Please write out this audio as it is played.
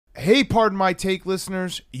Hey, pardon my take,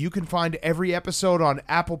 listeners. You can find every episode on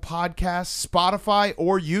Apple Podcasts, Spotify,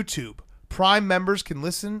 or YouTube. Prime members can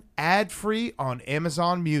listen ad-free on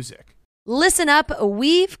Amazon Music. Listen up,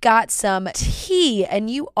 we've got some tea,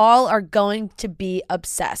 and you all are going to be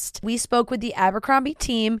obsessed. We spoke with the Abercrombie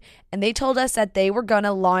team, and they told us that they were going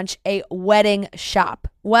to launch a wedding shop.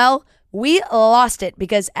 Well, we lost it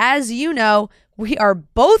because, as you know, we are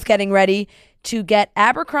both getting ready to get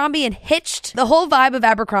Abercrombie and hitched. The whole vibe of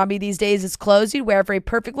Abercrombie these days is clothes you'd wear for a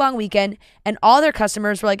perfect long weekend, and all their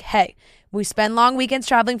customers were like, hey, we spend long weekends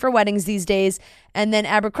traveling for weddings these days. And then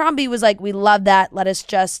Abercrombie was like, we love that. Let us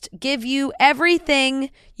just give you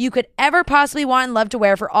everything you could ever possibly want and love to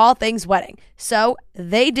wear for all things wedding. So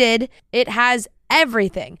they did. It has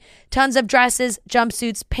everything. Tons of dresses,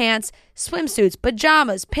 jumpsuits, pants, swimsuits,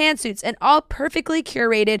 pajamas, pantsuits, and all perfectly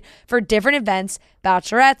curated for different events,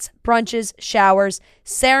 bachelorettes, brunches, showers,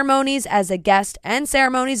 ceremonies as a guest and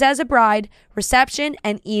ceremonies as a bride, reception,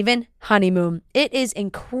 and even honeymoon. It is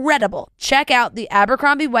incredible. Check out the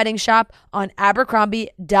Abercrombie Wedding Shop on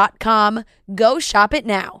Abercrombie.com. Go shop it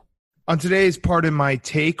now. On today's Pardon My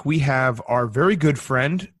Take, we have our very good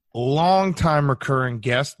friend, long-time recurring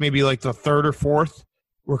guest, maybe like the third or fourth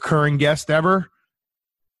recurring guest ever.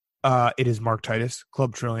 It is Mark Titus,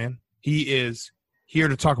 Club Trillion. He is here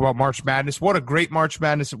to talk about March Madness. What a great March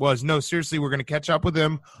Madness it was. No, seriously, we're going to catch up with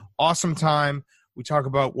him. Awesome time. We talk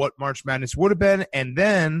about what March Madness would have been, and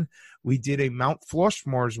then we did a Mount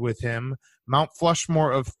Flushmore's with him. Mount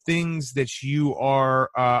Flushmore of things that you are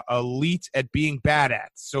elite at being bad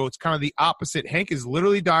at. So it's kind of the opposite. Hank is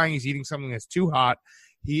literally dying. He's eating something that's too hot.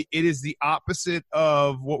 It is the opposite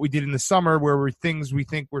of what we did in the summer, where we're things we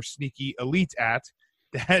think we're sneaky elite at.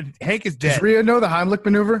 Hank is dead. Does Rhea know the Heimlich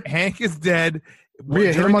maneuver? Hank is dead.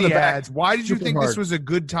 Rhea, hit him on the back. Why did you think this was a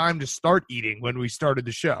good time to start eating when we started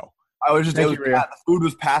the show? I was just the food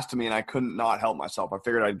was passed to me, and I couldn't not help myself. I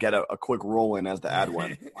figured I'd get a quick roll in as the ad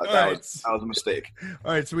went. That was a mistake.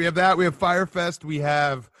 All right, so we have that. We have Firefest. We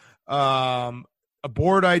have a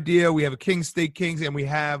board idea. We have a King Steak Kings, and we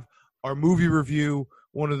have our movie review.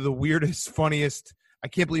 One of the weirdest, funniest, I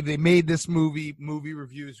can't believe they made this movie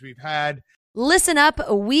reviews we've had. Listen up,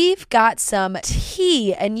 we've got some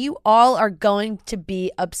tea, and you all are going to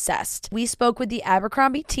be obsessed. We spoke with the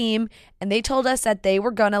Abercrombie team, and they told us that they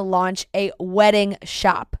were going to launch a wedding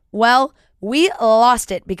shop. Well, we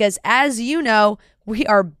lost it because, as you know, we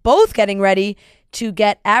are both getting ready to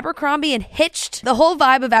get Abercrombie and hitched. The whole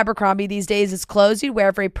vibe of Abercrombie these days is clothes you'd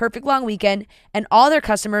wear for a perfect long weekend, and all their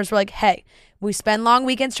customers were like, hey, we spend long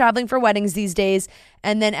weekends traveling for weddings these days.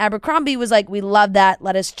 And then Abercrombie was like, we love that.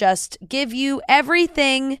 Let us just give you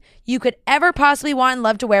everything you could ever possibly want and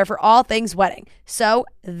love to wear for all things wedding. So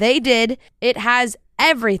they did. It has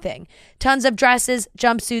everything. Tons of dresses,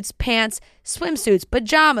 jumpsuits, pants, swimsuits,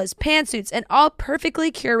 pajamas, pantsuits, and all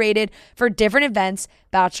perfectly curated for different events,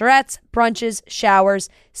 bachelorettes, brunches, showers,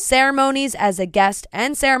 ceremonies as a guest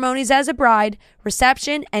and ceremonies as a bride,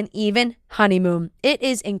 reception, and even honeymoon. It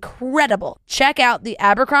is incredible. Check out the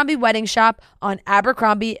Abercrombie Wedding Shop on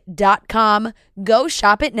Abercrombie.com. Go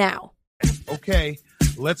shop it now. Okay,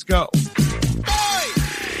 let's go.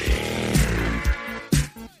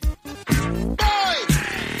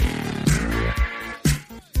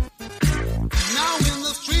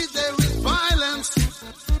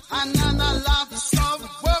 And then a lot of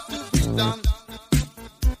work to be done.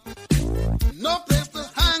 No place to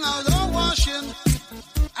hang out or washing.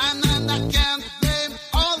 And then I can't blame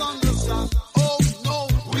all on the sun. Oh no,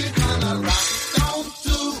 we're gonna rock down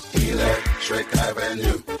to Electric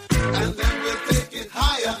Avenue. And then we'll take it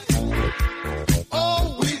higher.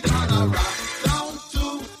 Oh, we're gonna rock down to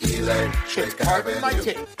Electric Avenue. My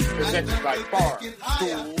Take, presented by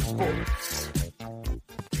Barstool Sports.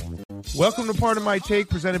 Welcome to Pardon My Take,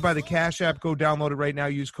 presented by the Cash App. Go download it right now.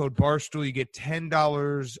 Use code Barstool. You get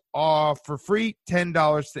 $10 off for free,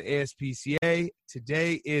 $10 to ASPCA.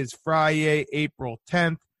 Today is Friday, April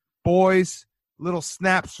 10th. Boys, little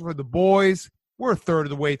snaps for the boys. We're a third of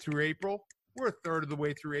the way through April.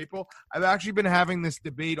 I've actually been having this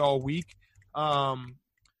debate all week.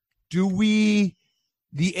 The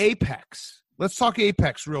Apex. Let's talk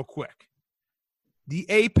Apex real quick. The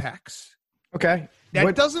Apex. Okay.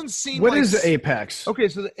 That doesn't seem What like... is the Apex? Okay,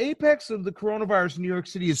 so the Apex of the coronavirus in New York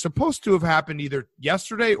City is supposed to have happened either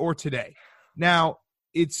yesterday or today. Now,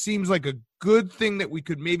 it seems like a good thing that we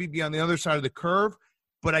could maybe be on the other side of the curve,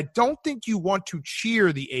 but I don't think you want to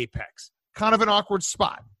cheer the Apex. Kind of an awkward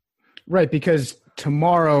spot. Right, because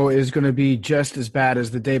tomorrow is going to be just as bad as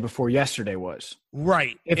the day before yesterday was.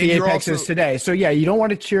 Right. If the Apex is today. So, yeah, you don't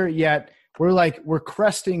want to cheer it yet. We're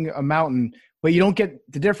cresting a mountain. But you don't get –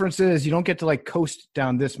 the difference is you don't get to, like, coast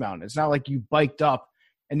down this mountain. It's not like you biked up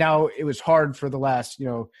and now it was hard for the last,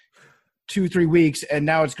 2-3 weeks, and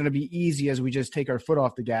now it's going to be easy as we just take our foot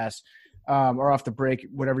off the gas or off the brake,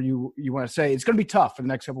 whatever you want to say. It's going to be tough for the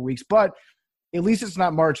next couple of weeks, but at least it's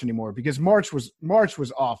not March anymore because March was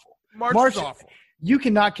awful. March was awful. You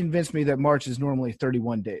cannot convince me that March is normally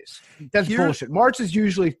 31 days. That's bullshit. March is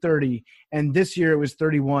usually 30, and this year it was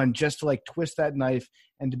 31 just to, like, twist that knife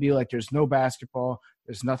and to be like, there's no basketball,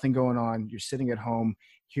 there's nothing going on, you're sitting at home.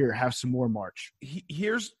 Here, have some more March.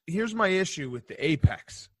 Here's my issue with the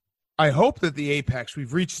apex. I hope that the apex,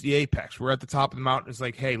 we've reached the apex. We're at the top of the mountain. It's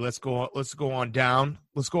like, hey, let's go on down.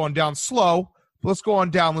 Let's go on down slow. Let's go on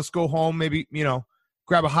down. Let's go home. Maybe,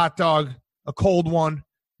 grab a hot dog, a cold one.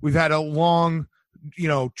 We've had a long,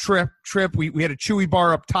 trip. We had a Chewy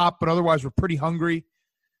bar up top, but otherwise we're pretty hungry.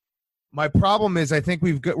 My problem is I think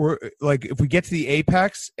we're like, if we get to the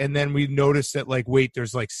apex and then we notice that, like, wait,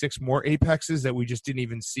 there's like 6 more apexes that we just didn't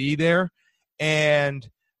even see there. And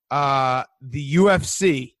the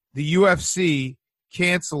UFC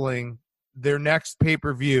canceling their next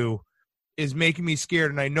pay-per-view is making me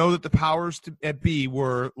scared. And I know that the powers at be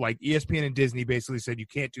were like ESPN and Disney basically said, you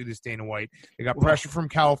can't do this, Dana White. They got pressure from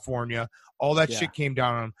California. All that shit came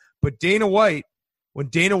down on them. But Dana White, when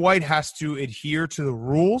Dana White has to adhere to the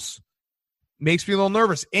rules, makes me a little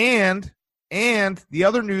nervous. And the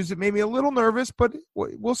other news that made me a little nervous, but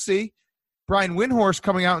we'll see. Brian Windhorst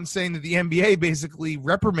coming out and saying that the NBA basically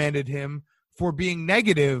reprimanded him for being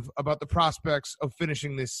negative about the prospects of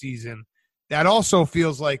finishing this season. That also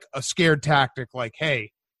feels like a scared tactic, like,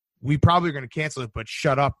 hey, we probably are going to cancel it, but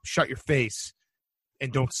shut up, shut your face,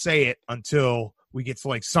 and don't say it until we get to,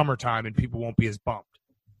 like, summertime and people won't be as bummed.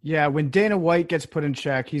 Yeah, when Dana White gets put in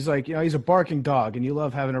check, he's like, he's a barking dog, and you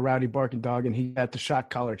love having a rowdy barking dog, and he got the shot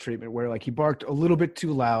collar treatment where, like, he barked a little bit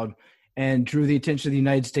too loud and drew the attention of the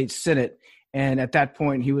United States Senate. And at that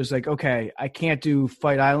point, he was like, okay, I can't do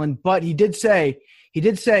Fight Island. But he did say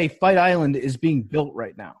Fight Island is being built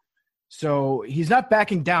right now. So he's not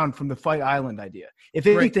backing down from the Fight Island idea. If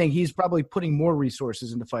anything, he's probably putting more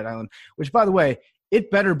resources into Fight Island, which, by the way,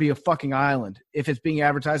 it better be a fucking island if it's being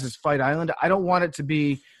advertised as Fight Island. I don't want it to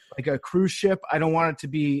be like a cruise ship. I don't want it to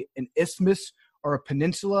be an isthmus or a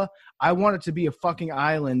peninsula. I want it to be a fucking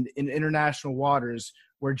island in international waters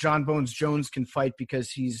where John Bones Jones can fight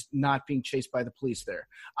because he's not being chased by the police there.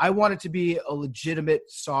 I want it to be a legitimate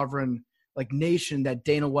sovereign, like, nation that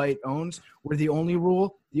Dana White owns, where the only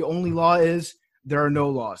law is there are no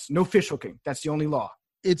laws. No fish hooking. That's the only law.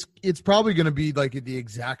 It's probably going to be like at the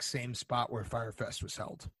exact same spot where Firefest was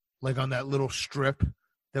held, like on that little strip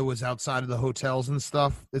that was outside of the hotels and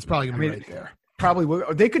stuff. It's probably going to be right there. Probably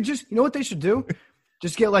would. They could just, you know what they should do?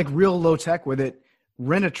 Just get, like, real low tech with it,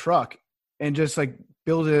 rent a truck, and just, like,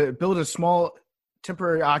 build a small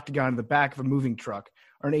temporary octagon in the back of a moving truck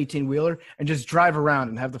or an 18-wheeler and just drive around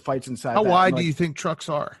and have the fights inside. How wide do you think trucks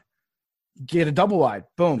are? Get a double wide.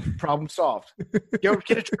 Boom. Problem solved.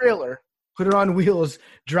 Get a trailer, put it on wheels,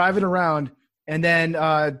 drive it around, and then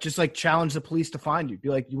just, like, challenge the police to find you. Be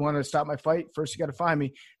like, you want to stop my fight? First, you got to find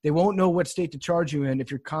me. They won't know what state to charge you in if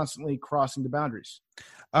you're constantly crossing the boundaries.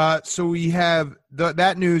 So we have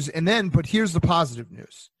that news, but here's the positive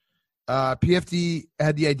news. PFD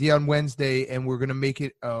had the idea on Wednesday, and we're going to make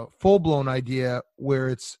it a full-blown idea where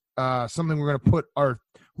it's something we're going to put our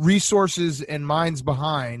resources and minds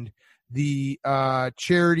behind, the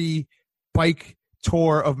charity bike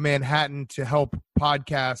tour of Manhattan to help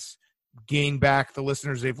podcasts gain back the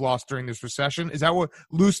listeners they've lost during this recession. Is that what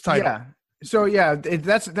loose title? Yeah. So yeah,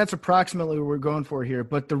 that's approximately what we're going for here.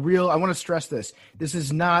 But I want to stress this. This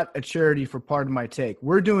is not a charity for Pardon My Take.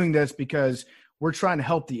 We're doing this because we're trying to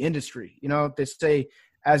help the industry. They say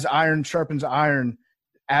as iron sharpens iron,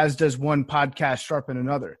 as does one podcast sharpen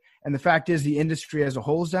another. And the fact is the industry as a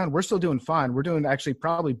whole is down. We're still doing fine. We're doing actually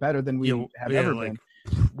probably better than we have ever been.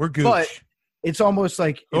 We're good. But it's almost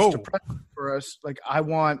like it's depressing for us. Like I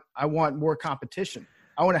want more competition.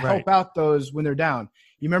 I want to help out those when they're down.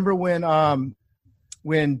 You remember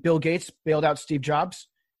when Bill Gates bailed out Steve Jobs?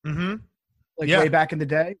 Mm-hmm. Way back in the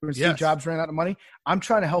day when Steve Jobs ran out of money? I'm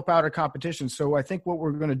trying to help out our competition. So I think what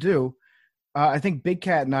we're going to do, I think Big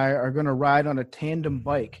Cat and I are going to ride on a tandem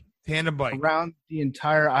bike around the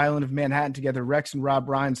entire island of Manhattan together, Rex and Rob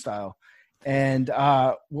Ryan style. And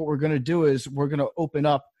what we're going to do is we're going to open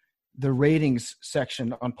up the ratings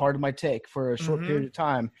section on Pardon My Take for a short period of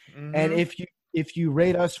time. Mm-hmm. And if you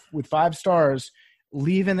rate us with 5 stars,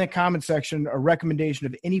 leave in the comment section a recommendation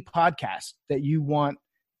of any podcast that you want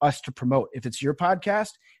us to promote. If it's your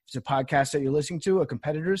podcast, if it's a podcast that you're listening to, a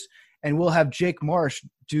competitor's, and we'll have Jake Marsh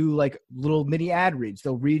do like little mini ad reads.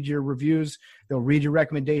 They'll read your reviews. They'll read your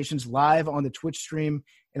recommendations live on the Twitch stream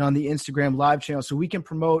and on the Instagram live channel, so we can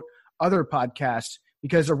promote other podcasts,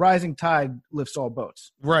 because a rising tide lifts all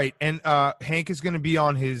boats. Right. And Hank is going to be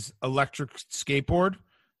on his electric skateboard.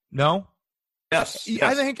 No? Yes.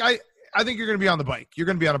 I think you're going to be on the bike. You're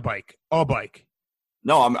going to be on a bike. A bike.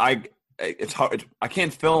 No, it's hard. I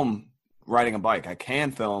can't film riding a bike. I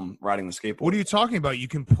can film riding the skateboard. What are you talking about? You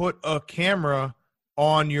can put a camera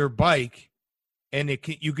on your bike, and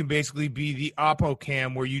you can basically be the oppo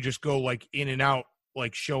cam where you just go like in and out,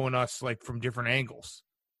 like showing us like from different angles.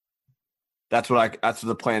 That's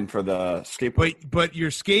the plan for the skateboard. But your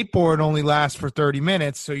skateboard only lasts for 30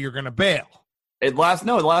 minutes, so you're going to bail. It lasts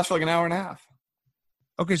for like an hour and a half.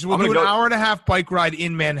 Okay, so we'll do an hour and a half bike ride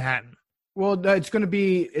in Manhattan. Well, it's a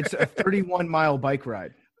 31-mile bike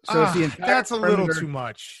ride. So it's the entire that's a little perimeter. too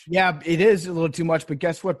much. Yeah, it is a little too much. But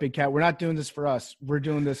guess what, Big Cat? We're not doing this for us. We're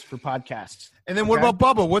doing this for podcasts. And then what about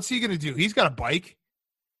Bubba? What's he going to do? He's got a bike.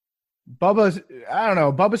 I don't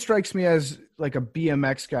know. Bubba strikes me as like a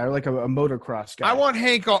BMX guy or like a motocross guy. I want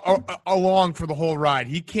Hank along for the whole ride.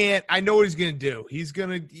 He can't. I know what he's going to do. He's going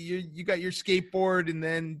to. You got your skateboard, and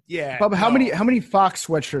then Bubba, how many Fox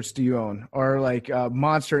sweatshirts do you own, or like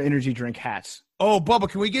Monster Energy drink hats? Oh, Bubba,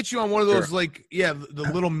 can we get you on one of those the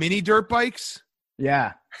little mini dirt bikes?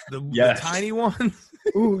 Yeah, the tiny ones.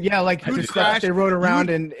 Ooh, yeah, like the stuff they rode around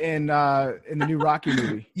in the new Rocky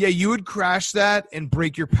movie. Yeah, you would crash that and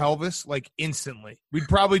break your pelvis like instantly. We'd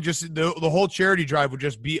probably just the whole charity drive would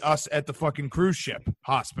just be us at the fucking cruise ship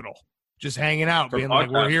hospital, just hanging out, being like,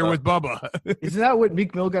 "We're here with Bubba." Isn't that what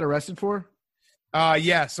Meek Mill got arrested for?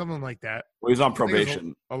 Yeah, something like that. Well, he's on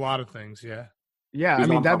probation. A lot of things, yeah. Yeah, I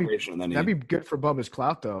mean that'd be good for Bubba's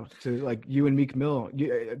clout though. To like you and Meek Mill,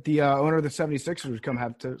 the owner of the 76ers would come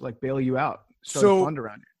have to like bail you out. Fund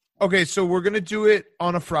around it. Okay, so we're gonna do it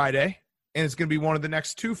on a Friday, and it's gonna be one of the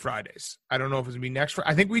next 2 Fridays. I don't know if it's gonna be next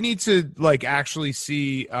Friday. I think we need to like actually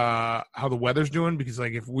see how the weather's doing, because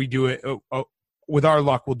like if we do it with our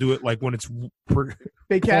luck, we'll do it like when it's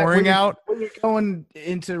pouring out. What you're going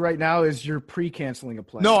into right now is you're pre-canceling a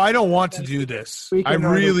plan. No, I don't want to do this. I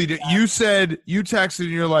really do. You texted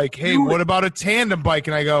and you're like, "Hey, what about a tandem bike?"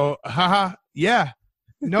 And I go, "Haha, yeah."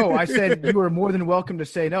 No, I said you were more than welcome to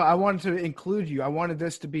say no. I wanted to include you. I wanted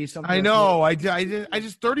this to be something. I know. I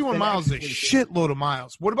just 31 miles is a shitload of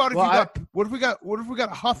miles. What about what if we got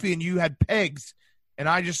a Huffy and you had pegs, and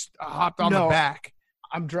I just hopped on the back?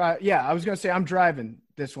 I'm driving. Yeah, I was gonna say I'm driving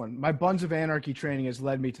this one. My Buns of Anarchy training has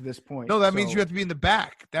led me to this point. No, that means you have to be in the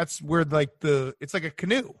back. That's where it's like a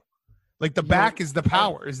canoe. Like the back is the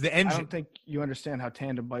power, is the engine. I don't think you understand how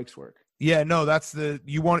tandem bikes work. Yeah, no, that's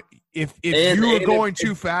you want if you are going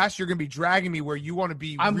too fast, you're gonna be dragging me where you want to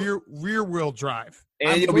be rear wheel drive.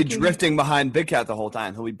 And you'll be drifting behind Big Cat the whole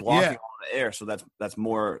time. He'll be blocking all the air, so that's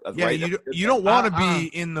more. That's right. You don't want to be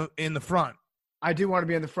in the front. I do want to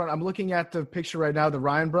be in the front. I'm looking at the picture right now, the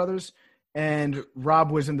Ryan brothers, and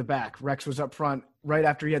Rob was in the back. Rex was up front right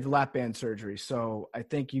after he had the lap band surgery. So I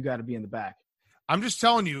think you got to be in the back. I'm just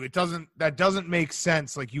telling you, that doesn't make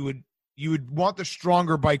sense. Like you would want the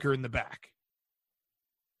stronger biker in the back.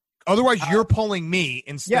 Otherwise, you're pulling me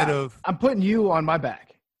instead of. I'm putting you on my back.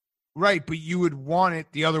 Right, but you would want it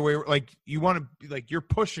the other way. Like you want to be like you're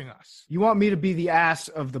pushing us. You want me to be the ass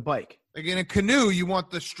of the bike. Like in a canoe, you want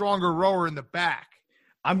the stronger rower in the back.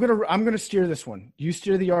 I'm gonna steer this one. You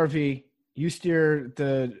steer the RV. You steer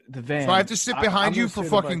the van. So I have to sit behind you for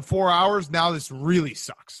fucking 4 hours. Now this really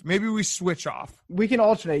sucks. Maybe we switch off. We can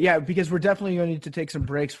alternate, yeah, because we're definitely going to need to take some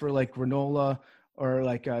breaks for like granola or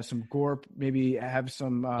like some gorp. Maybe have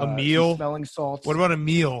some a meal, some smelling salts. What about a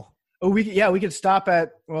meal? Oh, we could stop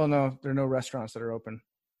at. Well, no, there are no restaurants that are open.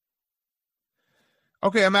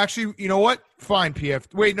 Okay, I'm actually. You know what? Fine,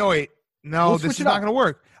 PF. Wait, no, this is not going to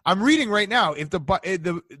work. I'm reading right now. If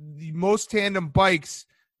the most tandem bikes,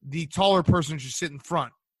 the taller person should sit in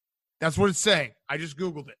front. That's what it's saying. I just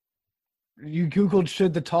Googled it. You Googled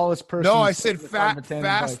should the tallest person. No, I said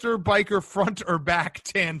faster biker front or back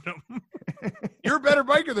tandem. You're a better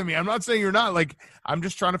biker than me. I'm not saying you're not. Like, I'm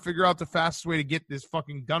just trying to figure out the fastest way to get this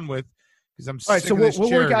fucking done with. Because I'm sick of this we'll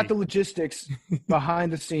work out the logistics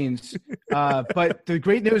behind the scenes. But the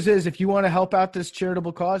great news is, if you want to help out this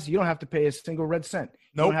charitable cause, you don't have to pay a single red cent.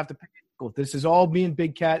 You don't have to pay. This is all me and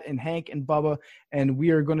Big Cat and Hank and Bubba, and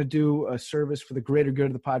we are going to do a service for the greater good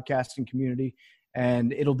of the podcasting community.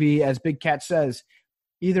 And it'll be, as Big Cat says,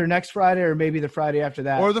 either next Friday or maybe the Friday after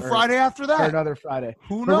that. Or the Friday after that. Or another Friday.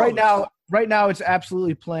 Who knows? But right now it's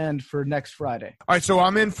absolutely planned for next Friday. All right, so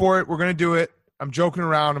I'm in for it. We're going to do it. I'm joking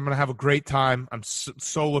around. I'm going to have a great time. I'm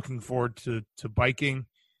so looking forward to biking.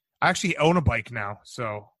 I actually own a bike now,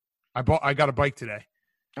 so I got a bike today.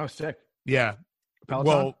 Oh, sick. Yeah. Peloton?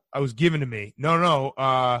 Well, I was given to me. No.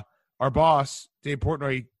 Our boss, Dave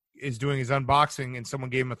Portnoy, is doing his unboxing, and someone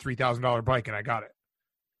gave him a $3,000 bike, and I got it.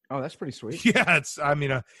 Oh, that's pretty sweet. Yeah,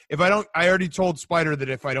 if I don't, I already told Spider that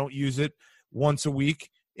if I don't use it once a week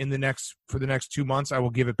for the next 2 months, I will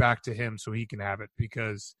give it back to him so he can have it,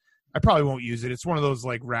 because I probably won't use it. It's one of those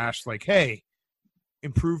like rash, like, hey,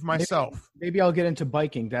 improve myself. Maybe I'll get into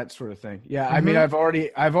biking, that sort of thing. Yeah, I mean, I've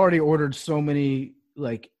already ordered so many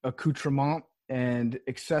like accoutrements and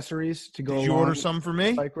accessories to go. Did you order some for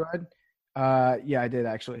me? Bike ride. Yeah, I did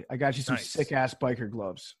actually. I got you some sick ass biker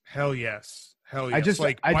gloves. Hell yes. I just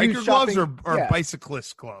like I biker do gloves shopping, or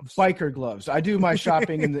bicyclist gloves. Biker gloves. I do my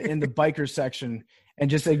shopping in the biker section, and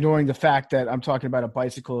just ignoring the fact that I'm talking about a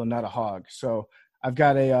bicycle and not a hog. So I've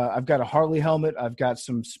got a Harley helmet. I've got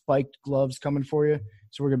some spiked gloves coming for you.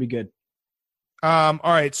 So we're gonna be good. All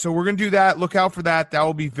right, so we're gonna do that. Look out for that. That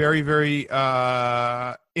will be very, very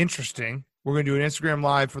interesting. We're gonna do an Instagram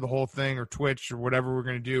live for the whole thing, or Twitch, or whatever we're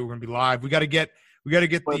gonna do. We're gonna be live. We got to get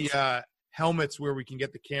the helmets where we can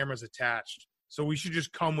get the cameras attached. So we should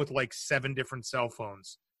just come with like 7 different cell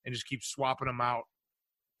phones and just keep swapping them out.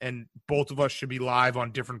 And both of us should be live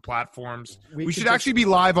on different platforms. We should actually be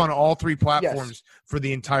live on all 3 platforms for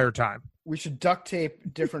the entire time. We should duct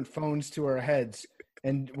tape different phones to our heads,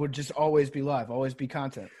 and we'll just always be live, always be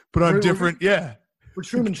content. But on different, We're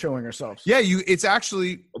Truman showing ourselves. Yeah, it's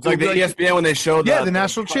actually like the ESPN when they show the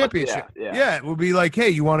national championship. Yeah, it will be like,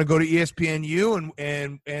 hey, you want to go to ESPNU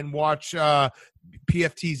and watch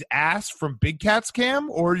PFT's ass from Big Cat's cam,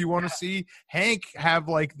 or you want to see Hank have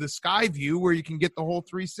like the sky view where you can get the whole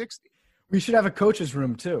 360. We should have a coach's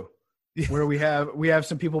room too, where we have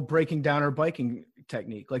some people breaking down our biking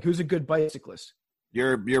technique. Like, who's a good bicyclist?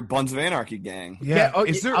 Your Buns of Anarchy gang. Yeah.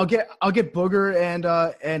 I'll get Booger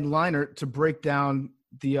and Leinert to break down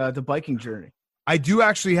the biking journey. I do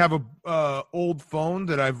actually have a old phone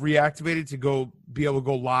that I've reactivated to be able to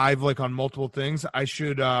go live like on multiple things. I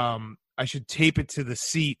should tape it to the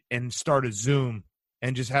seat and start a Zoom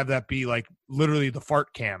and just have that be like literally the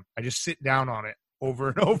fart cam. I just sit down on it over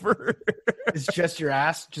and over. It's just your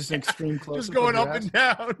ass, just an extreme close. Just going up and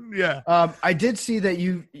down. Yeah. I did see that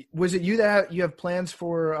you have plans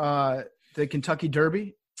for the Kentucky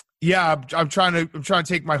Derby? Yeah, I'm trying to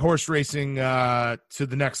take my horse racing to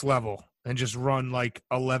the next level and just run like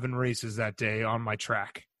 11 races that day on my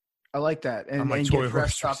track. I like that. And get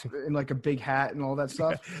dressed up in like a big hat and all that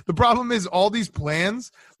stuff. Yeah. The problem is all these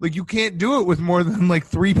plans, like you can't do it with more than like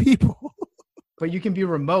 3 people. But you can be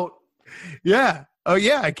remote. Yeah. Oh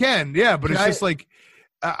yeah, I can. Yeah, but just like,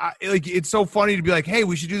 it's so funny to be like, hey,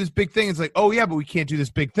 we should do this big thing. It's like, oh yeah, but we can't do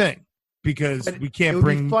this big thing because we can't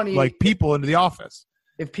bring like people into the office.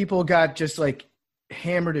 If people got just like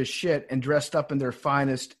hammered as shit and dressed up in their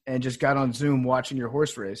finest and just got on Zoom watching your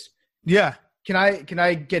horse race. Yeah. Can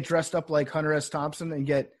I get dressed up like Hunter S. Thompson and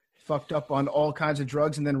get fucked up on all kinds of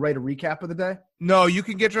drugs and then write a recap of the day? No, you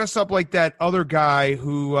can get dressed up like that other guy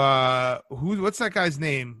who what's that guy's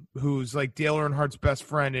name? Who's like Dale Earnhardt's best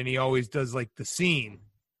friend and he always does like the scene.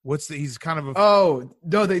 He's kind of a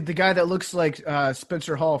the guy that looks like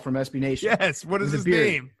Spencer Hall from SB Nation. Yes, what is his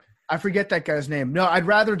name? I forget that guy's name. No, I'd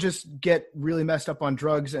rather just get really messed up on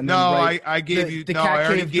drugs and I gave you the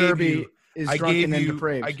Cat Cave Derby is drunken and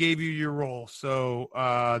depraved. I gave you your role, so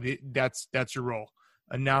that's your role.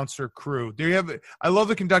 Announcer crew. There you have it. I love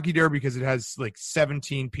the Kentucky Derby because it has like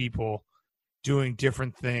 17 people doing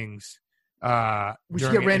different things. We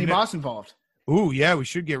should get Randy Moss involved. Ooh, yeah, we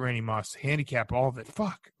should get Randy Moss. Handicap all of it.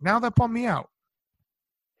 Fuck. Now that bummed me out.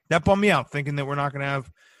 Thinking that we're not going to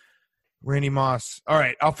have Randy Moss. All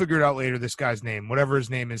right, I'll figure it out later, this guy's name. Whatever his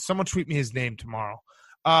name is. Someone tweet me his name tomorrow.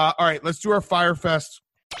 All right, let's do our Firefest.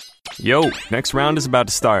 Yo, next round is about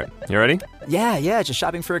to start. You ready? Yeah, just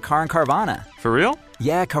shopping for a car in Carvana. For real?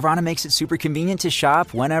 Yeah, Carvana makes it super convenient to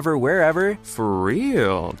shop whenever, wherever. For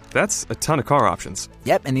real? That's a ton of car options.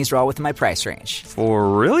 Yep, and these are all within my price range.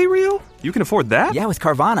 For really real? You can afford that? Yeah, with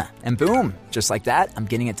Carvana. And boom, just like that, I'm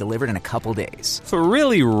getting it delivered in a couple days. For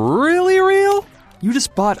really, really real? You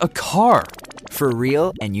just bought a car. For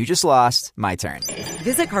real, and you just lost my turn.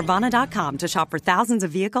 Visit Carvana.com to shop for thousands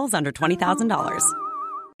of vehicles under $20,000.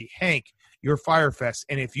 Hank, you're Firefest,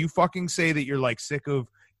 and if you fucking say that you're like sick of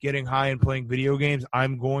getting high and playing video games,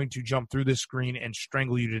 I'm going to jump through this screen and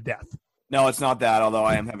strangle you to death. No, it's not that, although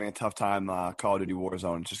I am having a tough time Call of Duty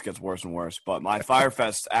Warzone. It just gets worse and worse. But my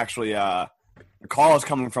Firefest, actually, the call is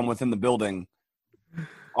coming from within the building.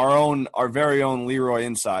 Our very own Leroy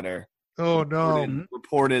Insider Oh no!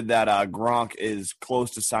 reported that Gronk is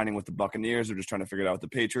close to signing with the Buccaneers. They're just trying to figure it out with the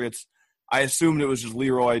Patriots. I assumed it was just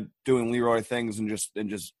Leroy doing Leroy things and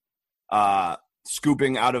just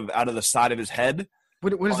scooping out of the side of his head.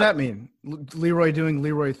 What does that mean? Leroy doing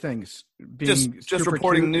Leroy things, being just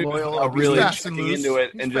reporting news, really checking into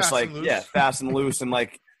it, and just fast and loose, and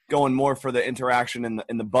like going more for the interaction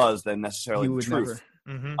and the buzz than necessarily the truth.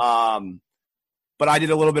 But I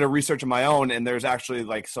did a little bit of research of my own, and there's actually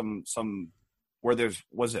like some where there's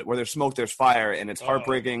smoke, there's fire, and it's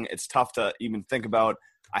heartbreaking. It's tough to even think about.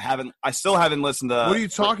 I still haven't listened to. What are you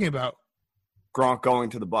talking about? Gronk going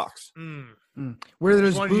to the Bucs. Where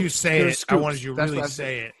there's I wanted you to say it. Scoops. I wanted you to really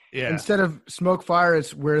say it. Yeah. Instead of smoke fire,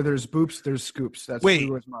 it's where there's boops, there's scoops. That's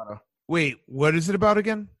Leroy's motto. Wait, what is it about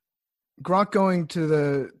again? Gronk going to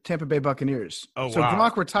the Tampa Bay Buccaneers. Oh, so wow.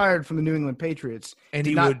 Gronk retired from the New England Patriots and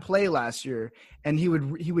did not play last year, and he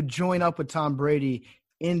would join up with Tom Brady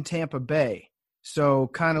in Tampa Bay. So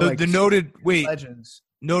kind of like the noted legends.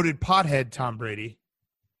 Noted pothead Tom Brady.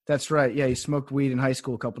 That's right. Yeah, he smoked weed in high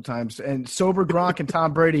school a couple times. And sober Gronk and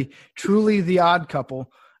Tom Brady, truly the odd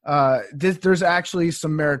couple. There's actually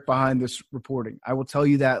some merit behind this reporting. I will tell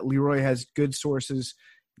you that Leroy has good sources.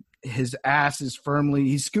 His ass is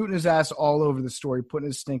he's scooting his ass all over the story, putting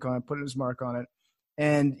his stink on it, putting his mark on it.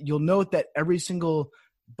 And you'll note that every single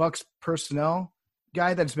Bucs personnel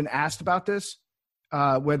guy that's been asked about this,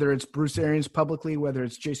 whether it's Bruce Arians publicly, whether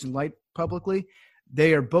it's Jason Light publicly,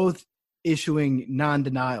 they are both issuing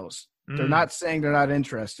non-denials. They're not saying they're not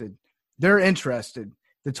interested. They're interested.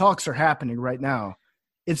 The talks are happening right now.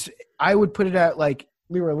 I would put it at like,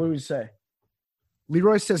 Leroy, what would you say?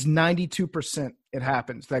 Leroy says 92% it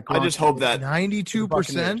happens. I just hope that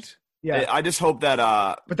 92%. Yeah, I just hope that.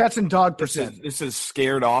 But that's in dog percent. This is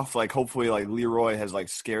scared off. Like hopefully, like Leroy has like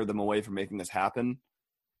scared them away from making this happen.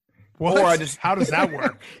 What? Or how does that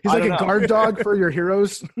work? He's like a guard dog for your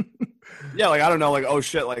heroes. Yeah, like I don't know, like oh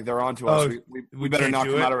shit, like they're on to us. We better knock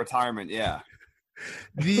them out of retirement. Yeah.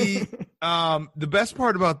 The best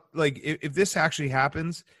part about like if this actually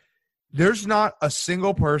happens, there's not a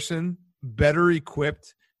single person better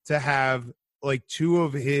equipped to have like two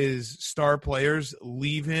of his star players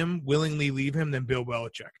willingly leave him than Bill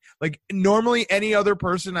Belichick. Like normally any other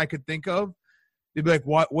person I could think of, they'd be like,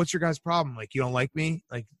 what's your guys' problem? Like, you don't like me?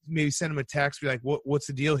 Like maybe send him a text, be like, what's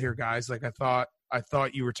the deal here, guys? Like I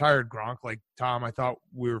thought you retired, Gronk. Like Tom, I thought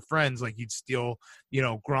we were friends. Like you'd steal,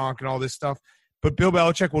 Gronk and all this stuff. But Bill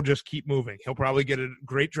Belichick will just keep moving. He'll probably get a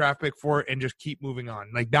great draft pick for it and just keep moving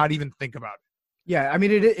on. Like not even think about it. Yeah, I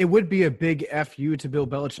mean, it would be a big FU to Bill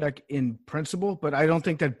Belichick in principle, but I don't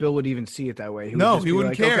think that Bill would even see it that way. He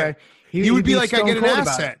wouldn't care. Okay. He would be like, I get an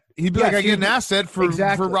asset. He'd be like, I get an asset for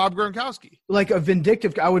Rob Gronkowski. Like a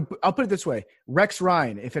vindictive – I'll put it this way. Rex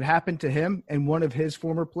Ryan, if it happened to him and one of his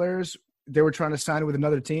former players, they were trying to sign with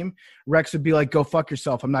another team, Rex would be like, go fuck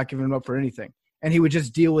yourself. I'm not giving him up for anything. And he would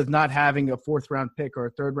just deal with not having a fourth-round pick or a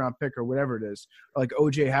third-round pick or whatever it is, like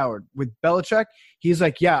O.J. Howard. With Belichick, he's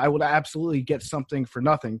like, yeah, I would absolutely get something for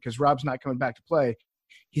nothing because Rob's not coming back to play.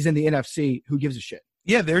 He's in the NFC. Who gives a shit?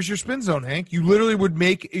 Yeah, there's your spin zone, Hank. You literally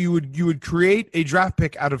would create a draft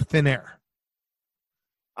pick out of thin air.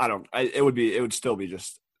 It would still be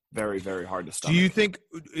just very, very hard to stop. Do you think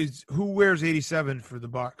who wears 87 for the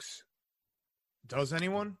Bucs? Does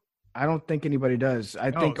anyone? I don't think anybody does.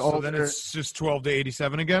 I think then it's just 12 to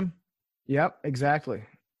 87 again? Yep, exactly.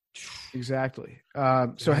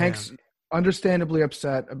 So Hank's understandably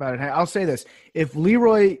upset about it. I'll say this. If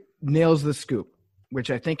Leroy nails the scoop, which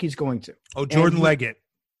I think he's going to. Oh, Jordan Leggett.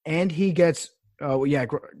 And he gets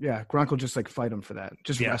Gronk will just like fight him for that.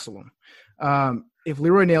 Just wrestle him. If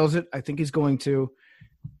Leroy nails it, I think he's going to.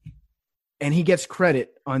 And he gets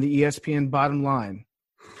credit on the ESPN bottom line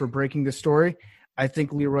for breaking the story. I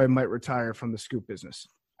think Leroy might retire from the scoop business.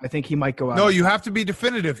 I think he might go out. No, you have to be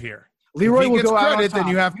definitive here. Leroy will go out on top. Then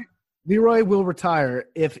you have. Leroy will retire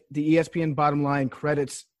if the ESPN bottom line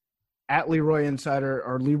credits at Leroy Insider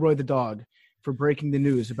or Leroy the dog for breaking the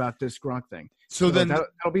news about this Gronk thing. So then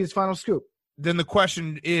that'll be his final scoop. Then the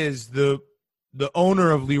question is the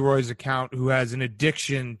owner of Leroy's account who has an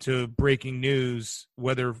addiction to breaking news,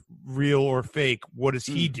 whether real or fake, what does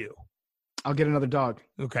he do? I'll get another dog.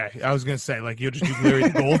 Okay. I was going to say, like, you'll just do Larry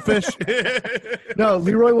the goldfish? No,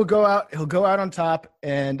 Leroy will go out. He'll go out on top,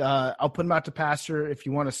 and I'll put him out to pasture. If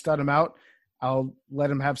you want to stud him out, I'll let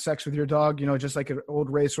him have sex with your dog, just like an old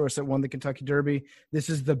racehorse that won the Kentucky Derby. This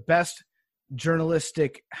is the best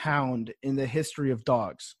journalistic hound in the history of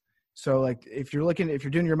dogs. So, like, if you're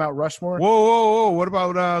doing your Mount Rushmore. Whoa. What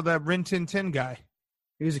about that Rin Tin Tin guy?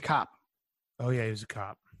 He was a cop. Oh, yeah, he was a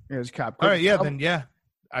cop. Yeah, he was a cop. All right, yeah, then, yeah.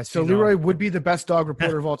 So Leroy would be the best dog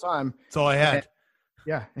reporter of all time. That's all I had.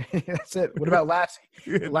 Yeah, that's it. What about Lassie?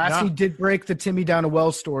 Lassie did break the Timmy down a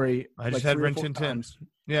well story. I just had Rin Tin Tins.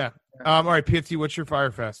 Yeah. All right, PFT, what's your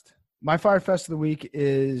Firefest? My Firefest of the week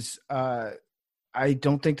is I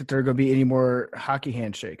don't think that there are going to be any more hockey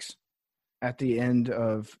handshakes at the end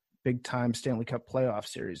of big-time Stanley Cup playoff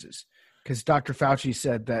series, because Dr. Fauci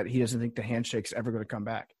said that he doesn't think the handshake's ever going to come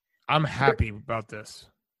back. I'm happy about this.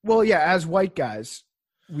 Well, yeah, as white guys,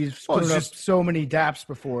 we've put up so many daps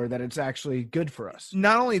before that it's actually good for us.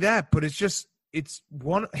 Not only that, but the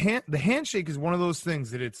handshake is one of those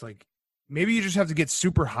things that it's like, maybe you just have to get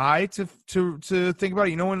super high to think about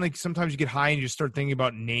it. You know, when like sometimes you get high and you just start thinking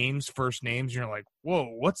about names, first names, and you're like, whoa,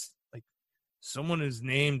 what's like someone is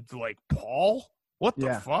named like Paul? What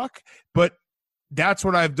the fuck? But that's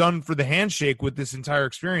what I've done for the handshake with this entire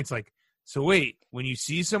experience. Like, so wait, when you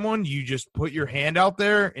see someone, you just put your hand out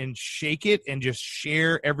there and shake it and just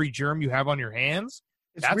share every germ you have on your hands?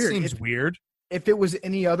 That seems weird. If it was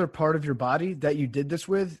any other part of your body that you did this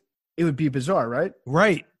with, it would be bizarre, right?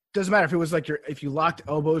 Right. Doesn't matter if it was like if you locked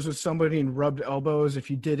elbows with somebody and rubbed elbows,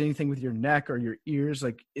 if you did anything with your neck or your ears,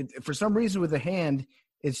 like for some reason with a hand,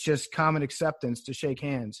 it's just common acceptance to shake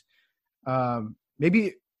hands.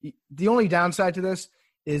 Maybe the only downside to this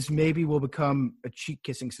is maybe we'll become a cheek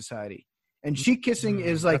kissing society. And cheek kissing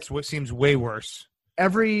is like, that's what seems way worse.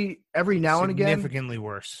 Every now and again, significantly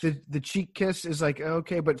worse. The cheek kiss is like,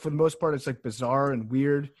 okay, but for the most part, it's like bizarre and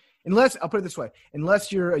weird. Unless, I'll put it this way,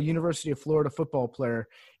 unless you're a University of Florida football player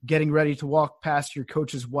getting ready to walk past your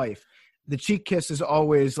coach's wife, the cheek kiss is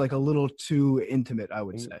always like a little too intimate, I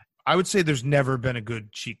would say. I would say there's never been a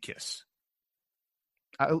good cheek kiss.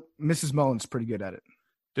 Mrs. Mullen's pretty good at it.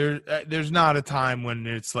 There's not a time when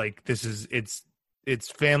it's like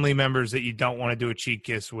it's family members that you don't want to do a cheek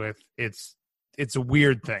kiss with. It's a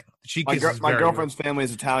weird thing. The cheek kiss is my girlfriend's family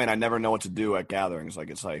is Italian. I never know what to do at gatherings.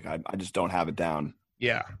 It's like I just don't have it down.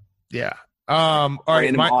 Yeah. All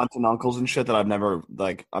right, my aunts and uncles and shit that I've never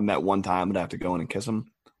I met one time and I have to go in and kiss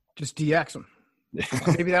them. Just DX them.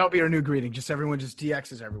 Maybe that'll be our new greeting. Just everyone just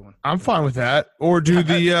DXs everyone. I'm fine with that. Or do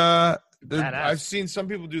I've seen some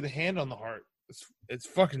people do the hand on the heart. It's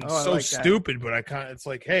fucking stupid, but it's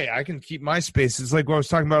like, hey, I can keep my space. It's like what I was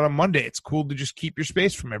talking about on Monday. It's cool to just keep your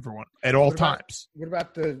space from everyone at all times. What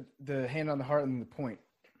about the hand on the heart and the point?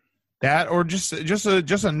 That or just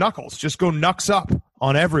a knuckles. Just go knucks up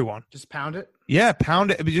on everyone. Just pound it? Yeah,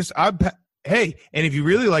 pound it. Hey, and if you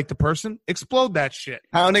really like the person, explode that shit.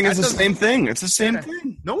 Pounding is the same thing. It's the same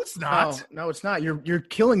thing. No, it's not. No, it's not. You're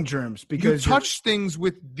killing germs because you touch things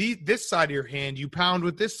with this side of your hand. You pound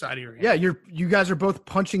with this side of your hand. Yeah, you guys are both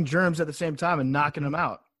punching germs at the same time and knocking them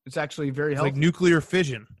out. It's actually very healthy. Like nuclear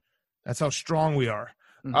fission. That's how strong we are.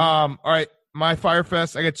 Mm-hmm. All right, my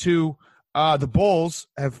Firefest. I got two. The Bulls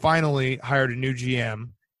have finally hired a new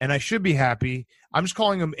GM, and I should be happy. I'm just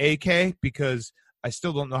calling him AK because I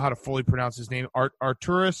still don't know how to fully pronounce his name.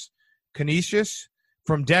 Arturas Canisius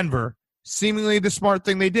from Denver. Seemingly the smart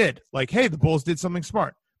thing they did. Like, hey, the Bulls did something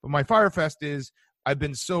smart. But my Firefest is I've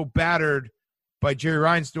been so battered by Jerry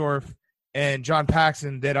Reinsdorf and John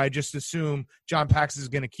Paxson that I just assume John Paxson is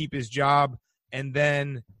going to keep his job and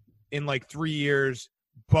then in like 3 years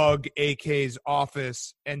bug AK's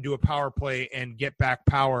office and do a power play and get back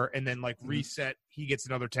power and then like reset. He gets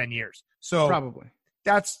another 10 years. So probably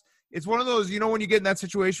it's one of those, when you get in that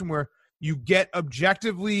situation where you get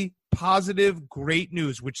objectively positive, great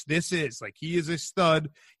news, which this is. Like, he is a stud.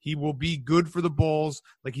 He will be good for the Bulls.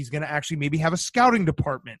 Like, he's going to actually maybe have a scouting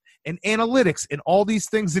department and analytics and all these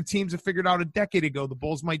things that teams have figured out a decade ago the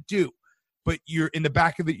Bulls might do. But you're in the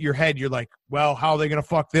back of your head, you're like, well, how are they going to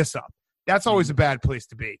fuck this up? That's always a bad place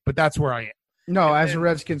to be, but that's where I am. No, as a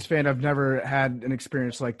Redskins fan, I've never had an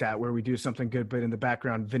experience like that where we do something good, but in the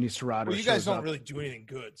background, Vinny Serrato. Well, you guys don't really do anything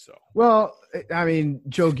good, so. Well, I mean,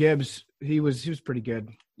 Joe Gibbs, he was pretty good.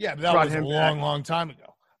 Yeah, but that was a long time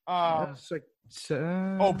ago.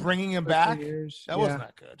 Bringing him back? That wasn't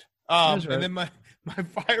that good. Right. And then my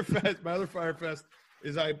Firefest, my other Firefest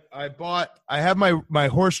is I have my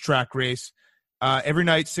horse track race every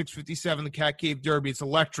night, 6:57, the Cat Cave Derby. It's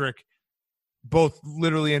electric, both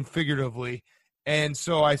literally and figuratively. And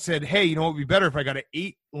so I said, hey, you know what would be better if I got an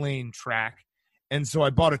 8-lane track? And so I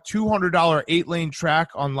bought a $200 8-lane track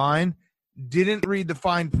online. Didn't read the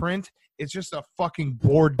fine print. It's just a fucking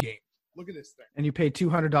board game. Look at this thing. And you paid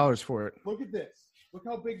 $200 for it. Look at this. Look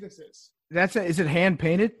how big this is. Is it hand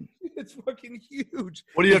painted? It's fucking huge.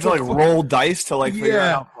 What do you have to roll dice to figure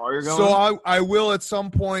out how far you're going? So I will at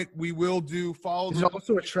some point. We will follow. Is it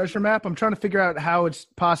also a treasure map? I'm trying to figure out how it's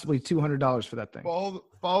possibly $200 for that thing.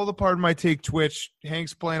 Follow the Pardon My Take Twitch.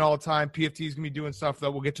 Hank's playing all the time. PFT's gonna be doing stuff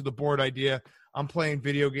that we'll get to the board idea. I'm playing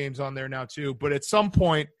video games on there now too. But at some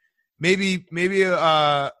point, maybe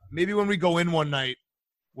when we go in one night,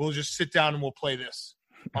 we'll just sit down and we'll play this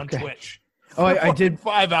on Twitch. Oh, I did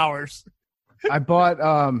 5 hours. I bought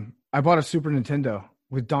a Super Nintendo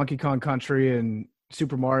with Donkey Kong Country and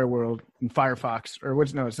Super Mario World and Firefox, or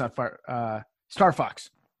what's no, it's not Star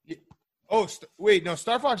Fox. Oh, wait, no,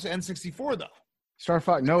 Star Fox is N64 though. Star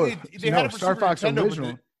Fox, no, they had it for Star Super Fox Nintendo,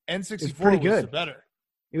 original. N64 was pretty good. Better.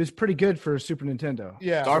 It was pretty good for Super Nintendo.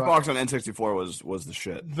 Yeah, Star Fox on N64 was the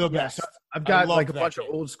shit. The best. So I've got like a bunch of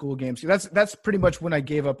old school games. That's pretty much when I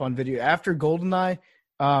gave up on video. After GoldenEye,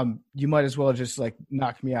 you might as well just like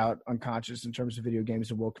knocked me out unconscious in terms of video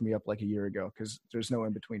games and woke me up like a year ago because there's no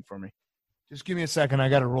in between for me. Just give me a second. I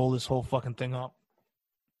got to roll this whole fucking thing up.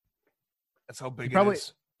 That's how big it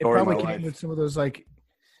is. It probably came with some of those like.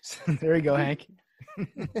 There you go, Hank.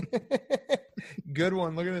 Good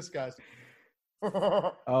one. Look at this, guys.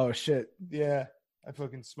 Oh shit! Yeah, I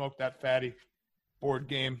fucking smoked that fatty board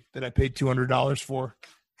game that I paid $200 for.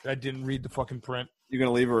 That I didn't read the fucking print. You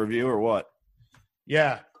gonna leave a review or what?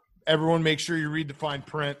 Yeah, everyone, make sure you read the fine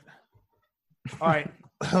print. All right,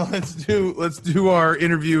 let's do our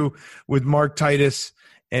interview with Mark Titus,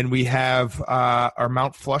 and we have our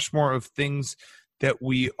Mount Flushmore of things that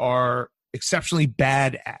we are exceptionally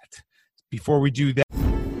bad at. Before we do that.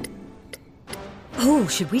 Oh,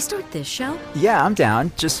 should we start this show? Yeah, I'm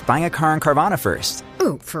down. Just buying a car on Carvana first.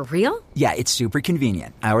 Ooh, for real? Yeah, it's super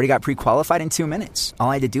convenient. I already got pre-qualified in 2 minutes.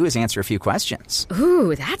 All I had to do is answer a few questions.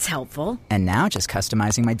 Ooh, that's helpful. And now just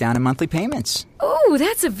customizing my down and monthly payments. Ooh,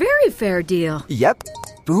 that's a very fair deal. Yep.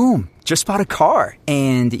 Boom. Just bought a car.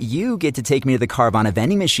 And you get to take me to the Carvana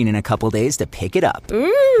vending machine in a couple days to pick it up.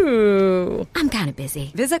 Ooh. I'm kind of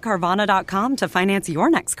busy. Visit Carvana.com to finance your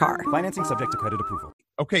next car. Financing subject to credit approval.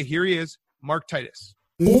 Okay, here he is. Mark Titus.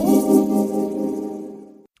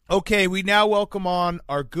 Okay, we now welcome on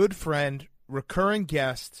our good friend, recurring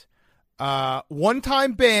guest,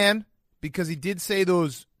 one-time ban because he did say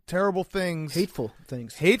those terrible things. Hateful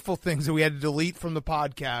things that we had to delete from the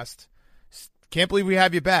podcast. Can't believe we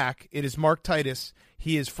have you back. It is Mark Titus.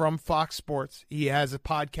 He is from Fox Sports. He has a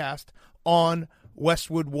podcast on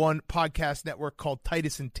Westwood One podcast network called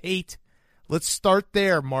Titus and Tate. Let's start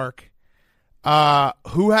there, Mark.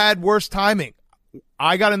 Who had worse timing?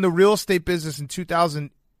 I got in the real estate business in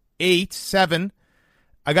 2008-7.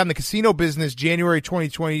 I got in the casino business January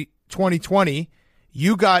 2020.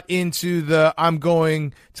 You got into the I'm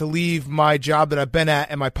going to leave my job that I've been at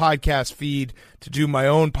and my podcast feed to do my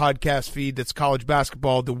own podcast feed that's college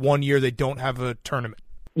basketball the 1 year they don't have a tournament.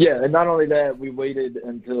 Yeah, and not only that, we waited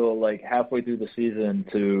until like halfway through the season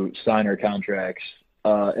to sign our contracts.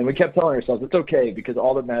 And we kept telling ourselves it's okay because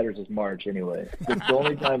all that matters is March anyway. It's the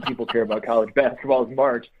only time people care about college basketball is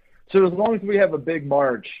March. So as long as we have a big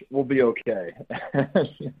March, we'll be okay.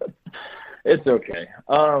 It's okay.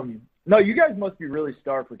 No, you guys must be really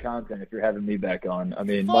starved for content if you're having me back on. I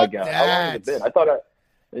mean, my God, how long has it been? I thought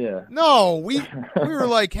yeah. No, we were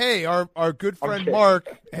like, hey, our good friend Mark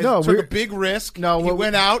took a big risk. No, he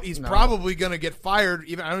went out. He's probably going to get fired.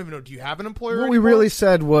 Even I don't even know. Do you have an employer What anymore? we really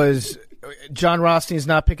said was John Rothstein's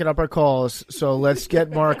not picking up our calls, so let's get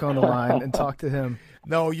Mark on the line and talk to him.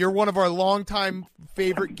 No, you're one of our longtime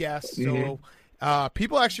favorite guests. So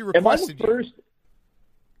people actually requested you.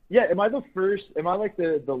 Yeah, am I the first? Am I like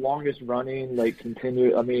the longest running, like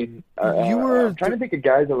continue? I mean, you were I'm trying to think of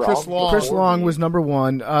guys around. Chris Long was number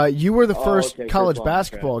one. You were the first college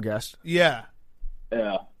basketball guest. Yeah.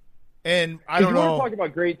 Yeah. And I don't know. We were talking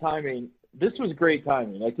about great timing. This was great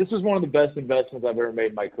timing. Like this was one of the best investments I've ever made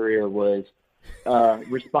in my career. Was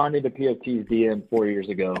responding to PFT's DM 4 years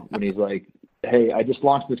ago when he's like, "Hey, I just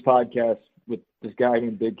launched this podcast with this guy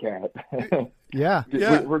named Big Cat." Yeah.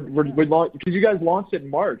 We launched because you guys launched it in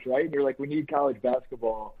March, right? And you're like, we need college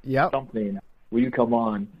basketball something. Will you come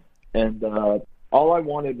on? And all I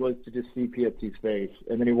wanted was to just see PFT's face,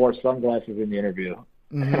 and then he wore sunglasses in the interview.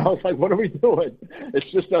 Mm-hmm. And I was like, what are we doing?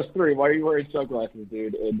 It's just us three. Why are you wearing sunglasses,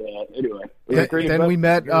 dude? And anyway. Then we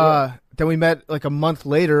met like a month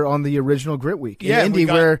later on the original Grit Week in Indy,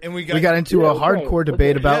 where we got into a hardcore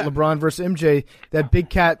debate about LeBron versus MJ that Big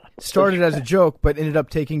Cat started as a joke but ended up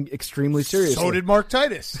taking extremely seriously. So did Mark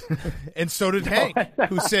Titus. And so did Hank,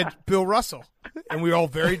 who said Bill Russell. And we were all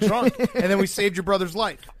very drunk. And then we saved your brother's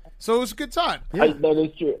life. So it was a good time. Yeah. That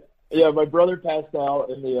is true. Yeah, my brother passed out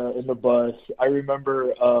in the bus. I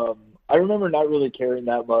remember I remember not really caring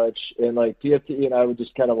that much, and like PFT and I would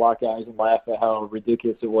just kind of lock eyes and laugh at how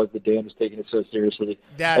ridiculous it was that Dan was taking it so seriously.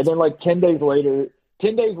 And then like 10 days later,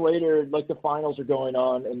 like the finals are going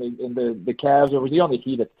on, and the Cavs, or was he on the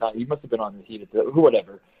Heat at the time? He must have been on the Heat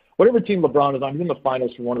whatever team LeBron was on. He's in the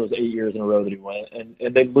finals for one of those 8 years in a row that he went,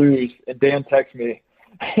 and they lose. And Dan texts me,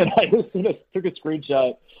 and I just took a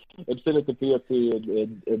screenshot and sent it to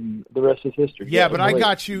PFT, and the rest is history. Yeah, but I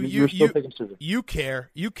got you. You care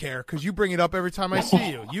because you bring it up every time I see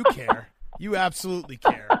you. You care. You absolutely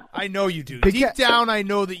care. I know you do. Deep down, I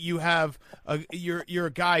know that you have. You're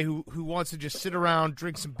a guy who wants to just sit around,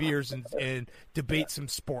 drink some beers, and debate some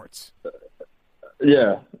sports.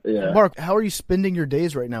 Yeah. Mark, how are you spending your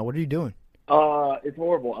days right now? What are you doing? It's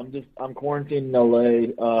horrible. I'm quarantined in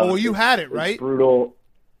LA. Well, you had it, right? It's brutal.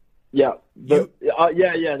 Yeah,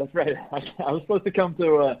 yeah, that's right. I was supposed to come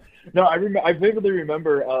to. No, I vividly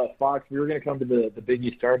remember Fox. We were going to come to the Big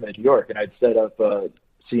East tournament in New York, and I'd set up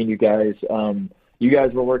seeing you guys. You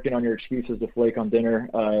guys were working on your excuses to flake on dinner.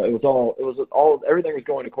 It was all everything was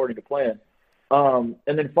going according to plan. And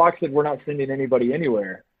then Fox said we're not sending anybody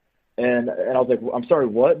anywhere, and I was like, I'm sorry,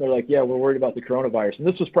 what? And they're like, yeah, we're worried about the coronavirus. And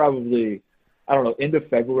this was probably, I don't know, end of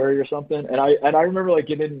February or something. And I remember like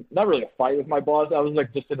getting not really a fight with my boss. I was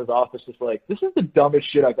like just in his office, just like, this is the dumbest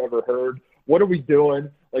shit I've ever heard. What are we doing?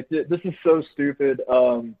 Like this is so stupid.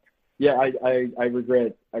 Yeah, I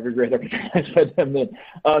regret everything I said to him then.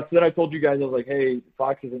 So then I told you guys, I was like, hey,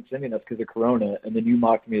 Fox isn't sending us because of Corona, and then you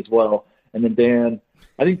mocked me as well. And then Dan,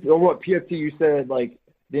 I think, or what, PFT, you said like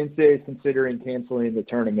the NCAA is considering canceling the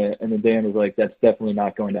tournament, and then Dan was like, that's definitely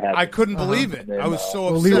not going to happen. I couldn't believe it. Then, I was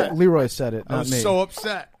so upset. Leroy said it, not me. I was so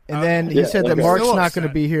upset. And then he said that Mark's not going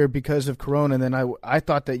to be here because of Corona, and then I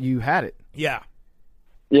thought that you had it. Yeah.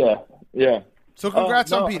 Yeah. So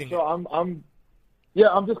congrats on beating it. So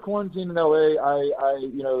I'm just quarantined in LA.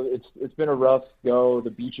 It's been a rough go. The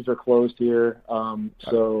beaches are closed here,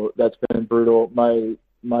 so that's been brutal.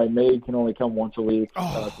 My maid can only come once a week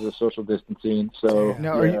for the social distancing. So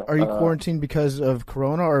now, are you quarantined because of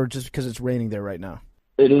Corona, or just because it's raining there right now?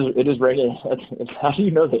 It is raining. How do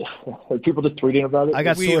you know this? Are people just tweeting about it? I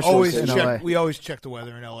got sources in LA. We always check the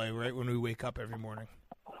weather in LA right when we wake up every morning.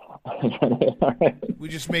 We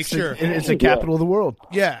just make sure it's the capital of the world.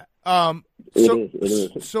 Yeah. It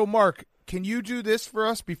is. So, Mark, can you do this for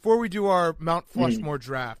us before we do our Mount Flushmore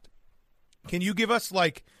draft? Can you give us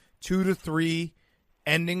like 2 to 3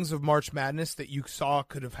 endings of March Madness that you saw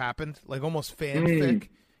could have happened, like almost fanfic?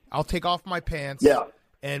 I'll take off my pants. Yeah.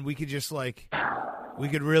 And we could just we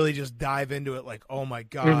could really just dive into it. Like, oh my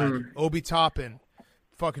God, Obi Toppin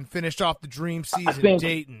fucking finished off the dream season in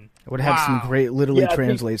Dayton. I would have some great literally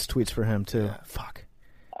translates tweets for him too. Yeah. Fuck.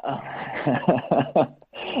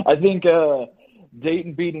 I think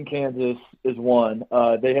Dayton beating Kansas is one.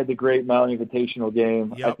 They had the great Mountain Invitational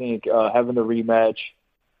game. Yep. I think having the rematch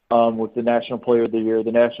with the National Player of the Year,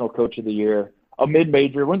 the National Coach of the Year, a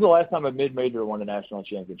mid-major. When's the last time a mid-major won a national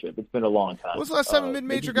championship? It's been a long time. When was the last time a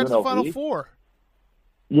mid-major got to the Final Four?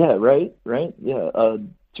 Yeah, right. Yeah,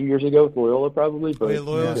 2 years ago with Loyola probably. But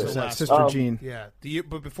Loyola's Sister Jean. Yeah,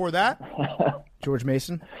 but before that, George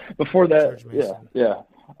Mason. Before that, yeah.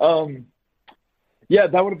 Yeah,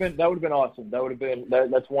 that would have been awesome. That would have been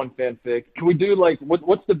that's one fanfic. Can we do like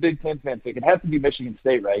what's the Big Ten fanfic? It has to be Michigan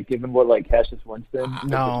State, right? Given what like Cassius Winston, his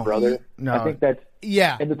brother. No, I think that's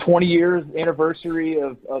in the 20 years anniversary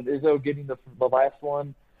of Izzo getting the last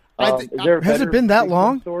one. Has it been that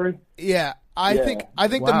long? Story? Yeah, I think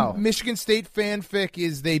the Michigan State fanfic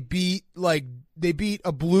is they beat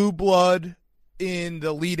a blue blood in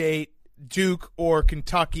the Elite Eight, Duke or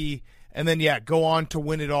Kentucky, and then go on to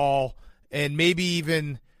win it all. And maybe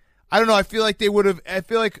even, I don't know, I feel like a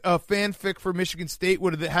fanfic for Michigan State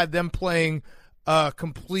would have had them playing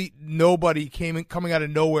complete nobody coming out of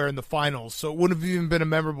nowhere in the finals. So it wouldn't have even been a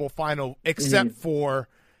memorable final except for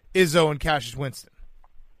Izzo and Cassius Winston.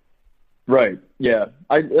 Right. Yeah.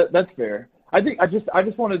 That's fair. I think I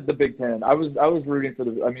just wanted the Big Ten. I was rooting for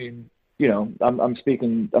the. I mean, I'm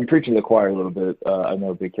preaching to the choir a little bit. I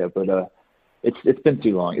know Big Cat, but it's been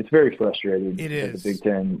too long. It's very frustrating. It is. That the Big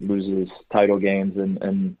Ten loses title games,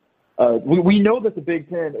 and we know that the Big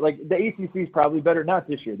Ten, like the ACC, is probably better. Not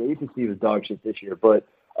this year. The ACC was dog shit this year, but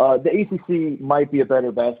the ACC might be a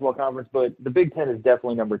better basketball conference. But the Big Ten is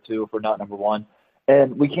definitely number 2, if we're not number 1.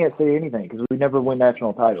 And we can't say anything because we never win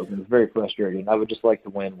national titles, and it's very frustrating. I would just like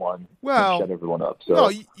to win one and shut everyone up. So,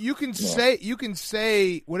 no, you can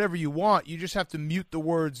say whatever you want. You just have to mute the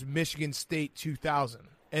words Michigan State 2000,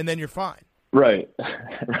 and then you're fine. Right.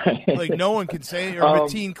 Like no one can say it, or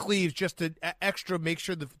Mateen Cleaves just to extra make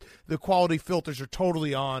sure the quality filters are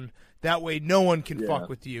totally on That way no one can fuck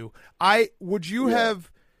with you. Would you have,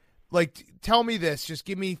 like, tell me this, just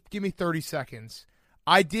give me 30 seconds.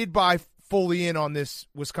 I did buy fully in on this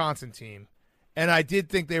Wisconsin team, and I did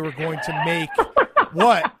think they were going to make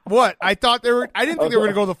what? I thought I didn't think they were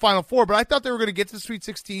going to go to the Final Four, but I thought they were going to get to the Sweet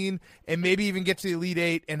 16 and maybe even get to the Elite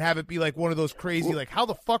Eight and have it be like one of those crazy, like, how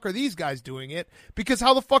the fuck are these guys doing it? Because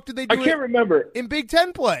how the fuck did they do it? I can't remember. In Big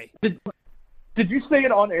Ten play? Did you say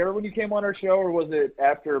it on air when you came on our show, or was it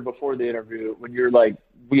after or before the interview when you're like,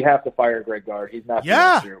 we have to fire Greg Gard? He's not.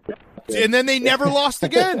 Yeah. And then they never lost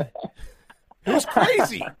again. It was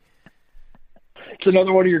crazy. It's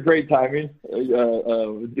another one of your great timing.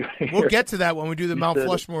 We'll get to that when we do the Mount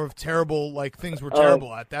Flushmore of terrible, like, things we're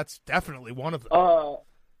terrible at. That's definitely one of them.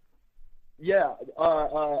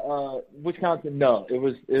 Wisconsin, no. It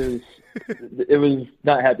was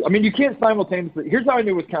not happy. I mean, you can't simultaneously. Here's how I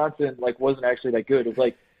knew Wisconsin, like, wasn't actually that good. It was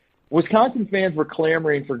like Wisconsin fans were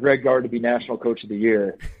clamoring for Greg Gard to be National Coach of the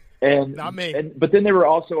Year. And not me. But then you were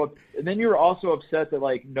also upset that,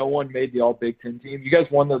 like, no one made the All Big Ten team. You guys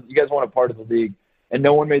won a part of the league, and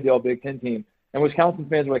no one made the All Big Ten team. And Wisconsin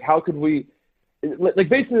fans were like, how could we? Like,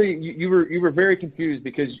 basically, you were very confused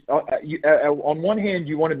because on one hand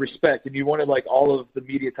you wanted respect and you wanted, like, all of the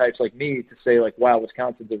media types like me to say, like, wow,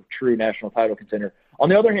 Wisconsin's a true national title contender. On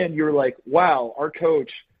the other hand, you were like, wow, our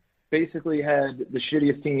coach basically had the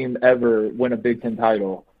shittiest team ever win a Big Ten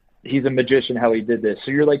title. He's a magician how he did this.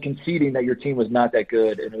 So you're, like, conceding that your team was not that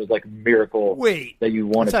good and it was like a miracle that you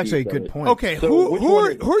won. That's actually a good point. Okay, so who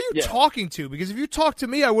are you talking to? Because if you talked to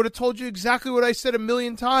me, I would have told you exactly what I said a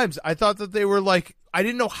million times. I thought that they were, like, I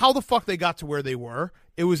didn't know how the fuck they got to where they were.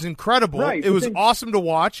 It was incredible. Right, it was awesome to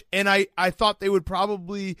watch. And I thought they would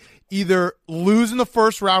probably either lose in the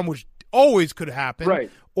first round, which always could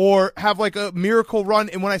happen, or have, like, a miracle run.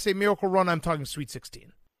 And when I say miracle run, I'm talking Sweet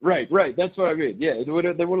 16. Right. That's what I mean. Yeah, they would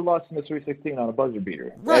have lost in the Sweet 16 on a buzzer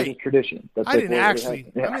beater. Right. That was tradition. That's I didn't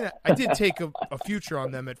actually. I mean, I did take a future on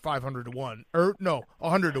them at 500 to 1, or no,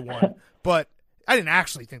 100 to 1. But I didn't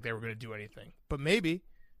actually think they were going to do anything. But maybe.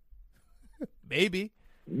 Maybe.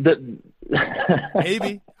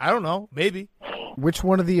 I don't know. Maybe. Which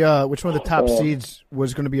one of the top seeds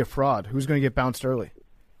was going to be a fraud? Who's going to get bounced early?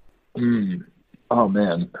 Oh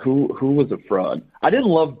man, who was a fraud? I didn't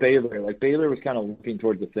love Baylor. Like, Baylor was kind of looking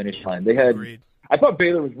towards the finish line. I thought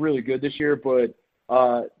Baylor was really good this year, but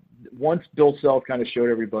once Bill Self kind of showed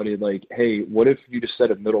everybody, like, hey, what if you just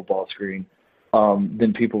set a middle ball screen?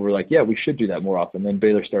 Then people were like, yeah, we should do that more often. Then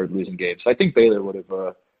Baylor started losing games. So I think Baylor would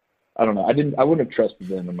have. I don't know. I wouldn't have trusted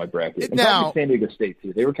them in my bracket. And probably San Diego State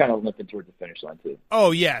too. They were kind of limping towards the finish line too.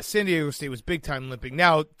 Oh yeah, San Diego State was big time limping.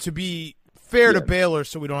 Now, to be fair to Baylor,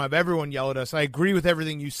 so we don't have everyone yell at us, I agree with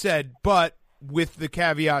everything you said, but with the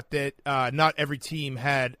caveat that not every team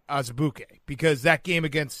had Azubuike, because that game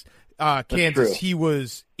against Kansas, he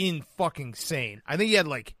was in fucking sane. I think he had,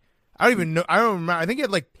 like, I don't remember. I think he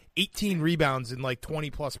had, like, 18 rebounds and, like,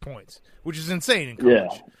 20-plus points, which is insane in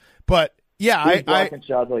college. Yeah. But, yeah, I blocking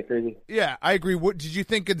shots like crazy. Yeah, I agree. What did you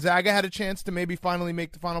think Gonzaga had a chance to maybe finally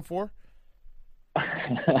make the Final Four?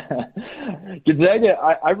 Gonzaga,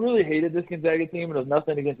 I really hated this Gonzaga team, and it was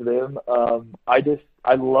nothing against them.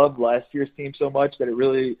 I loved last year's team so much that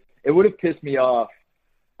it would have pissed me off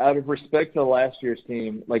out of respect to last year's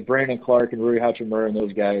team, like Brandon Clark and Rui Hachimura and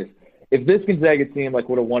those guys. If this Gonzaga team, like,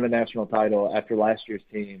 would have won a national title after last year's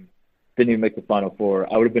team didn't even make the Final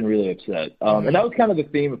Four, I would have been really upset. And that was kind of the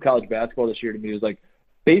theme of college basketball this year to me. It was like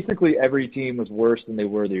basically every team was worse than they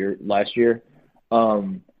were last year.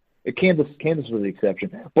 Kansas was the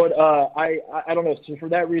exception, but I don't know. So for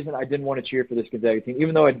that reason, I didn't want to cheer for this Gonzaga team,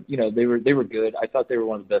 even though they were good. I thought they were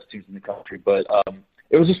one of the best teams in the country, but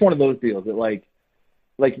it was just one of those deals that like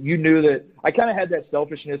you knew that I kind of had that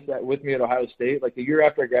selfishness that with me at Ohio State. Like, the year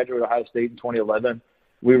after I graduated Ohio State in 2011,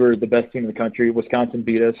 we were the best team in the country. Wisconsin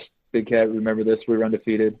beat us. Big Cat, remember this? We were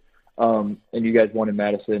undefeated, and you guys won in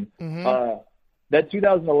Madison. Mm-hmm. That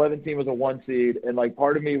 2011 team was a 1 seed, and, like,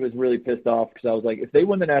 part of me was really pissed off because I was like, if they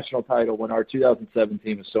win the national title when our 2007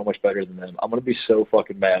 team is so much better than them, I'm going to be so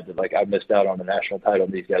fucking mad that, like, I missed out on the national title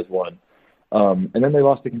and these guys won. And then they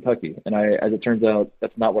lost to Kentucky, and as it turns out,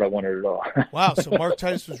 that's not what I wanted at all. Wow, so Mark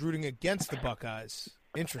Titus was rooting against the Buckeyes.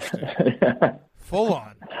 Interesting. Full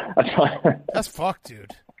on. That's fucked,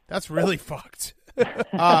 dude. That's really fucked.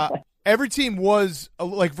 Every team was,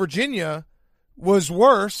 like, Virginia was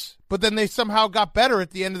worse, but then they somehow got better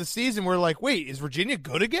at the end of the season. We're like, wait, is Virginia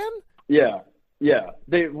good again? Yeah.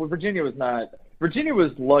 Virginia was not. Virginia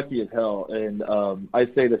was lucky as hell, and I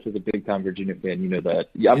say this as a big-time Virginia fan. You know that.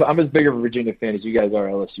 Yeah, I'm as big of a Virginia fan as you guys are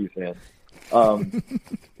LSU fans.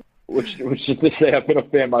 Which is to say, I've been a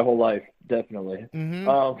fan my whole life. definitely.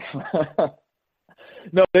 Mm-hmm.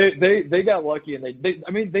 No, they got lucky, and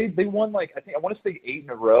they won, like, I want to say 8 in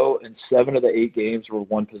a row, and 7 of the 8 games were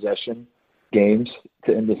one possession games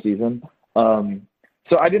to end the season.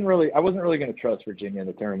 So I wasn't really going to trust Virginia in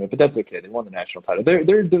the tournament, but that's okay. They won the national title.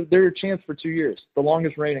 They're a chance for 2 years, the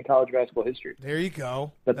longest reign in college basketball history. There you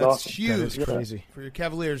go. That's awesome. Huge. That is crazy for your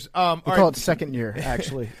Cavaliers. We call it second year,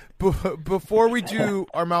 actually. Before we do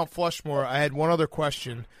our Mount Flushmore, I had one other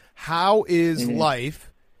question. How is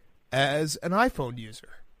life as an iPhone user?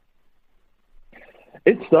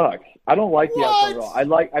 It sucks. I don't like the iPhone at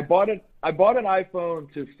all. I bought an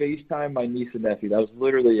iPhone to FaceTime my niece and nephew. That was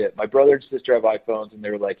literally it. My brother and sister have iPhones, and they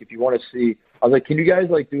were like, if you want to see, I was like, can you guys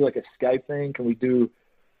do like a Skype thing? Can we do?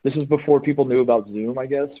 This is before people knew about Zoom, I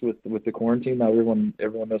guess, with the quarantine. Now everyone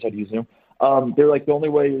knows how to use Zoom. They're like, the only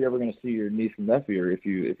way you're ever going to see your niece and nephew are if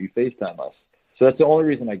you FaceTime us. So that's the only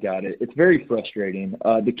reason I got it. It's very frustrating.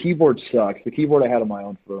 The keyboard sucks. The keyboard I had on my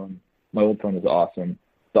own phone, my old phone, is awesome.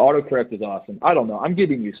 The autocorrect is awesome. I don't know. I'm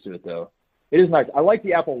getting used to it, though. It is nice. I like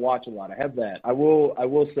the Apple Watch a lot. I have that. I will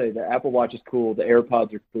say the Apple Watch is cool. The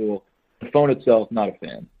AirPods are cool. The phone itself, not a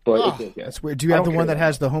fan. But it's okay. That's weird. Do you have the one that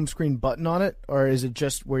has the home screen button on it, or is it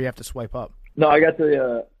just where you have to swipe up? No, I got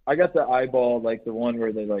the eyeball, like the one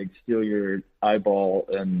where they steal your eyeball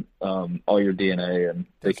and all your DNA, and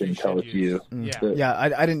they can tell it's you. Yeah,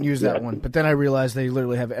 I didn't use that one, but then I realized they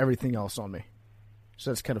literally have everything else on me. So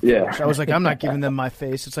that's kind of foolish. I was like, I'm not giving them my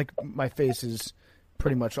face. It's like my face is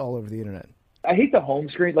pretty much all over the internet. I hate the home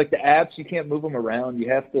screen. Like the apps, you can't move them around. You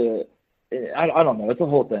have to. I don't know. It's a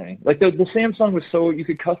whole thing. Like the Samsung was you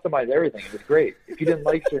could customize everything. It was great. If you didn't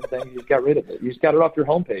like certain things, you just got rid of it. You just got it off your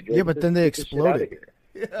homepage. Yeah, but then they exploded.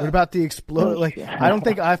 Yeah. What about the explode? Like, I don't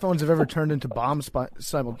think iPhones have ever turned into bombs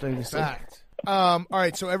simultaneously. Fact. All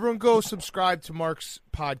right, so everyone go subscribe to Mark's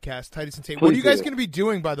podcast, Titus and Tate. What are you guys going to be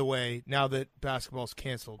doing, by the way, now that basketball's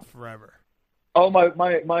canceled forever? Oh, my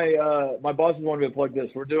bosses wanted me to plug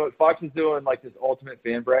this. Fox is doing like this ultimate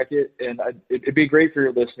fan bracket, and it'd be great for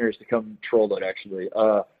your listeners to come troll it. Actually,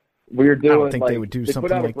 we're doing. I don't think they would do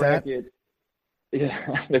something like that.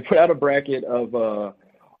 Yeah, they put out a bracket of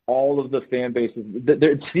all of the fan bases.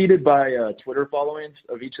 They're seeded by Twitter followings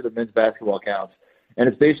of each of the men's basketball accounts, and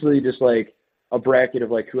it's basically just like a bracket of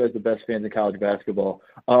like who has the best fans in college basketball.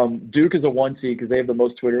 Duke is a 1 seed because they have the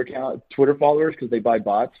most Twitter followers because they buy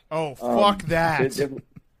bots. Oh, fuck that.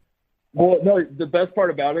 Well, no, the best part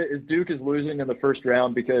about it is Duke is losing in the first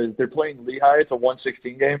round because they're playing Lehigh. It's a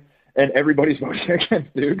 116 game, and everybody's voting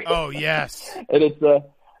against Duke. Oh, yes. And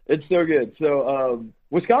it's so good. So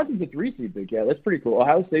Wisconsin's a 3 seed, Duke. Yeah, that's pretty cool.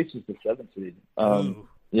 Ohio State's just a 7 seed.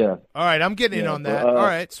 Yeah. All right, I'm getting in on that. All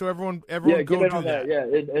right, so everyone go do that. Yeah,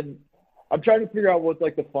 and I'm trying to figure out what's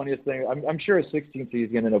like the funniest thing. I'm sure a 16 seed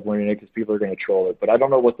is going to end up winning it because people are going to troll it, but I don't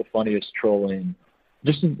know what the funniest trolling.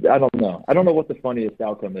 I don't know. I don't know what the funniest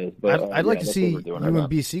outcome is. But I'd like to see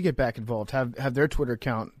UMBC get back involved. Have their Twitter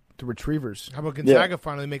account, the Retrievers. How about Gonzaga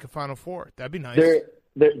finally make a Final Four? That'd be nice.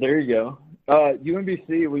 There you go.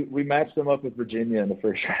 UMBC, we matched them up with Virginia in the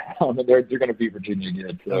first round, and they're going to beat Virginia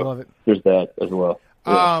again. So I love it. There's that as well.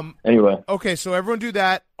 Yeah. Anyway. Okay, so everyone do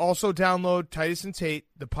that. Also download Titus and Tate,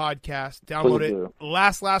 the podcast. Download it.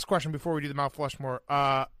 Last question before we do the Mount Flushmore.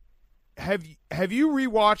 Have you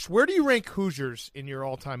rewatched? Where do you rank Hoosiers in your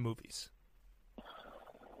all-time movies?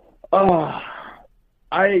 I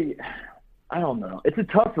don't know. It's a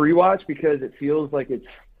tough rewatch because it feels like it's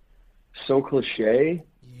so cliche.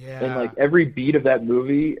 Yeah. And like every beat of that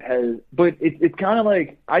movie has, but it's kind of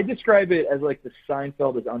like, I describe it as like the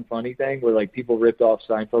Seinfeld is unfunny thing, where like people ripped off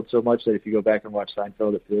Seinfeld so much that if you go back and watch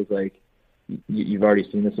Seinfeld, it feels like you've already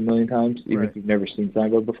seen this a million times, even if you've never seen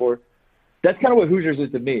Seinfeld before. That's kind of what Hoosiers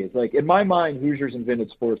is to me. It's like, in my mind, Hoosiers invented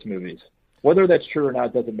sports movies. Whether that's true or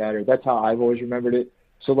not doesn't matter. That's how I've always remembered it.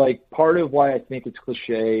 So like part of why I think it's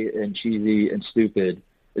cliche and cheesy and stupid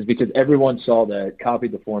is because everyone saw that,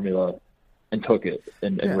 copied the formula, and took it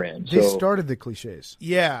and ran. They started the cliches.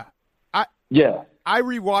 Yeah. I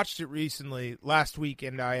rewatched it recently last week,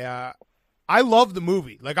 and I love the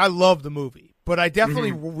movie. Like, I love the movie. But I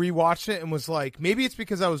definitely rewatched it and was like, maybe it's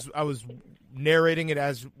because I was narrating it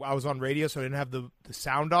as I was on radio, so I didn't have the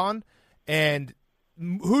sound on. And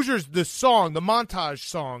Hoosiers, the montage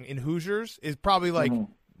song in Hoosiers is probably like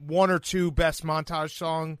one or two best montage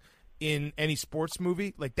song in any sports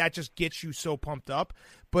movie. Like, that just gets you so pumped up.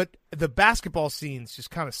 But the basketball scenes just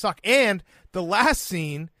kind of suck. And the last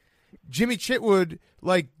scene, Jimmy Chitwood,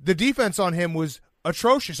 like, the defense on him was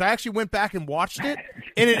atrocious. I actually went back and watched it,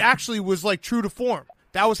 and it actually was, like, true to form.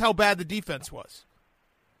 That was how bad the defense was.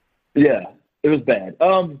 Yeah, it was bad.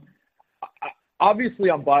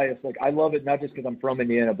 obviously I'm biased. Like, I love it not just because I'm from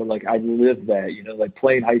Indiana, but like I live that, you know, like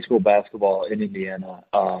playing high school basketball in Indiana.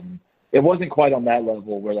 It wasn't quite on that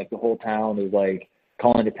level where like the whole town is like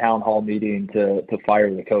calling a town hall meeting to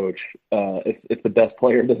fire the coach if the best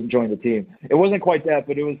player doesn't join the team. It wasn't quite that,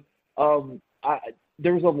 but it was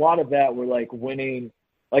there was a lot of that where like winning,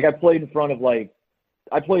 like I played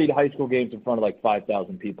high school games in front of like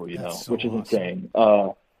 5,000 people, you know, which is insane.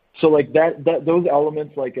 So like that those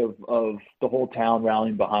elements like of the whole town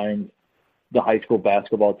rallying behind the high school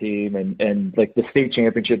basketball team and like the state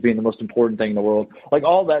championship being the most important thing in the world, like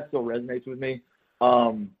all that still resonates with me.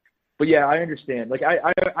 But yeah, I understand. Like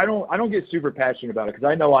I don't get super passionate about it because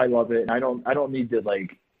I know I love it, and I don't need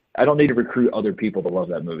to recruit other people to love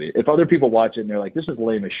that movie. If other people watch it and they're like, this is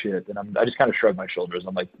lame as shit, then I just kind of shrug my shoulders.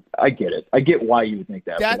 I'm like, I get it. I get why you would think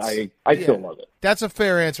that, but I still love it. That's a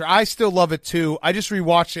fair answer. I still love it too. I just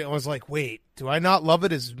rewatched it and was like, wait, do I not love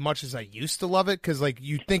it as much as I used to love it? Because like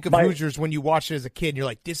you think of Hoosiers when you watch it as a kid, and you're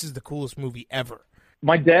like, this is the coolest movie ever.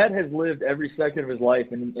 My dad has lived every second of his life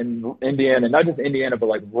in Indiana, not just Indiana, but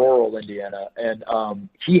like rural Indiana. And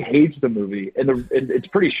he hates the movie. And it's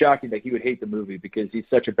pretty shocking that he would hate the movie because he's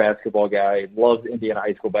such a basketball guy, loves Indiana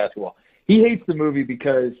high school basketball. He hates the movie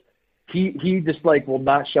because he just like will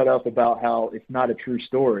not shut up about how it's not a true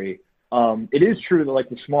story. It is true that like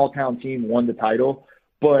the small town team won the title.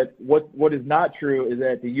 But what is not true is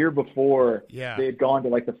that the year before they had gone to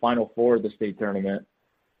like the Final Four of the state tournament.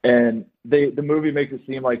 And the movie makes it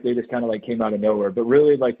seem like they just kind of like came out of nowhere, but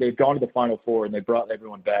really like they've gone to the Final Four and they brought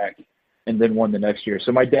everyone back and then won the next year.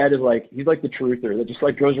 So my dad is like, he's like the truther that just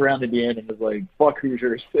like goes around Indiana and is like, fuck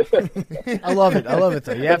Hoosiers. I love it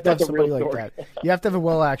though. You have to have somebody like that. You have to have a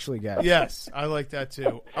well-actually guy. Yes, I like that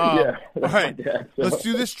too. Yeah. All right, let's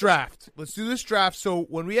do this draft. So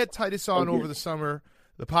when we had Titus on over the summer,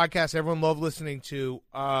 the podcast everyone loved listening to,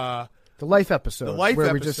 the Life episode,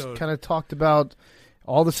 where we just kind of talked about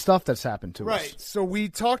all the stuff that's happened to us. Right. So we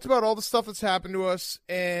talked about all the stuff that's happened to us,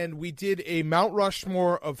 and we did a Mount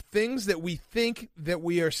Rushmore of things that we think that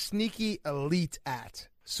we are sneaky elite at.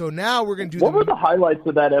 So now we're going to do What were the highlights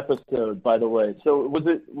of that episode, by the way? So was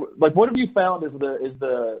it like what have you found is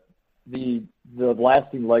the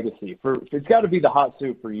lasting legacy? It's got to be the hot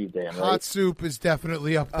soup for you, Dan, right? Hot soup is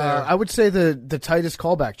definitely up there. I would say the Titus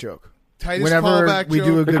callback joke. Whenever we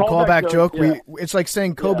do a good callback joke, yeah. It's like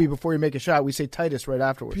saying Kobe before you make a shot. We say Titus right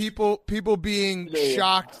afterwards. People being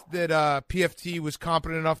shocked that PFT was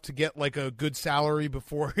competent enough to get like a good salary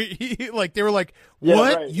before he like they were like,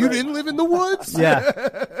 what? Right, you didn't live in the woods?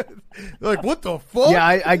 Yeah. Like, what the fuck?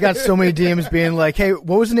 Yeah, I got so many DMs being like, hey,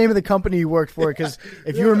 what was the name of the company you worked for? Because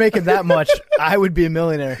if you were making that much, I would be a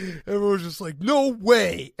millionaire. Everyone was just like, no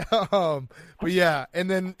way. But yeah, and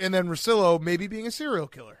then Russillo maybe being a serial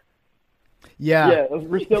killer. Yeah,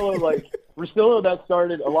 Russillo, that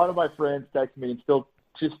started. A lot of my friends text me and still,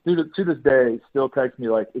 just to this day, still text me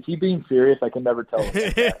like, is he being serious? I can never tell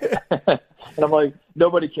him. And I'm like,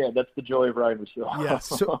 nobody can. That's the joy of Ryan Russillo. Yeah.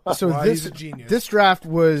 So this draft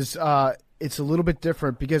was it's a little bit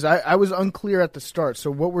different because I was unclear at the start.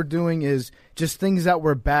 So what we're doing is just things that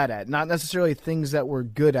we're bad at, not necessarily things that we're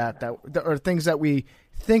good at, or things that we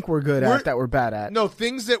think we're good at that we're bad at. No,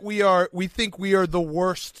 things that we think we are the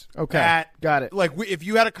worst at. Got it. Like if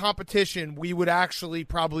you had a competition, we would actually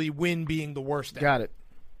probably win being the worst at. Got it.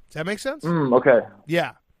 Does that make sense? Okay.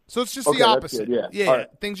 Yeah. So it's just the opposite. Yeah. Right.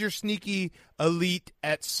 Things you're sneaky elite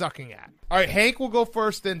at sucking at. All right, Hank will go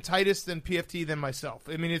first, then Titus, then PFT, then myself.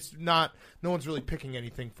 I mean, it's not – no one's really picking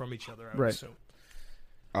anything from each other, I would assume.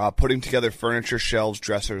 Putting together furniture, shelves,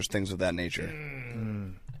 dressers, things of that nature.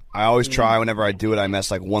 I always try. Whenever I do it, I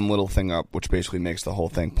mess like one little thing up, which basically makes the whole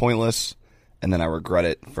thing pointless, and then I regret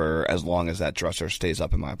it for as long as that dresser stays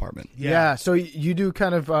up in my apartment. Yeah. So you do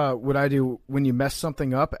kind of what I do when you mess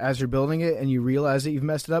something up as you're building it, and you realize that you've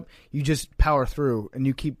messed it up. You just power through, and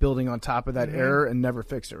you keep building on top of that error and never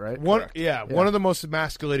fix it. Right? One of the most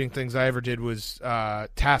emasculating things I ever did was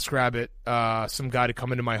TaskRabbit, some guy to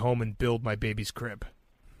come into my home and build my baby's crib.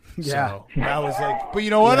 Yeah. So I was like, but you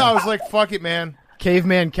know what? I was like, fuck it, man.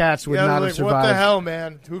 Caveman cats would not have survived. What the hell,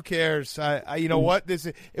 man? Who cares? I you know what?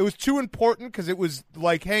 It was too important because it was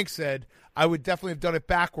like Hank said. I would definitely have done it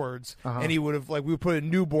backwards, and he would have we would put a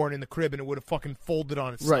newborn in the crib, and it would have fucking folded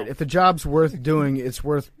on itself. Right. If the job's worth doing, it's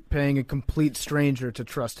worth paying a complete stranger to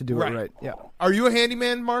trust to do it right. Yeah. Are you a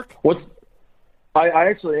handyman, Mark? I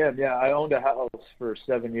actually am. Yeah, I owned a house for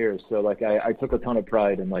 7 years, so like I took a ton of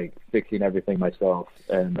pride in like fixing everything myself,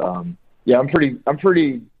 and I'm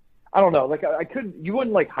pretty. I don't know. Like I couldn't. You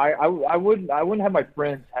wouldn't like hire. I wouldn't have my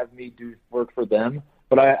friends have me do work for them.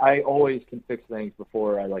 But I always can fix things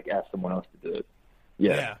before I like ask someone else to do it.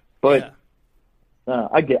 Yeah. But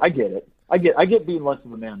I get it. I get being less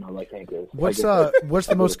of a man though, like Hank is. What's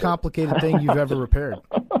the most complicated thing you've ever repaired?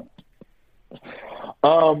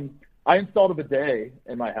 I installed a bidet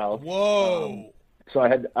in my house. Whoa! So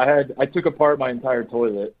I took apart my entire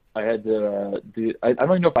toilet. I had to do. I don't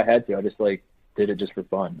even know if I had to. I just did it just for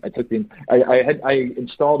fun. I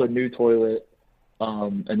installed a new toilet,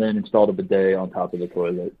 and then installed a bidet on top of the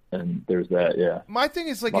toilet, and there's that. Yeah. My thing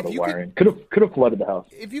is like, if you could have flooded the house.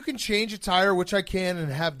 If you can change a tire, which I can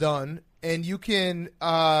and have done, and you can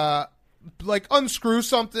unscrew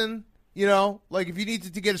something, like if you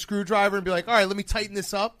needed to get a screwdriver and be like, all right, let me tighten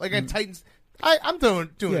this up. Like I tighten. I'm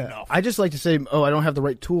doing enough. I just like to say, I don't have the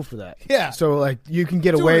right tool for that. Yeah. So you can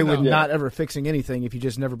get away with not ever fixing anything if you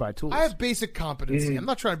just never buy tools. I have basic competency. I'm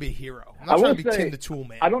not trying to be a hero. I'm not trying to be Tim the Tool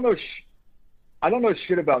Man. I don't know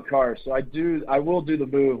shit about cars, so I will do the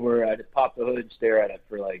move where I just pop the hood and stare at it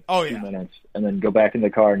for 2 minutes, and then go back in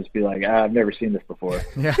the car and just be like, I've never seen this before.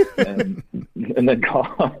 Yeah. and then call.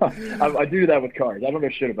 I do that with cars. I don't know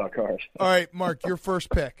shit about cars. All right, Mark, your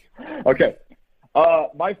first pick. Okay.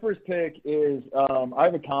 My first pick is I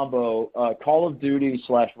have a combo, Call of Duty /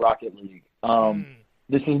 Rocket League.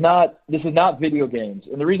 This is not video games,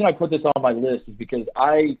 and the reason I put this on my list is because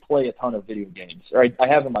I play a ton of video games. Or I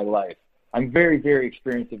have in my life. I'm very, very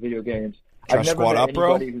experienced at video games. I've never met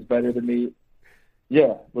anybody who's better than me.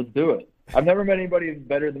 Yeah, let's do it. I've never met anybody who's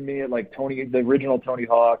better than me at the original Tony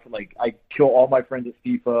Hawk. I kill all my friends at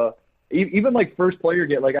FIFA. Even first player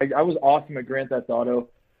game. I was awesome at Grand Theft Auto.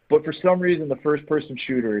 But for some reason, the first-person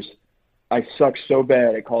shooters, I suck so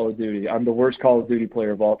bad at Call of Duty. I'm the worst Call of Duty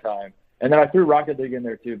player of all time. And then I threw Rocket League in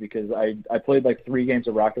there, too, because I played 3 games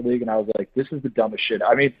of Rocket League, and I was like, this is the dumbest shit.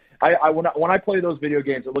 I mean, when I play those video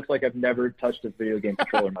games, it looks like I've never touched a video game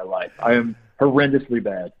controller in my life. I am horrendously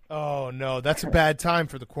bad. Oh, no. That's a bad time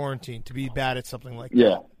for the quarantine, to be bad at something like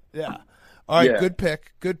that. Yeah. All right, good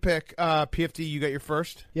pick. Good pick. PFD, you got your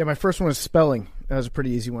first? Yeah, my first one was spelling. That was a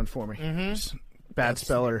pretty easy one for me. Mm-hmm. Bad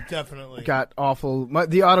speller. Definitely. Got awful.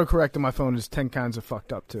 The autocorrect on my phone is 10 kinds of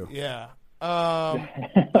fucked up, too. Yeah. I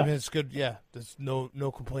mean, it's good. Yeah, there's no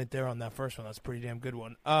complaint there on that first one. That's a pretty damn good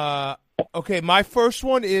one. Okay, my first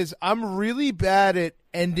one is I'm really bad at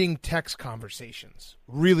ending text conversations.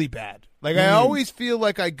 Really bad. I always feel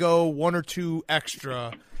like I go 1 or 2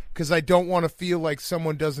 extra because I don't want to feel like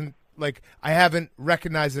someone doesn't, I haven't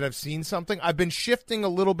recognized that I've seen something. I've been shifting a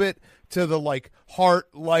little bit to the, heart,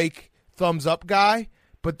 thumbs up guy,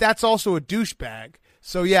 but that's also a douchebag.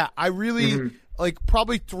 So, yeah, I really...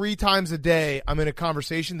 probably 3 times a day, I'm in a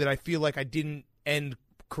conversation that I feel like I didn't end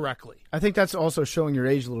correctly. I think that's also showing your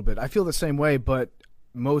age a little bit. I feel the same way, but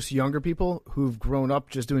most younger people who've grown up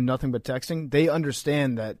just doing nothing but texting, they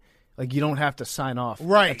understand that you don't have to sign off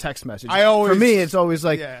a text message. For me, it's always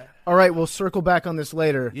all right, we'll circle back on this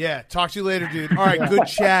later. Yeah, talk to you later, dude. All right, good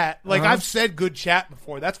chat. I've said good chat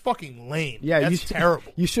before. That's fucking lame. Yeah, that's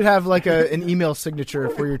terrible. You should have an email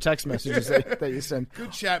signature for your text messages that you send.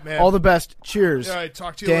 Good chat, man. All the best. Cheers. All right,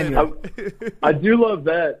 talk to you Daniel. later. I do love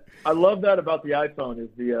that. I love that about the iPhone is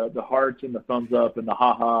the hearts and the thumbs up and the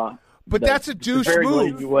ha-ha. But that's a douche very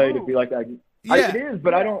move. lazy way to be like that. Yeah. It is,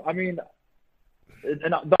 but I don't. I mean.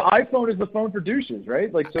 And the iPhone is the phone for douches,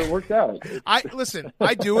 right? So it works out. Listen,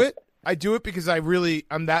 I do it. I do it because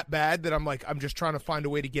I'm that bad that I'm just trying to find a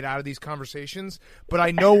way to get out of these conversations. But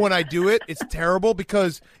I know when I do it, it's terrible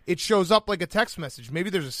because it shows up like a text message.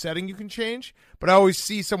 Maybe there's a setting you can change, but I always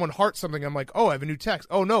see someone heart something. I'm like, oh, I have a new text.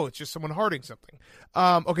 Oh, no, it's just someone hearting something.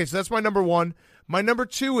 Okay, so that's my number 1. My number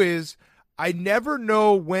 2 is I never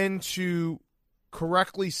know when to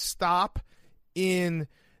correctly stop in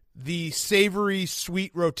the savory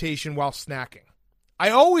sweet rotation while snacking. I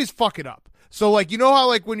always fuck it up. So you know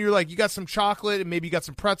how when you're you got some chocolate and maybe you got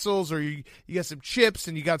some pretzels or you got some chips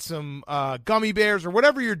and you got some gummy bears or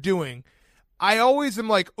whatever you're doing, I always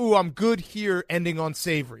am ooh, I'm good here ending on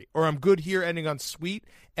savory or I'm good here ending on sweet,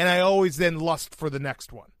 and I always then lust for the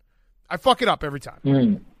next one. I fuck it up every time.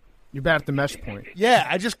 You're bad at the mesh point. Yeah,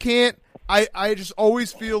 I just can't. I just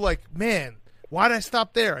always feel man, why did I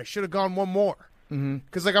stop there? I should have gone one more.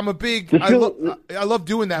 Because I'm a big, I love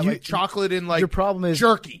doing that, chocolate and your problem is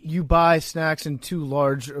jerky. You buy snacks in too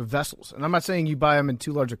large vessels, and I'm not saying you buy them in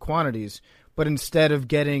too large quantities, but instead of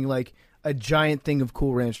getting a giant thing of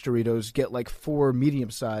Cool Ranch Doritos, get 4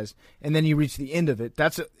 medium sized, and then you reach the end of it.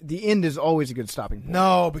 The end is always a good stopping point.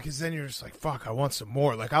 No, because then you're just fuck, I want some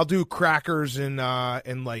more. I'll do crackers and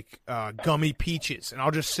gummy peaches, and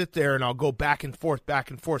I'll just sit there and I'll go back and forth,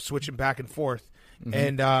 switching back and forth,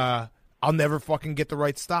 and I'll never fucking get the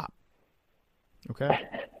right stop. Okay.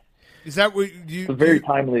 Is that what you? It's very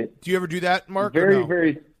timely. Do you ever do that, Mark? Very,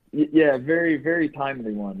 very. Yeah, very, very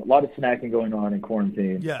timely one. A lot of snacking going on in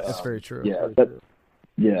quarantine. Yes, that's very true.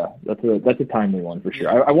 Yeah, that's a timely one for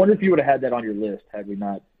sure. I wonder if you would have had that on your list had we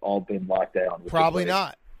not all been locked down. Probably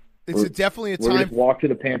not. It's definitely a time. Just walk to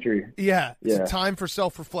the pantry. Yeah, it's a time for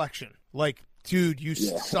self-reflection. Like, dude, you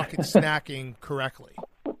suck at snacking correctly.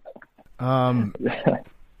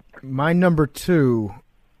 My number 2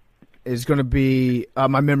 is going to be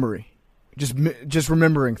my memory. Just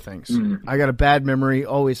remembering things. I got a bad memory,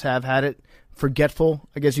 always have had it. Forgetful,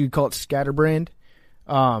 I guess you could call it scatterbrained.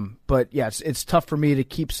 But yeah, it's tough for me to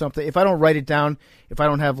keep something. If I don't write it down, if I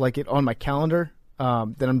don't have like it on my calendar,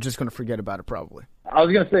 then I'm just going to forget about it probably. I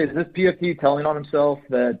was going to say, is this PFT telling on himself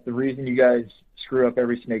that the reason you guys screw up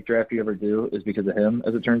every snake draft you ever do is because of him,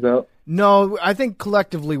 as it turns out? No, I think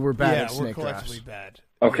collectively we're bad at snake drafts. Yeah, we're collectively drafts.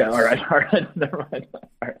 bad. Okay, yes. All right, never mind. All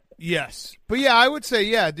right. Yes. But yeah, I would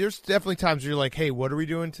say, there's definitely times where you're like, hey, what are we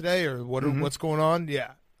doing today? Or what's going on?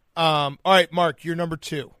 Yeah. All right, Mark, you're number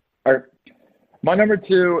 2. All right. My number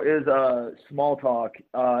 2 is small talk,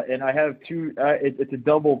 and I have 2. It's a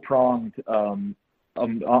double-pronged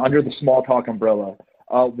under the small talk umbrella.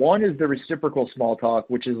 One is the reciprocal small talk,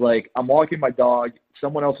 which is like I'm walking my dog,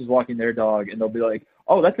 someone else is walking their dog, and they'll be like,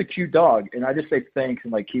 oh, that's a cute dog. And I just say thanks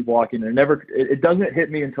and like keep walking. And it doesn't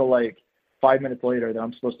hit me until like 5 minutes later that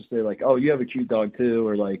I'm supposed to say like, oh, you have a cute dog too,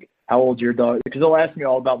 or like, how old's your dog? Because they'll ask me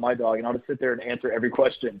all about my dog, and I'll just sit there and answer every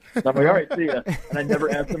question. And I'm like, all right, see ya. And I never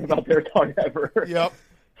ask them about their dog ever. Yep.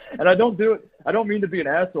 And I don't do it. I don't mean to be an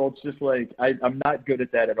asshole. It's just like I'm not good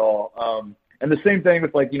at that at all. And the same thing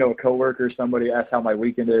with like, a coworker, somebody asks how my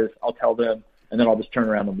weekend is, I'll tell them, and then I'll just turn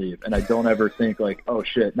around and leave. And I don't ever think like, oh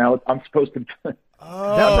shit, now I'm supposed to.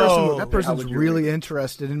 That person's really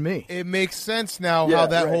interested in me. It makes sense now how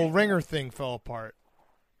that whole ringer thing fell apart.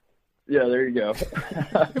 Yeah, there you go.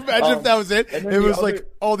 Imagine if that was it. It was like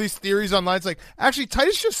all these theories online. It's like, actually,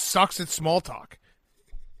 Titus just sucks at small talk.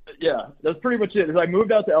 Yeah, that's pretty much it. As I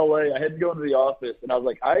moved out to LA, I had to go into the office, and I was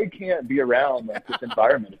like, I can't be around like this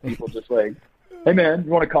environment of people just like, hey man,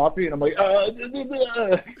 you want a coffee? And I'm like, I'm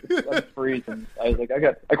freezing. I was like,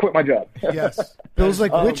 I quit my job. Yes. Bill's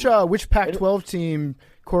like, which Pac-12 team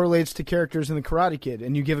correlates to characters in the Karate Kid?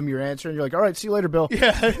 And you give him your answer, and you're like, all right, see you later, Bill.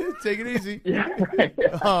 Yeah, take it easy. Yeah.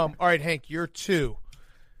 All right, Hank, you're 2.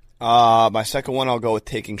 My second one, I'll go with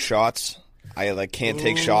taking shots. I can't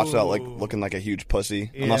take shots without looking like a huge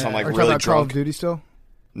pussy unless I'm really drunk. Call of Duty still?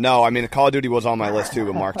 No, I mean Call of Duty was on my list too,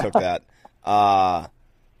 but Mark took that.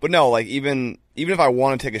 But no, even if I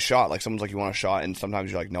want to take a shot, like someone's like, you want a shot, and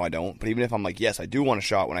sometimes you're like, no, I don't. But even if I'm like, yes, I do want a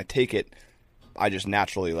shot, when I take it, I just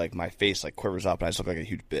naturally my face quivers up and I just look like a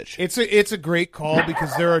huge bitch. It's a great call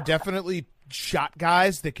because there are definitely shot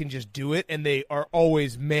guys that can just do it, and they are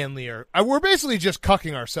always manlier. We're basically just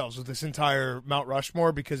cucking ourselves with this entire Mount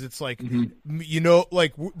Rushmore because it's like,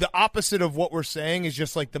 the opposite of what we're saying is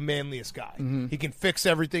just like the manliest guy. Mm-hmm. He can fix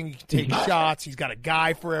everything. He can take shots. He's got a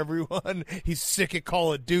guy for everyone. He's sick at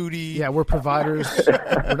Call of Duty. Yeah, we're providers.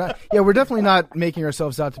 We're definitely not making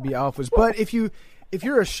ourselves out to be alphas. But if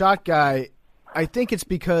you're a shot guy, I think it's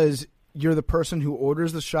because you're the person who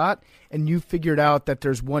orders the shot, and you figured out that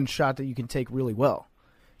there's one shot that you can take really well.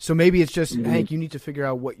 So maybe it's just, Hank, you need to figure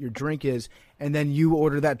out what your drink is, and then you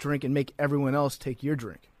order that drink and make everyone else take your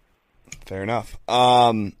drink. Fair enough.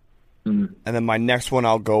 And then my next one,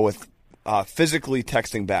 I'll go with physically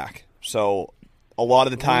texting back. So a lot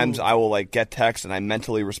of the times I will get texts and I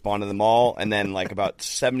mentally respond to them all, and then about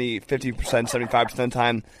 50%, 75% of the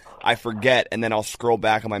time I forget, and then I'll scroll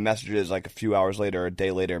back on my messages a few hours later, a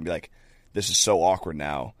day later, and be like, this is so awkward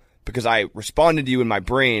now because I responded to you in my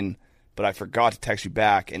brain, but I forgot to text you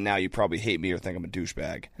back, and now you probably hate me or think I'm a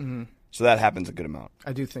douchebag. Mm-hmm. So that happens a good amount.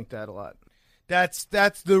 I do think that a lot. That's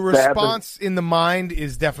the response in the mind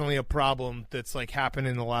is definitely a problem that's happened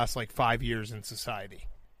in the last 5 years in society.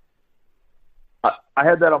 I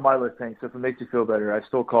had that on my list, Hank, so if it makes you feel better, I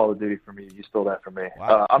stole Call of Duty from you. You stole that from me.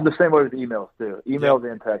 Wow. I'm the same way with emails, too. Emails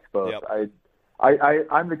and text both. Yep.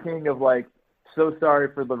 I'm the king of, so sorry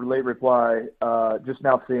for the late reply, just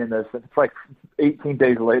now seeing this. It's 18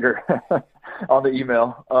 days later on the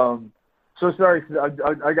email. So sorry,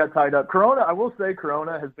 I got tied up. Corona, I will say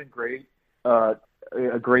Corona has been great, a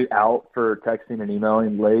great out for texting and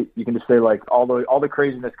emailing late. You can just say, all the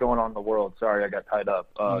craziness going on in the world. Sorry, I got tied up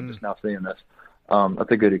just now seeing this.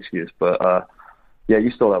 That's a good excuse, but you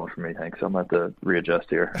stole that one from me, Hank. So I'm going to have to readjust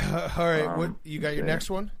here. All right, what you got your next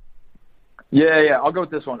one? Yeah, I'll go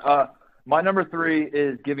with this one. My number 3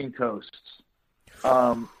 is giving toasts.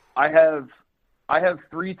 I have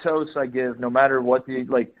 3 toasts I give, no matter what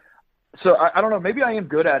the So I don't know. Maybe I am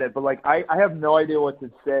good at it, but I have no idea what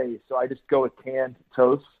to say, so I just go with canned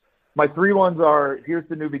toasts. my 3 ones are, here's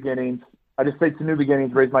to new beginnings. I just say to new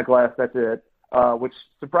beginnings, raise my glass, that's it, which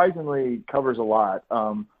surprisingly covers a lot.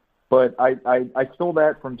 But I stole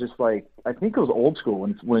that from just like, I think it was Old School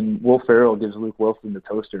when Will Ferrell gives Luke Wilson the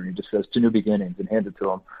toaster and he just says to new beginnings and hands it to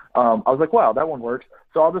him. I was like, wow, that one works.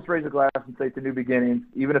 So I'll just raise a glass and say to new beginnings,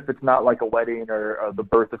 even if it's not like a wedding or the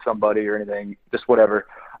birth of somebody or anything, just whatever.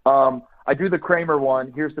 I do the Kramer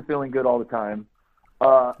one, here's to feeling good all the time.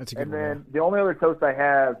 And then the only other toast I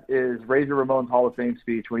have is Razor Ramon's Hall of Fame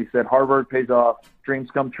speech when he said, hard work pays off, dreams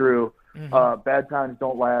come true. Bad times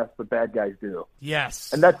don't last, but bad guys do.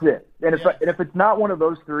 Yes. And that's it. And if it's not one of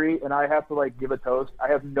those 3 and I have to like give a toast,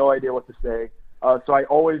 I have no idea what to say. So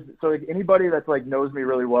like anybody that's like knows me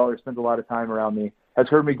really well or spends a lot of time around me has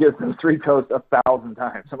heard me give those 3 toasts 1,000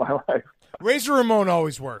 times in my life. Razor Ramon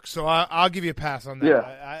always works, so I'll give you a pass on that.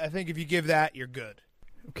 Yeah. I think if you give that, you're good.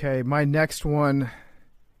 Okay, my next one.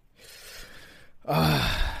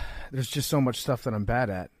 There's just so much stuff that I'm bad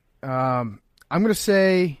at. I'm going to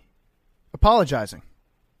say apologizing.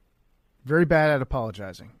 Very bad at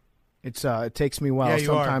apologizing. It takes me a while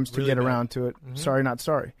sometimes to get around to it. Mm-hmm. Sorry, not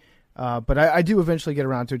sorry. But I do eventually get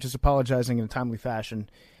around to it, just apologizing in a timely fashion,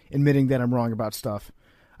 admitting that I'm wrong about stuff.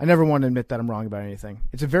 I never want to admit that I'm wrong about anything.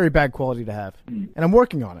 It's a very bad quality to have, and I'm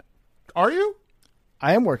working on it. Are you?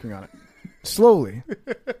 I am working on it. Slowly.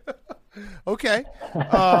 Okay.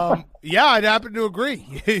 Yeah, I'd happen to agree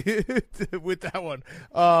with that one.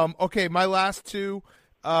 Okay, my last 2.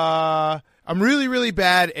 I'm really, really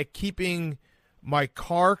bad at keeping my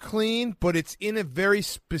car clean, but it's in a very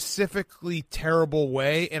specifically terrible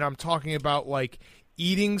way, and I'm talking about, like,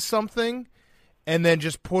 eating something and then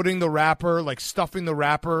just putting the wrapper, like stuffing the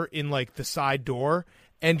wrapper in, like, the side door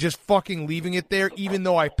and just fucking leaving it there, even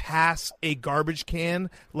though I pass a garbage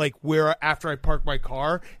can, like where after I park my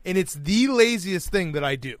car, and it's the laziest thing that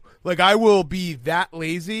I do. Like I will be that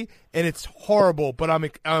lazy, and it's horrible, but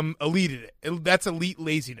I'm elite at it. That's elite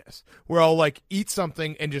laziness, where I'll like eat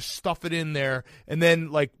something and just stuff it in there, and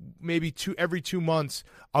then like maybe every 2 months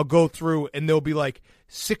I'll go through and there'll be like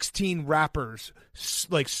 16 wrappers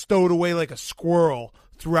like stowed away like a squirrel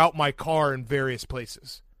throughout my car in various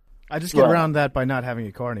places. I just get around that by not having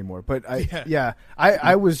a car anymore. But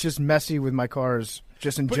I was just messy with my cars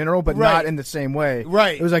just in general, but not in the same way.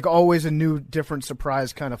 Right. It was like always a new, different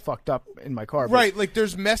surprise kind of fucked up in my car. Right. Like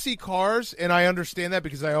there's messy cars, and I understand that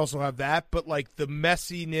because I also have that. But like the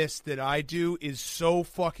messiness that I do is so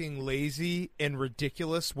fucking lazy and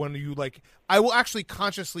ridiculous when you like, I will actually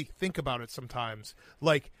consciously think about it sometimes.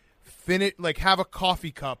 Like have a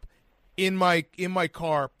coffee cup in my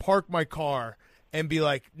car, park my car, and be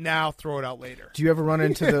like, now throw it out later. Do you ever run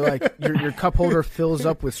into the, like, your cup holder fills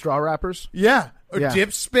up with straw wrappers? Yeah. Or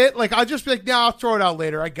dip spit. Like, I'll just be like, I'll throw it out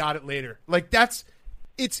later. I got it later. Like,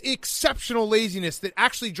 it's exceptional laziness that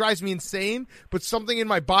actually drives me insane, but something in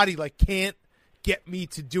my body, like, can't get me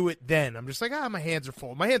to do it then. I'm just like, my hands are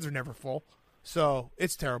full. My hands are never full. So,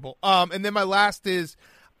 it's terrible. And then my last is,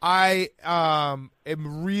 I am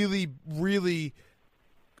really, really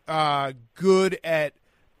good at,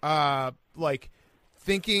 like,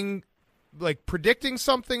 thinking, like predicting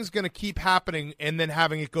something's going to keep happening and then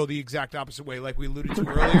having it go the exact opposite way, like we alluded to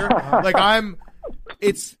earlier. Like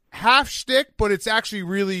it's half shtick, but it's actually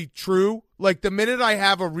really true. Like the minute I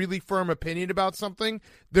have a really firm opinion about something,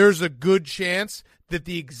 there's a good chance that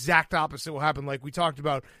the exact opposite will happen. Like we talked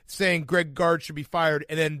about saying Greg Gard should be fired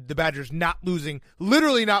and then the Badgers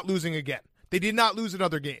literally not losing again. They did not lose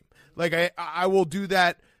another game. Like I will do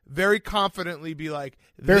that very confidently, be like,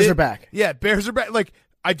 Bears are back. Yeah, Bears are back. Like,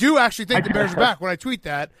 I do actually think the Bears are back when I tweet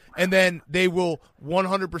that, and then they will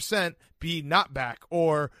 100% be not back.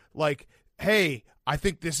 Or, like, hey, I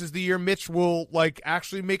think this is the year Mitch will, like,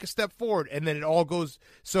 actually make a step forward, and then it all goes.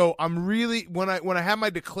 So I'm really, when I have my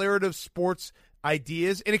declarative sports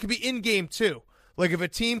ideas, and it can be in-game, too. Like, if a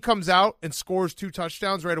team comes out and scores 2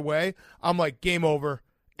 touchdowns right away, I'm like, game over.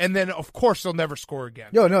 And then, of course, they'll never score again.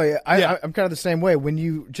 I'm kind of the same way. When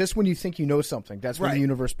you think you know something, that's when the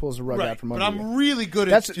universe pulls the rug out from under you. But I'm really good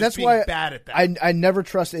at that's being why bad at that. I never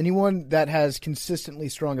trust anyone that has consistently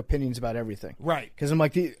strong opinions about everything. Right. Because I'm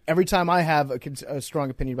like, every time I have a strong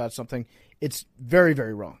opinion about something, it's very,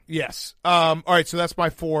 very wrong. Yes. All right, so that's my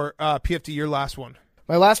 4. PFT, your last one.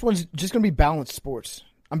 My last one's just going to be balanced sports.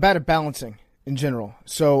 I'm bad at balancing in general.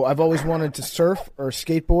 So I've always wanted to surf or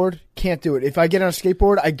skateboard. Can't do it. If I get on a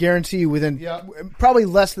skateboard, I guarantee you within probably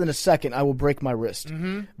less than a second, I will break my wrist.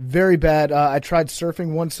 Mm-hmm. Very bad. I tried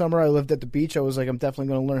surfing one summer. I lived at the beach. I was like, I'm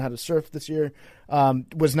definitely going to learn how to surf this year.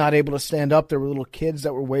 Was not able to stand up. There were little kids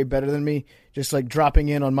that were way better than me, just like dropping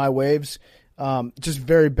in on my waves. Just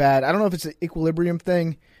very bad. I don't know if it's an equilibrium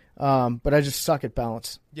thing. But I just suck at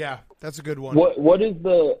balance. Yeah, that's a good one. What is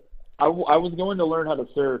the? I was going to learn how to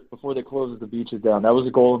surf before they closed the beaches down. That was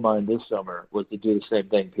a goal of mine this summer, was to do the same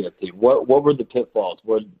thing, PFT. What were the pitfalls?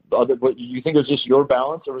 What you think it was just your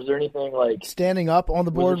balance, or was there anything like standing up on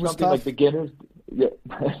the board was tough? Like beginners? Yeah.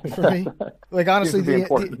 For me, like honestly,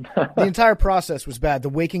 the entire process was bad. The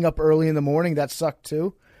waking up early in the morning, that sucked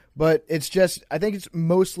too. But it's just, I think it's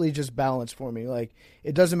mostly just balance for me. Like,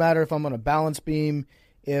 it doesn't matter if I'm on a balance beam,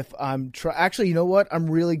 if I'm actually, you know what?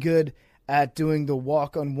 I'm really good at doing the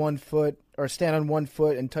walk on one foot or stand on one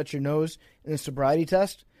foot and touch your nose in a sobriety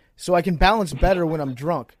test. So I can balance better when I'm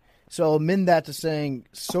drunk. So I'll amend that to saying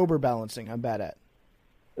sober balancing I'm bad at.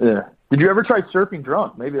 Yeah. Did you ever try surfing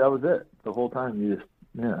drunk? Maybe that was it. The whole time you just,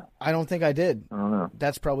 yeah. I don't think I did. I don't know.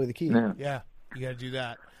 That's probably the key. Yeah, you got to do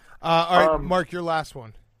that. All right, Mark, your last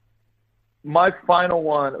one. My final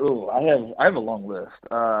one. Ooh, I have a long list.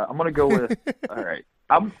 I'm gonna go with. All right,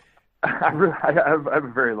 I have a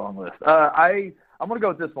very long list. I'm gonna go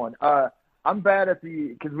with this one. I'm bad at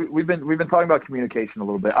because we've been talking about communication a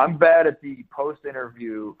little bit. I'm bad at the post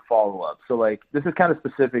interview follow up. So like this is kind of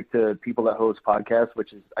specific to people that host podcasts,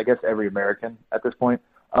 which is I guess every American at this point.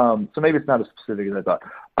 So maybe it's not as specific as I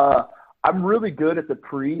thought. I'm really good at the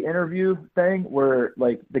pre-interview thing where,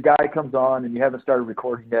 like, the guy comes on and you haven't started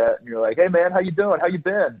recording yet, and you're like, hey, man, how you doing? How you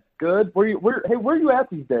been? Good? Where are you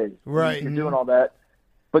at these days? Right. You're doing all that.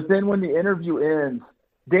 But then when the interview ends,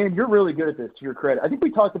 Dan, you're really good at this, to your credit. I think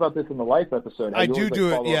we talked about this in the Life episode. I do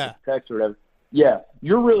it, yeah. Text or whatever. Yeah,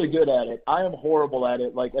 you're really good at it. I am horrible at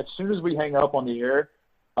it. Like, as soon as we hang up on the air,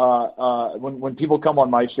 when people come on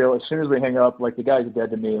my show, as soon as we hang up, like the guy's dead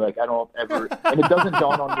to me. Like I don't ever, and it doesn't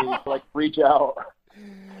dawn on me to like reach out.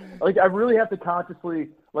 Like I really have to consciously,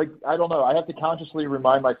 like I don't know, I have to consciously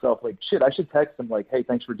remind myself, like shit, I should text them like, hey,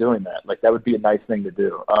 thanks for doing that. Like that would be a nice thing to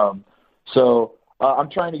do. So I'm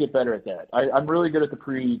trying to get better at that. I'm really good at the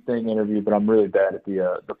pre-thing interview, but I'm really bad at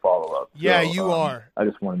the follow-up. Yeah, so, you are. I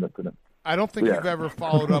just wanted to put it. I don't think you've ever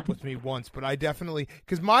followed up with me once, but I definitely –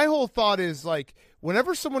 because my whole thought is, like,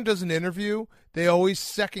 whenever someone does an interview, they always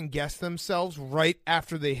second-guess themselves right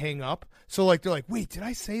after they hang up. So, like, they're like, wait, did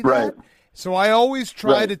I say that? Right. So I always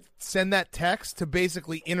try to send that text to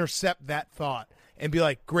basically intercept that thought and be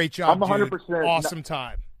like, great job, I'm 100% dude. Awesome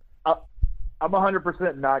time. I'm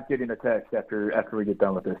 100% not getting a text after we get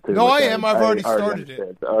done with this, too. No, I am. I've already started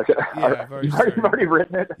it. Okay. Yeah, You've already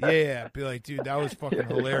written it? Yeah. Be like, dude, that was fucking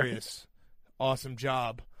hilarious. Awesome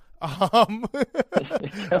job. All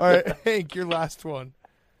right, Hank, your last one.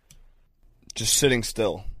 Just sitting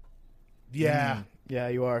still. Yeah. Yeah,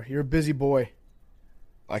 you are. You're a busy boy.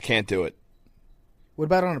 I can't do it. What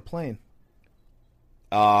about on a plane?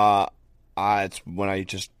 It's when I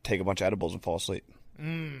just take a bunch of edibles and fall asleep.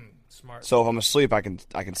 Smart. So if I'm asleep, I can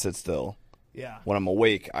sit still. Yeah. When I'm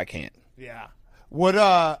awake, I can't. Yeah. What?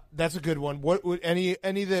 That's a good one. What would any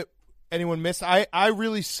that anyone miss? I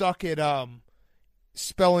really suck at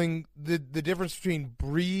spelling the difference between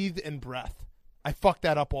breathe and breath. I fuck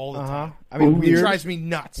that up all the time. I mean, it drives me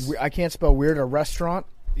nuts. I can't spell weird. A restaurant.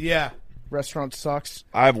 Yeah. Restaurant sucks.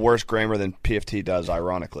 I have worse grammar than PFT does,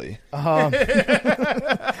 ironically. I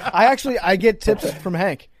get tips from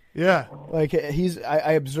Hank. Yeah. Like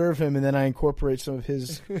I observe him and then I incorporate some of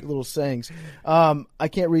his little sayings. I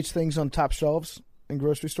can't reach things on top shelves in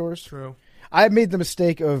grocery stores. True. I made the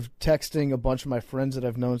mistake of texting a bunch of my friends that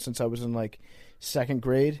I've known since I was in like second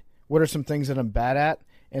grade. What are some things that I'm bad at?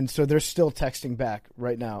 And so they're still texting back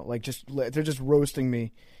right now. Like they're just roasting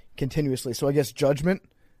me continuously. So I guess judgment.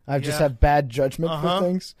 I just have bad judgment for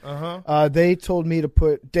things. They told me to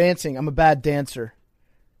put dancing. I'm a bad dancer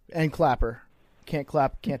and clapper. Can't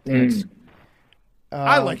clap, can't dance.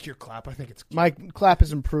 I like your clap. I think it's cute. My clap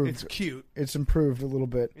is improved. It's cute. It's improved a little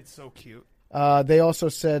bit. It's so cute. They also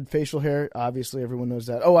said facial hair. Obviously, everyone knows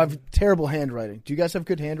that. Oh, I have terrible handwriting. Do you guys have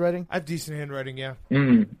good handwriting? I have decent handwriting, yeah.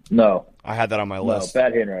 No. I had that on my list.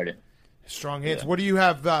 Bad handwriting. Strong hands. Yeah. What do you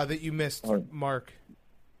have that you missed, Mark?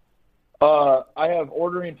 I have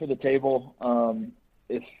ordering for the table. I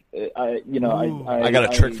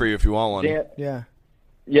got a trick for you if you want one.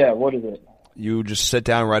 Yeah, what is it? You just sit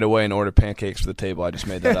down right away and order pancakes for the table. I just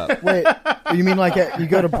made that up. Wait, you mean like you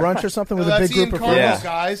go to brunch or something with a big group of friends?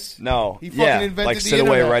 Guys. No, he fucking invented like the sit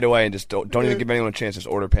internet. away right away and just don't even give anyone a chance. Just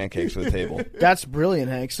order pancakes for the table. That's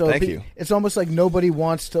brilliant, Hank. So Thank you. It's almost like nobody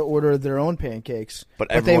wants to order their own pancakes, but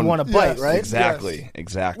they everyone, want to bite, right? Exactly,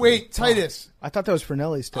 exactly. Wait, Titus. I thought that was for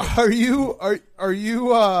Nelly's too. Are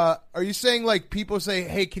you saying like people say,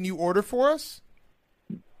 "Hey, can you order for us?"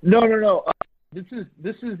 No. This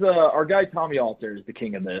is our guy Tommy Alter is the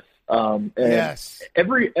king of this. And yes.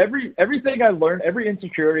 Everything I learned, every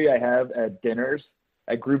insecurity I have at dinners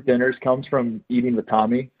at group dinners comes from eating with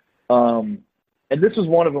Tommy. And this was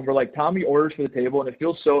one of them where, like, Tommy orders for the table, and it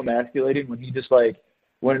feels so emasculating when he just, like,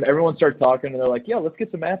 when everyone starts talking and they're like, yeah, let's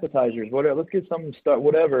get some appetizers, whatever, let's get some stuff,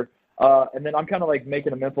 whatever. And then I'm kind of, like,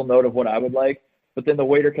 making a mental note of what I would like. But then the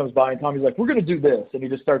waiter comes by, and Tommy's like, we're going to do this. And he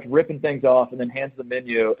just starts ripping things off and then hands the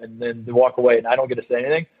menu, and then they walk away, and I don't get to say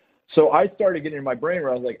anything. So I started getting in my brain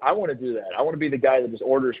where I was like, I want to do that. I want to be the guy that just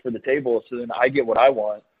orders for the table so then I get what I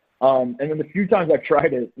want. And then the few times I've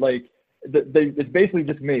tried it, like, it's basically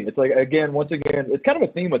just me. It's like, once again, it's kind of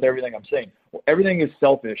a theme with everything I'm saying. Everything is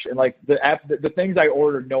selfish, and like the things I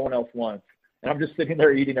ordered, no one else wants, and I'm just sitting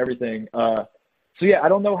there eating everything. So yeah, I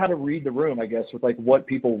don't know how to read the room, I guess, with like what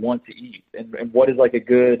people want to eat and what is like a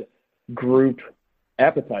good group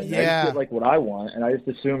appetizer. Yeah. I just get like what I want, and I just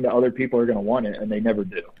assume that other people are going to want it, and they never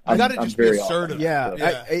do. I got to just be assertive.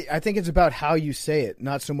 Yeah. I think it's about how you say it,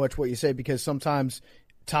 not so much what you say, because sometimes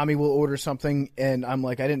Tommy will order something, and I'm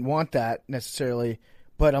like, I didn't want that necessarily,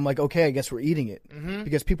 but I'm like, okay, I guess we're eating it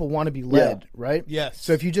because people want to be led, right? Yes.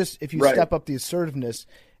 So if you step up the assertiveness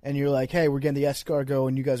and you're like, hey, we're getting the escargot,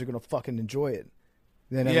 and you guys are going to fucking enjoy it,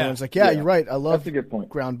 then everyone's like, yeah, you're right. I love That's a good point.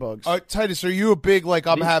 ground bugs. Titus, are you a big like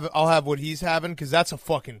I'll have what he's having, because that's a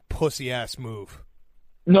fucking pussy ass move.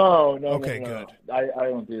 No. Okay, no. good. I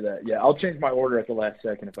don't do that. Yeah, I'll change my order at the last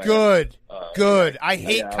second if I Good. have to. Good. I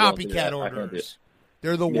hate I won't do copycat that. I can't do orders. it.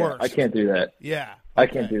 They're the worst. I can't do that. Yeah. I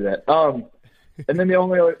can't do that. And then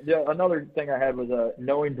another thing I had was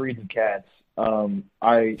knowing breeds of cats.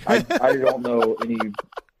 I don't know any.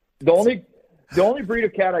 The only breed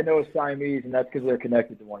of cat I know is Siamese, and that's because they're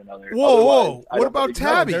connected to one another. Whoa! What about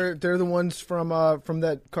Tabby? They're the ones from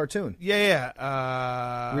that cartoon.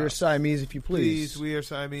 Yeah. We are Siamese, if you please. We are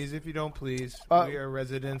Siamese, if you don't please. We are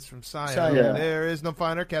residents from Siam. Yeah. There is no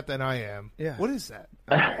finer cat than I am. Yeah. What is that?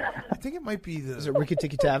 I think it might be the. Is it Rikki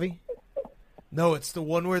Tikki Tavi? No, it's the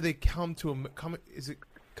one where they come. Is it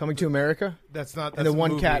Coming to America? That's not. That's and the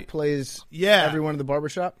one movie. cat plays. Everyone in the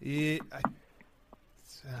barbershop. Yeah, I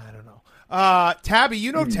don't know. Tabby,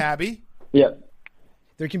 you know Tabby. Yeah.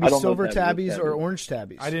 There can be silver tabbies or orange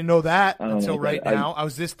tabbies. I didn't know that until right now. I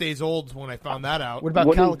was this days old when I found that out. What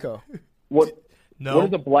about calico? What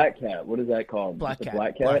is a black cat? What is that called? Black cat.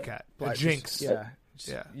 Black cat. A jinx.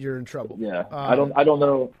 Yeah. You're in trouble. Yeah. I don't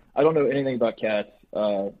know anything about cats.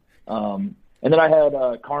 And then I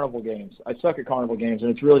had carnival games. I suck at carnival games,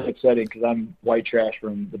 and it's really upsetting because I'm white trash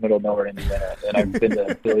from the middle of nowhere, Indiana, and I've been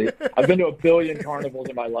to a billion carnivals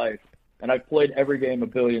in my life. And I've played every game a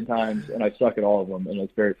billion times, and I suck at all of them, and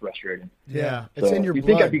it's very frustrating. Yeah. So it's in your blood. You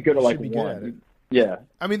think I'd be good at like one. one. Yeah.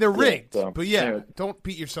 I mean, they're rigged, but don't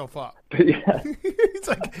beat yourself up. Yeah. It's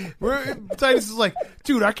like, Titus is like,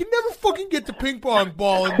 dude, I can never fucking get the ping pong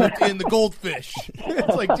ball in the goldfish.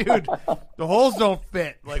 It's like, dude, the holes don't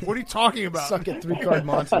fit. Like, what are you talking about? Suck at 3-card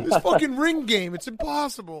monster. This fucking ring game, it's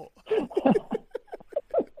impossible.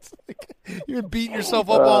 It's like, you're beating yourself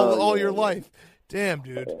up all your life. Damn,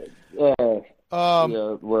 dude. All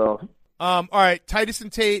right, Titus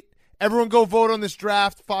and Tate. Everyone go vote on this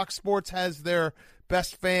draft. Fox Sports has their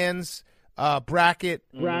best fans bracket.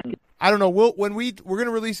 I don't know. We're going to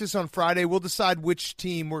release this on Friday. We'll decide which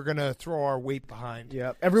team we're going to throw our weight behind.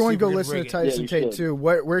 Yeah. Everyone go listen to Titus and Tate too.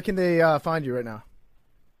 Where can they find you right now?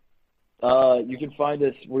 You can find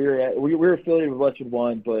us. We're affiliated with Westwood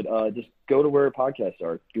One, but just go to where podcasts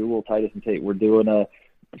are. Google Titus and Tate. We're doing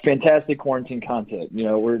fantastic quarantine content. You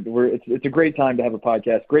know, it's a great time to have a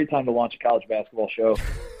podcast. Great time to launch a college basketball show.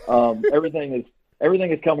 Everything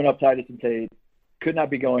is coming up. Titus and Tate could not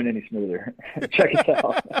be going any smoother. Check us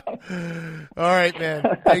out. All right,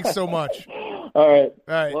 man. Thanks so much. All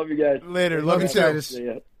right. Love you guys. Later. Love you, Titus.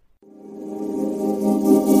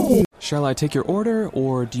 Shall I take your order,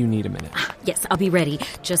 or do you need a minute? Yes, I'll be ready.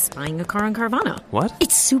 Just buying a car on Carvana. What?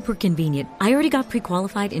 It's super convenient. I already got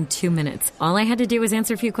pre-qualified in 2 minutes. All I had to do was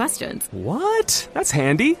answer a few questions. What? That's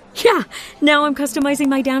handy. Yeah. Now I'm customizing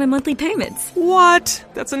my down and monthly payments. What?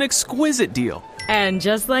 That's an exquisite deal. And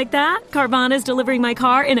just like that, Carvana's delivering my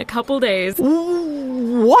car in a couple days.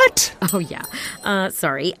 What? Oh, yeah.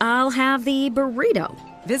 Sorry. I'll have the burrito.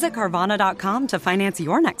 Visit Carvana.com to finance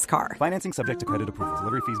your next car. Financing subject to credit approval.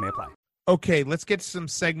 Delivery fees may apply. Okay, let's get some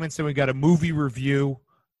segments, and we got a movie review.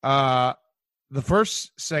 The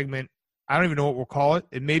first segment, I don't even know what we'll call it.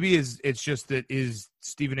 It maybe it's just that is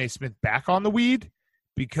Stephen A. Smith back on the weed,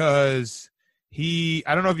 because I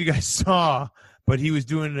don't know if you guys saw, but he was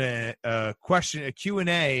doing a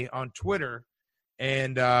Q&A on Twitter,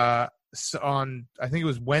 and on I think it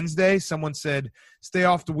was Wednesday, someone said, "Stay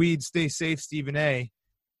off the weed, stay safe, Stephen A."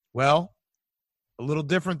 Well, a little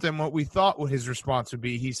different than what we thought what his response would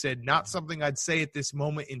be. He said, "Not something I'd say at this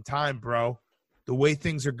moment in time, bro." the way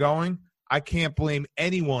things are going, I can't blame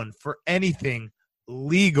anyone for anything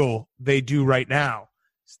legal they do right now.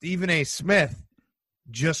 Stephen A. Smith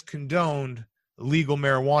just condoned legal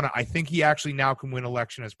marijuana. I think he actually now can win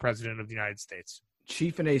election as president of the United States.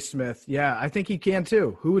 Stephen A. Smith. Yeah, I think he can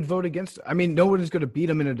too. Who would vote against? I mean, no one is going to beat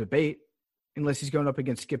him in a debate unless he's going up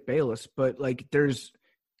against Skip Bayless. But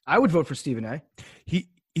I would vote for Stephen A.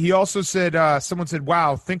 He also said, someone said,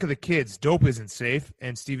 wow, think of the kids. Dope isn't safe.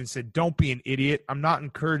 And Stephen said, don't be an idiot. I'm not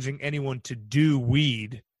encouraging anyone to do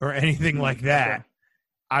weed or anything like that. Okay.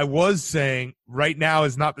 I was saying right now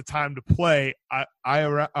is not the time to play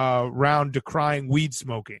around decrying weed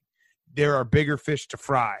smoking. There are bigger fish to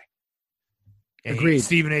fry. And agreed.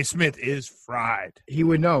 Stephen A. Smith is fried. He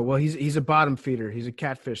would know. Well, he's a bottom feeder. He's a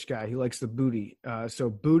catfish guy. He likes the booty. So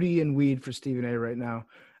booty and weed for Stephen A. right now.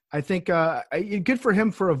 I think good for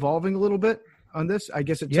him for evolving a little bit on this. I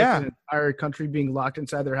guess it took an entire country being locked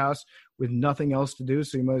inside their house with nothing else to do,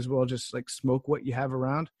 so you might as well just smoke what you have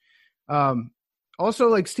around.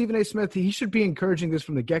 Also, Stephen A. Smith, he should be encouraging this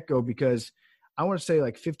from the get-go because I want to say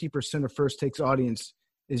 50% of First Take's audience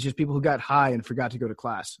is just people who got high and forgot to go to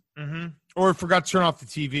class. Mm-hmm. Or forgot to turn off the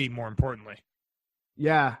TV, more importantly.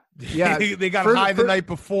 Yeah. They got high the night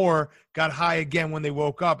before, got high again when they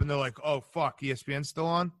woke up, and they're like, oh, fuck, ESPN's still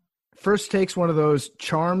on? First Take's one of those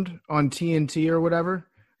Charmed on TNT or whatever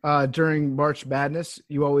during March Madness.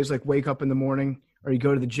 You always wake up in the morning or you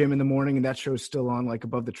go to the gym in the morning and that show's still on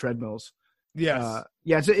above the treadmills. Yes.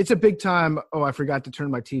 It's a big time. Oh, I forgot to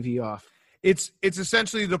turn my TV off. It's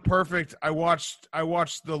essentially the perfect. I watched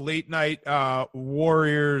the late night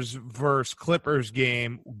Warriors versus Clippers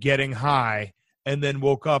game getting high and then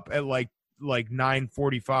woke up at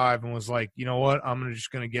 9:45 and was like, you know what? I'm just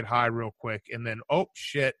going to get high real quick. And then, oh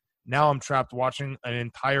shit. Now I'm trapped watching an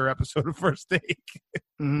entire episode of First Take.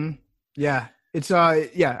 Mm-hmm. Yeah. It's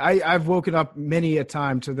I've woken up many a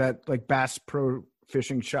time to that Bass Pro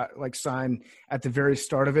Fishing shot sign at the very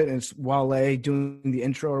start of it, and it's Wale doing the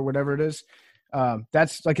intro or whatever it is.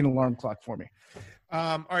 That's like an alarm clock for me.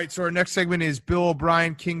 All right, so our next segment is Bill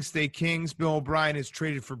O'Brien, Kings Stay Kings. Bill O'Brien is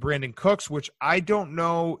traded for Brandon Cooks, which I don't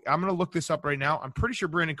know. I'm going to look this up right now. I'm pretty sure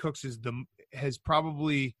Brandon Cooks has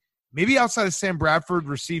probably – maybe outside of Sam Bradford,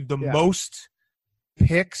 received the most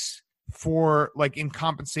picks for in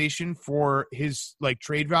compensation for his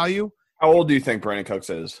trade value. How old do you think Brandon Cooks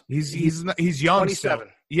is? He's young. 27. Still.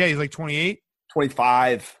 Yeah, he's 28,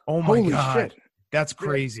 25. Oh my Holy god, shit. That's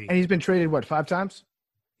crazy. And he's been traded 5 times?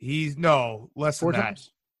 Less than 4 that.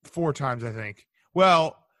 Times? 4 times, I think.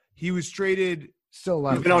 Well, he was traded. Still a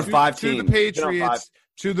lot. He's been on 5 teams. To the Patriots,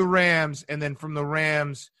 to the Rams, and then from the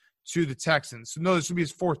Rams to the Texans. So, no, this would be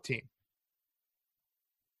his 4th team.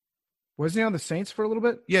 Wasn't he on the Saints for a little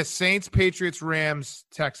bit? Yes, Saints, Patriots, Rams,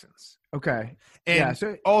 Texans. Okay. And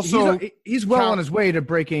so also he's well on his way to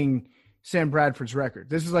breaking Sam Bradford's record.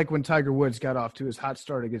 This is when Tiger Woods got off to his hot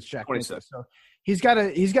start against Jack Nicklaus. So he's got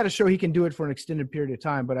to show he can do it for an extended period of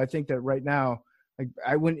time. But I think that right now,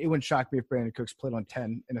 it wouldn't shock me if Brandon Cooks played on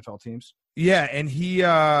 10 NFL teams. Yeah, and he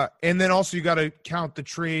and then also you got to count the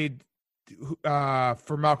trade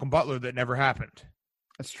for Malcolm Butler that never happened.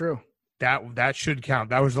 That's true. That should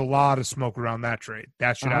count. That was a lot of smoke around that trade.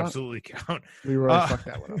 That should absolutely count. We really fucked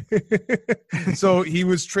that one up. So he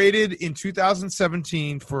was traded in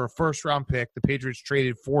 2017 for a first-round pick. The Patriots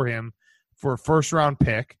traded for him for a first-round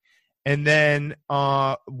pick. And then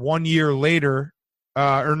 1 year later,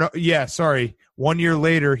 1 year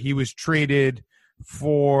later, he was traded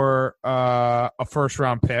for a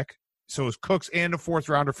first-round pick. So it was Cooks and a 4th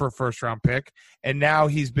rounder for a first-round pick. And now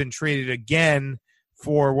he's been traded again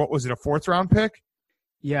for what was it, a 4th round pick?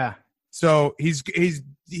 Yeah. So his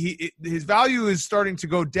value is starting to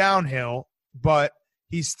go downhill, but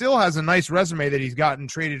he still has a nice resume that he's gotten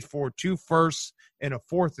traded for 2 firsts and a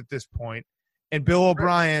 4th at this point. And Bill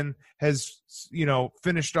O'Brien has,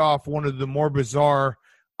 finished off one of the more bizarre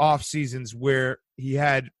off seasons where he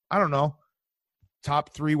had,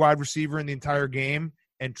 top 3 wide receiver in the entire game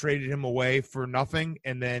and traded him away for nothing,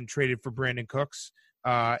 and then traded for Brandon Cooks.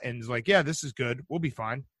 And is this is good. We'll be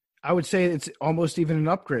fine. I would say it's almost even an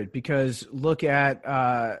upgrade because look at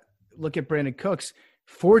Brandon Cooks.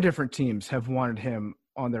 4 different teams have wanted him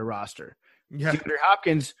on their roster. Yeah. DeAndre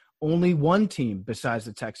Hopkins, only 1 team besides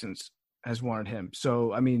the Texans has wanted him.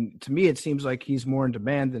 So, to me, it seems like he's more in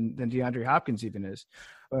demand than DeAndre Hopkins even is.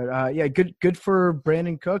 But, good for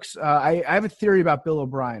Brandon Cooks. I have a theory about Bill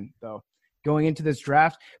O'Brien, though. Going into this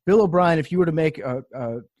draft, Bill O'Brien, if you were to make a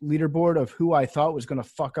leaderboard of who I thought was going to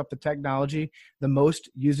fuck up the technology the most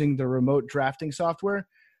using the remote drafting software,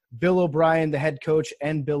 Bill O'Brien, the head coach,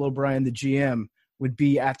 and Bill O'Brien, the GM, would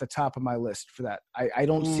be at the top of my list for that. I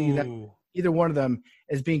don't see that. either one of them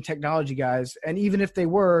as being technology guys. And even if they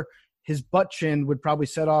were, his butt chin would probably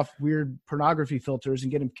set off weird pornography filters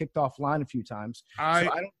and get him kicked offline a few times. I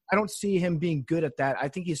don't see him being good at that. I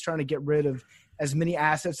think he's trying to get rid of as many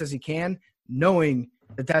assets as he can, knowing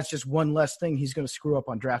that that's just one less thing he's going to screw up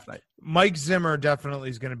on draft night. Mike Zimmer definitely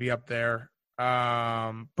is going to be up there.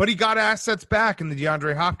 But he got assets back in the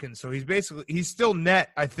DeAndre Hopkins. So he's still net,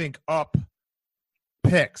 I think, up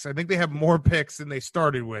picks. I think they have more picks than they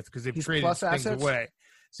started with because they've traded things assets away.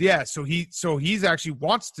 So yeah, so he's actually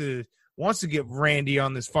wants to get Randy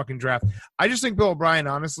on this fucking draft. I just think Bill O'Brien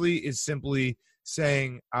honestly is simply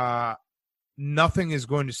saying nothing is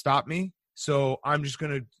going to stop me. So I'm just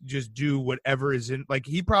going to just do whatever is in, like,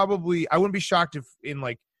 I wouldn't be shocked if in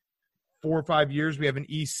like 4 or 5 years we have an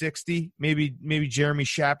E60. Maybe Jeremy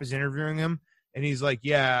Schaap is interviewing him and he's like,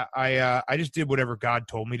 yeah, I just did whatever God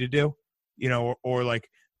told me to do, or like,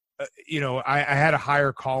 I had a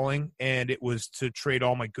higher calling and it was to trade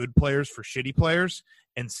all my good players for shitty players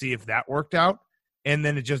and see if that worked out. And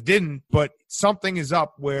then it just didn't, but something is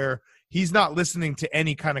up where he's not listening to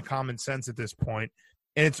any kind of common sense at this point.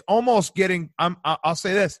 And it's almost I'll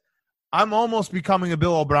say this, I'm almost becoming a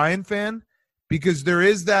Bill O'Brien fan because there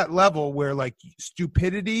is that level where like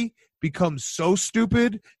stupidity becomes so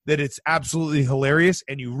stupid that it's absolutely hilarious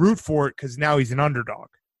and you root for it because now he's an underdog.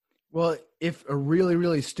 Well, if a really,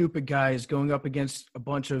 really stupid guy is going up against a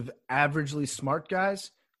bunch of averagely smart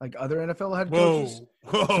guys, like other NFL head coaches,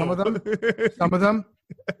 some of them,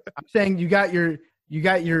 I'm saying you got your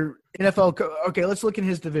NFL. Okay, let's look at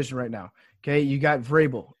his division right now. Okay, you got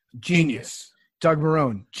Vrabel, genius. Doug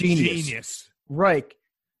Marrone, genius. Reich,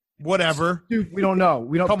 whatever. Dude, we don't know.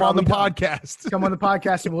 We don't come on the podcast. Come on the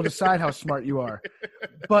podcast, and we'll decide how smart you are.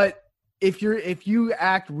 But if you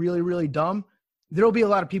act really, really dumb, there'll be a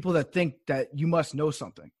lot of people that think that you must know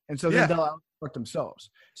something. And so then they'll outsmart themselves.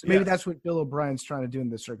 So maybe that's what Bill O'Brien's trying to do in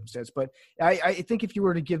this circumstance. But I think if you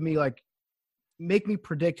were to give me make me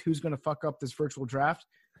predict who's going to fuck up this virtual draft,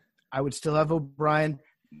 I would still have O'Brien.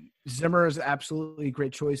 Zimmer is absolutely a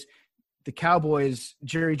great choice. The Cowboys,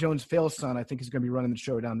 Jerry Jones' fail son, I think is going to be running the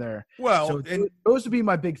show down there. Well, so those would be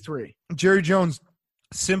my big three. Jerry Jones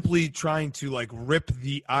simply trying to like rip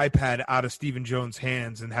the iPad out of Stephen Jones'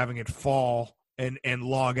 hands and having it fall and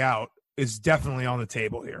log out is definitely on the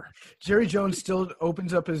table here. Jerry Jones still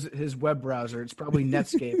opens up his web browser. It's probably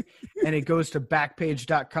Netscape, and it goes to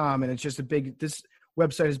Backpage.com, and it's just this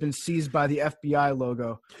website has been seized by the FBI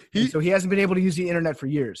logo. So he hasn't been able to use the internet for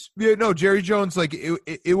years. Yeah, no, Jerry Jones, like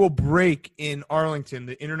it will break in Arlington.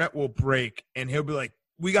 The internet will break, and he'll be like,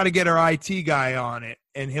 we got to get our IT guy on it,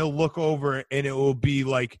 and he'll look over, and it will be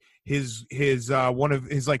like his one of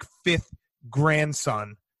his like fifth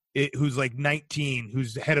grandson. Who's like 19,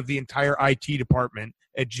 who's the head of the entire IT department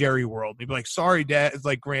at Jerry World. He'd be like, sorry, Dad. It's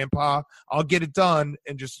like, Grandpa, I'll get it done,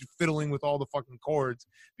 and just fiddling with all the fucking cords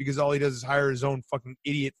because all he does is hire his own fucking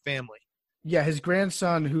idiot family. Yeah, his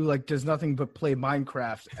grandson who like does nothing but play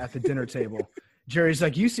Minecraft at the dinner table. Jerry's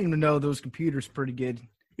like, you seem to know those computers pretty good.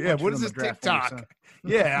 Yeah, what is this TikTok?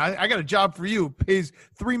 Yeah, I got a job for you. It pays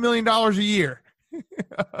 $3 million a year.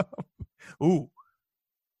 Ooh.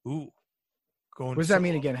 What does that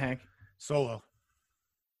mean again, Hank? Solo.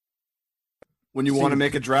 When you want to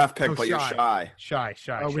make a draft pick, but you're shy. Shy.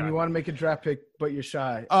 When you want to make a draft pick, but you're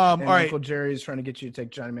shy. All right. Uncle Jerry is trying to get you to take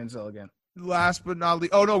Johnny Manziel again. Last but not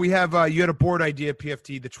least. Oh, no, we have you had a board idea,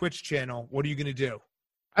 PFT, the Twitch channel. What are you going to do?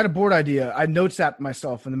 I had a board idea. I notes-apped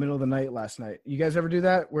myself in the middle of the night last night. You guys ever do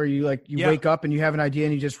that where you wake up and you have an idea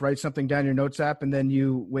and you just write something down your notes app and then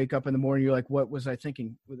you wake up in the morning, you're like, what was I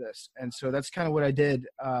thinking with this? And so that's kind of what I did.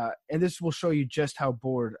 And this will show you just how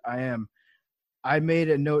bored I am. I made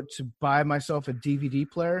a note to buy myself a DVD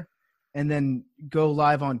player and then go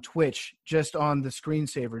live on Twitch just on the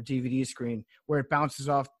screensaver DVD screen where it bounces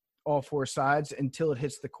off all four sides until it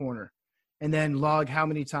hits the corner. And then log how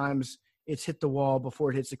many times it's hit the wall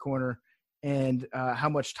before it hits the corner and how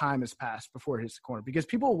much time has passed before it hits the corner. Because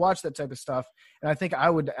people watch that type of stuff, and I think I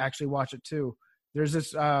would actually watch it too. There's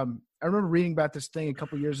this I remember reading about this thing a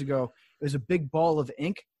couple years ago. It was a big ball of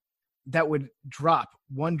ink that would drop,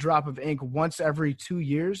 one drop of ink once every 2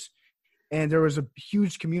 years, and there was a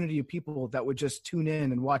huge community of people that would just tune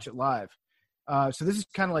in and watch it live. So this is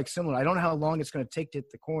kind of like similar. I don't know how long it's going to take to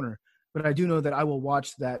hit the corner, but I do know that I will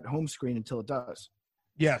watch that home screen until it does.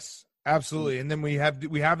 Yes. Absolutely. And then we have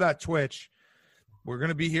that Twitch. We're going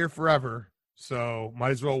to be here forever. So might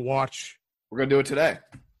as well watch. We're going to do it today.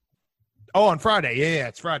 Oh, on Friday. Yeah,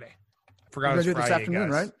 it's Friday. I forgot it was Friday, this afternoon,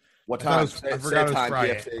 guys. Right? What time? I forgot it was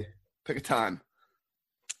Friday. PFT. Pick a time.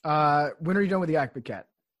 When are you done with the Acme Cat?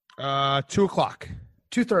 2:00.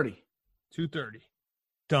 2:30. 2:30.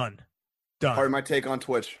 Done. Done. Part of my take on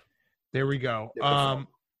Twitch. There we go.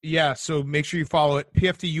 Yeah, so make sure you follow it.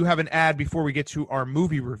 PFT, you have an ad before we get to our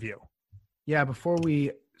movie review. Yeah, before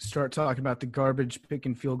we start talking about the garbage pick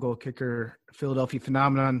and field goal kicker Philadelphia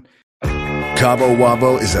phenomenon. Cabo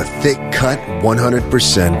Wabo is a thick-cut,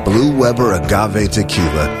 100% Blue Weber agave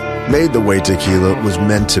tequila, made the way tequila was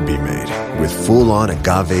meant to be made, with full-on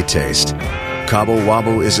agave taste. Cabo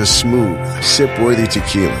Wabo is a smooth, sip-worthy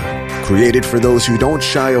tequila, created for those who don't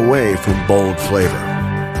shy away from bold flavor.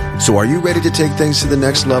 So are you ready to take things to the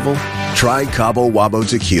next level? Try Cabo Wabo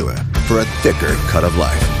Tequila for a thicker cut of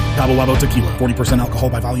life. Cabo Wabo Tequila, 40%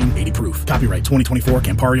 alcohol by volume, 80 proof. Copyright 2024,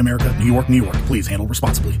 Campari America, New York, New York. Please handle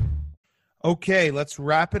responsibly. Okay, let's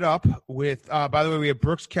wrap it up with, by the way, we have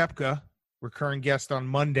Brooks Koepka, recurring guest on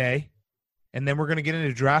Monday, and then we're going to get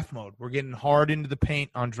into draft mode. We're getting hard into the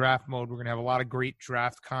paint on draft mode. We're going to have a lot of great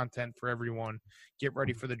draft content for everyone. Get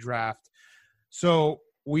ready for the draft. So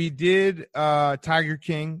we did Tiger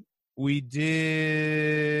King. We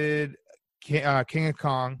did King of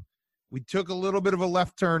Kong. We took a little bit of a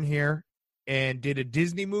left turn here and did a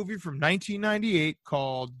Disney movie from 1998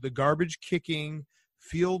 called The Garbage Picking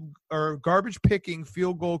Field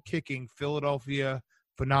Goal Kicking Philadelphia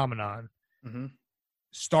Phenomenon,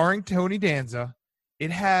 starring Tony Danza.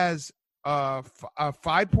 It has a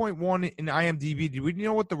 5.1 in IMDb. Do we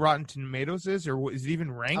know what the Rotten Tomatoes is, or is it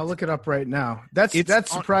even ranked? I'll look it up right now. That's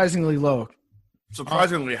surprisingly low.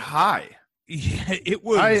 Surprisingly high. Yeah, it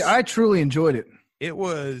was. I truly enjoyed it. It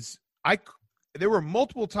was. There were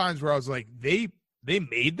multiple times where I was like, they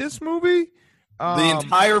made this movie, the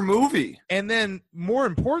entire movie, and then more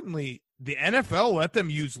importantly, the NFL let them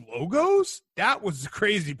use logos. That was the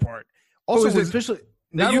crazy part. Also, it was officially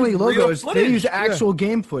not only logos, they used actual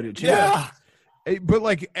game footage. Yeah. But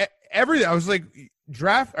like everything, I was like,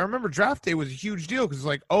 draft. I remember draft day was a huge deal because it's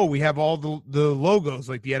like, oh, we have all the logos.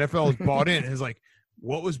 Like the NFL is bought in. It's like,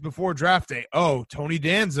 what was before draft day? Oh, Tony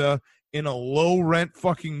Danza in a low rent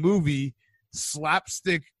fucking movie, slap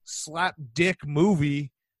dick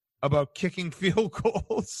movie about kicking field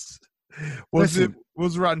goals. What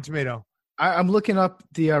was Rotten Tomato? I'm looking up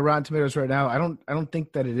the Rotten Tomatoes right now. I don't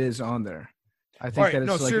think that it is on there. I think that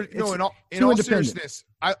it's in all seriousness,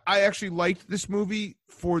 I actually liked this movie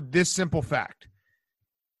for this simple fact.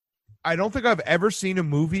 I don't think I've ever seen a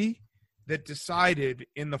movie that decided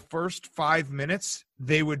in the first 5 minutes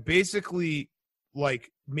they would basically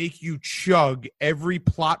like make you chug every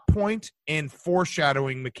plot point and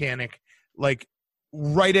foreshadowing mechanic like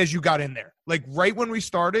right as you got in there. Like right when we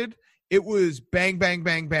started, it was bang, bang,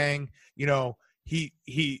 bang, bang. You know,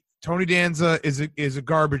 Tony Danza is a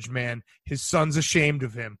garbage man. His son's ashamed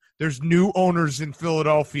of him. There's new owners in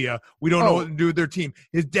Philadelphia. We don't know what to do with their team.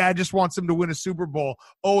 His dad just wants him to win a Super Bowl.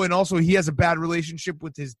 Oh, and also he has a bad relationship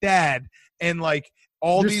with his dad. And like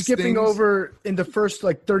all these skipping things over in the first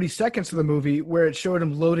like 30 seconds of the movie where it showed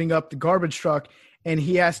him loading up the garbage truck and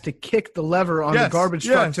he has to kick the lever on the garbage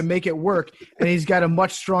truck to make it work. And he's got a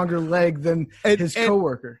much stronger leg than his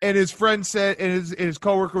coworker. And his friend said, and his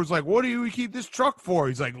coworker was like, what do we keep this truck for?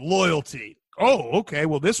 He's like, loyalty. Oh, okay.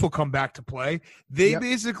 Well, this will come back to play. They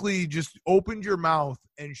basically just opened your mouth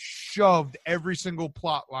and shoved every single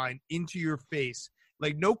plot line into your face.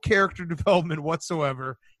 Like no character development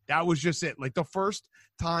whatsoever. That was just it. Like the first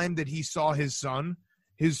time that he saw his son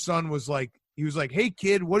was like, he was like, hey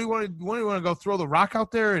kid, what do you want to go throw the rock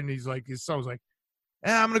out there? And he's like, his son was like,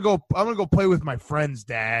 I'm going to go play with my friends,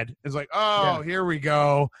 dad. It's like, here we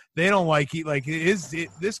go. They don't like it. Like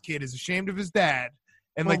this kid is ashamed of his dad.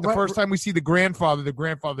 And like the first time we see the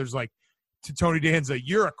grandfather's like to Tony Danza,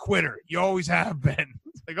 you're a quitter. You always have been.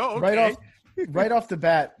 It's like, oh, okay. Right off the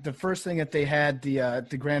bat, the first thing that they had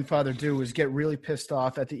the grandfather do was get really pissed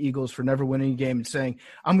off at the Eagles for never winning a game and saying,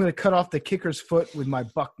 I'm going to cut off the kicker's foot with my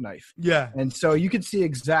buck knife. Yeah. And so you could see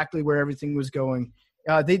exactly where everything was going.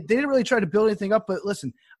 They didn't really try to build anything up, but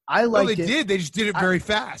listen, I liked it. They did. They just did it very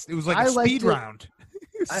fast. It was like a speed round.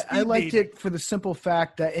 I liked it for the simple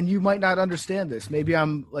fact that, and you might not understand this, maybe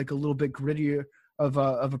I'm like a little bit grittier of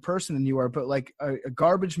a person than you are, but like a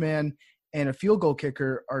garbage man and a field goal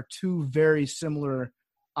kicker are two very similar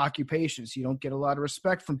occupations. You don't get a lot of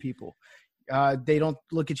respect from people. They don't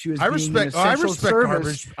look at you as being an essential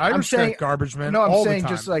service. I respect garbage men. No, I'm saying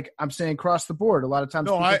just like I'm saying across the board. A lot of times,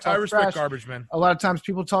 I respect garbage men. A lot of times,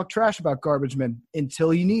 people talk trash about garbage men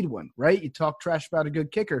until you need one. Right? You talk trash about a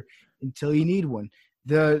good kicker until you need one.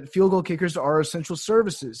 The field goal kickers are essential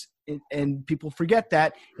services, and people forget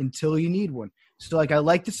that until you need one. So, like, I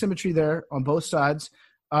like the symmetry there on both sides.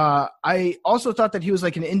 I also thought that he was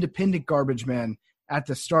like an independent garbage man at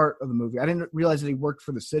the start of the movie. I didn't realize that he worked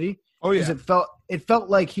for the city. Oh yeah, it felt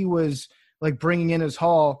like he was like bringing in his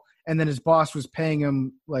haul and then his boss was paying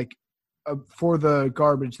him like for the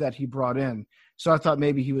garbage that he brought in. So I thought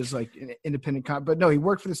maybe he was like an independent but no, he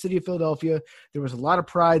worked for the city of Philadelphia. There was a lot of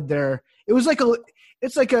pride there. It was like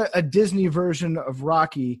a Disney version of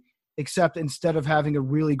Rocky, except instead of having a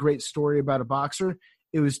really great story about a boxer,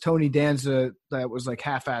 it was Tony Danza that was like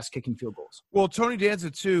half-ass kicking field goals. Well, Tony Danza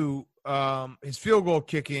too, his field goal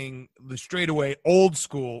kicking, the straightaway old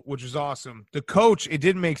school, which is awesome. The coach, it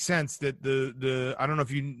didn't make sense that the I don't know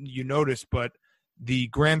if you noticed, but the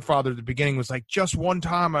grandfather at the beginning was like, just one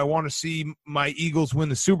time I want to see my Eagles win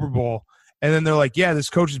the Super Bowl. And then they're like, yeah, this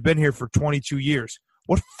coach has been here for 22 years.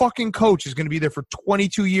 What fucking coach is going to be there for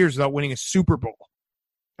 22 years without winning a Super Bowl?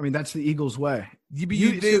 I mean, that's the Eagles' way.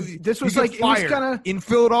 This was like, it was kind of in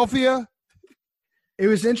Philadelphia. It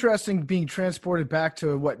was interesting being transported back to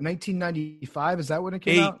what, 1995? Is that when it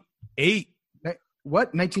came out?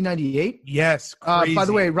 What, 1998? Yes. Crazy. By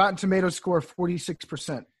the way, Rotten Tomatoes score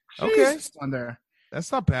 46%. Okay, on there. That's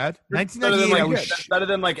not bad. 1998. That's better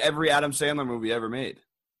than like every Adam Sandler movie ever made.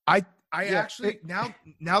 I actually now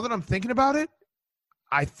that I'm thinking about it,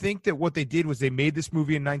 I think that what they did was they made this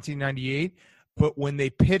movie in 1998, but when they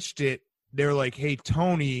pitched it, they're like, "Hey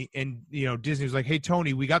Tony," and Disney was like, "Hey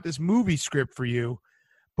Tony, we got this movie script for you,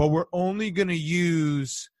 but we're only going to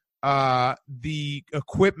use the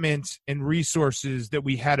equipment and resources that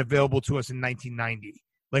we had available to us in 1990.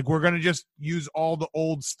 Like, we're going to just use all the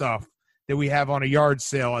old stuff that we have on a yard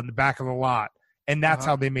sale in the back of the lot." And that's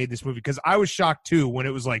how they made this movie. Because I was shocked, too, when it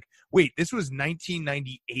was like, wait, this was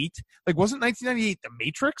 1998? Like, wasn't 1998 The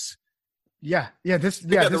Matrix? Yeah.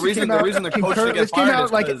 The reason the coach didn't get fired out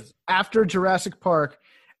is like because after Jurassic Park,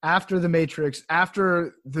 after The Matrix,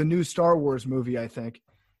 after the new Star Wars movie, I think.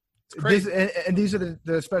 It's crazy. And these are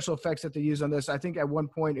the special effects that they use on this. I think at one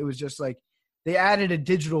point it was just like they added a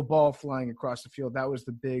digital ball flying across the field. That was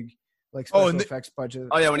the big special effects budget.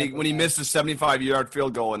 Oh yeah, when he missed a 75-yard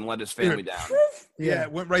field goal and let his family down. Yeah,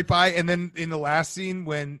 it went right by. And then in the last scene,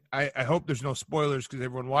 when I hope there's no spoilers because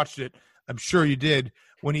everyone watched it. I'm sure you did.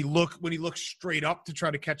 When he looked straight up to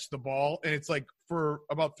try to catch the ball, and it's like for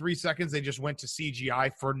about 3 seconds they just went to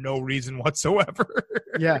CGI for no reason whatsoever.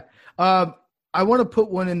 Yeah. I want to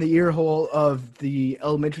put one in the ear hole of the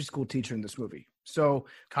elementary school teacher in this movie. So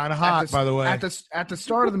kind of hot, by the way. At the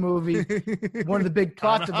start of the movie, one of the big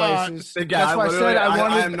plot devices. That's why I said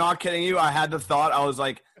I am not kidding you. I had the thought. I was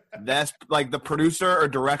like, that's like the producer or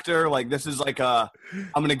director. Like, this is like I'm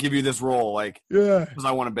going to give you this role. Like, because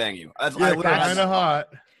I want to bang you. That's kind of hot.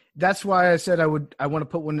 That's why I said I want to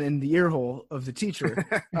put one in the ear hole of the teacher,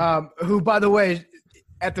 who, by the way,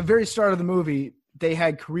 at the very start of the movie, they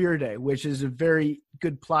had career day, which is a very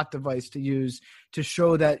good plot device to use to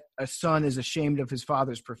show that a son is ashamed of his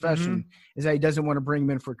father's profession, is that he doesn't want to bring him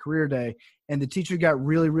in for career day. And the teacher got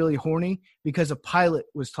really, really horny because a pilot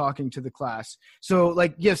was talking to the class. So,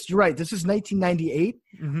 like, yes, you're right. This is 1998,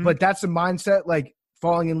 but that's a mindset, like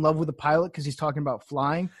falling in love with a pilot because he's talking about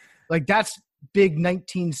flying. Like, that's big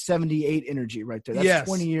 1978 energy right there. That's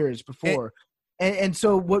 20 years before. And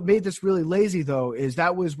so what made this really lazy, though, is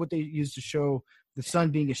that was what they used to show the son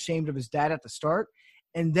being ashamed of his dad at the start.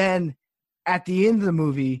 And then at the end of the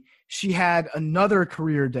movie, she had another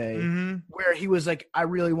career day where he was like, I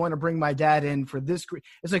really want to bring my dad in for this.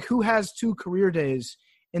 It's like, who has 2 career days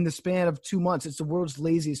in the span of 2 months? It's the world's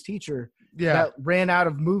laziest teacher that ran out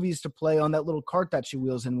of movies to play on that little cart that she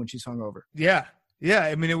wheels in when she's hungover. Yeah. Yeah.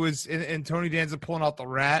 I mean, it was – and Tony Danza pulling out the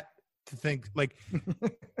rat to think – like,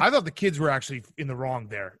 I thought the kids were actually in the wrong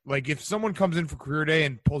there. Like, if someone comes in for career day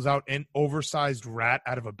and pulls out an oversized rat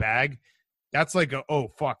out of a bag – that's like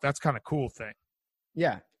oh, fuck, that's kind of cool thing.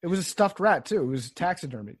 Yeah. It was a stuffed rat, too. It was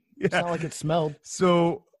taxidermy. Yeah. It's not like it smelled.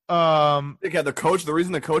 So, the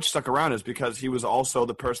reason the coach stuck around is because he was also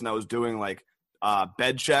the person that was doing, like,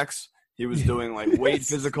 bed checks. He was doing, like, weight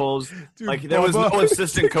physicals. Dude, like, there was no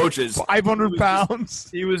assistant coaches. 500 pounds.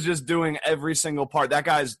 He was just doing every single part. That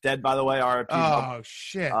guy's dead, by the way. RIP. Oh,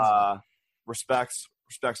 shit. Respects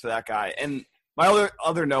to that guy. And my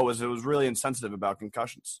other note was it was really insensitive about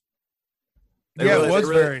concussions. They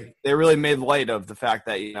really made light of the fact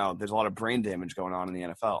that there's a lot of brain damage going on in the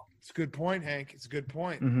NFL. It's a good point, Hank. It's a good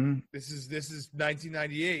point. This is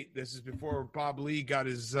 1998. This is before Bob Lee got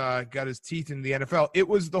his teeth in the NFL. It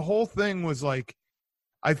was the whole thing was like,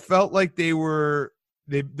 I felt like the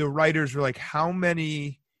writers were like, how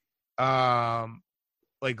many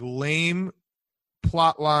like lame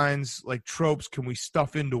plot lines, like tropes, can we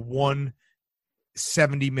stuff into one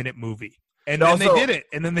 70-minute movie? And then they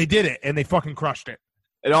did it, and they fucking crushed it.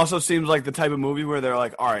 It also seems like the type of movie where they're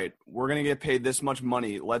like, all right, we're going to get paid this much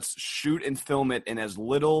money. Let's shoot and film it in as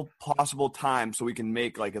little possible time so we can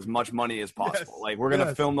make like as much money as possible. Like we're going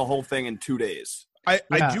to film the whole thing in 2 days. I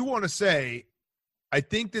do want to say, I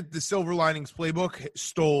think that the Silver Linings Playbook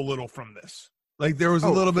stole a little from this. Like there was a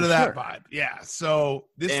little bit of that vibe. Yeah. So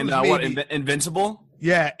this was maybe, Invincible?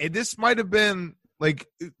 Yeah. This might have been like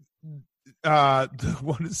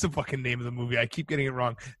what is the fucking name of the movie? I keep getting it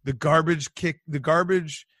wrong. The garbage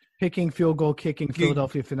kicking field goal kicking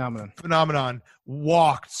Philadelphia phenomenon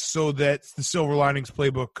walked so that the Silver Linings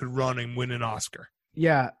Playbook could run and win an Oscar.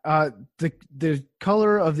 Yeah, the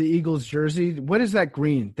color of the Eagles jersey. What is that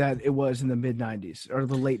green that it was in the mid '90s or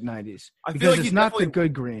the late '90s? Because it's not the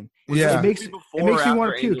good green. Yeah, it makes me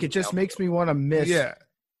want to puke. It just makes me want to miss. Yeah,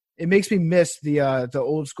 it makes me miss the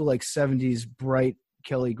old school like '70s bright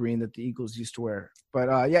Kelly green that the Eagles used to wear.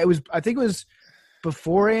 But yeah, it was. I think it was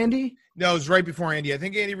before Andy. No, it was right before Andy. I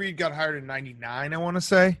think Andy Reid got hired in '99. I want to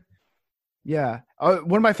say. Yeah,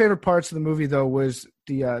 one of my favorite parts of the movie though was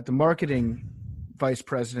the marketing vice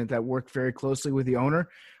president that worked very closely with the owner.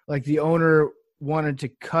 Like the owner wanted to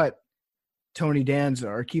cut Tony Danza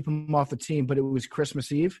or keep him off the team, but it was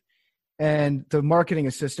Christmas Eve. And the marketing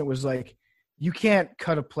assistant was like, you can't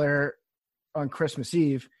cut a player on Christmas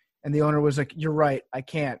Eve. And the owner was like, you're right. I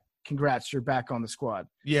can't. Congrats. You're back on the squad.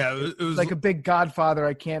 Yeah. It was like a big Godfather.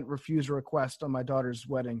 I can't refuse a request on my daughter's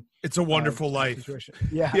wedding. It's a wonderful life. Situation.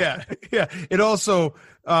 Yeah. Yeah. It also,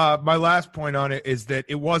 my last point on it is that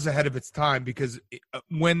it was ahead of its time because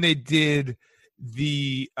when they did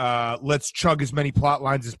the let's chug as many plot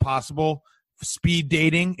lines as possible, speed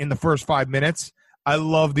dating in the first 5 minutes, I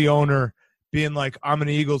love the owner being like, I'm an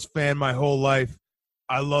Eagles fan my whole life.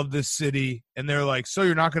 I love this city. And they're like, so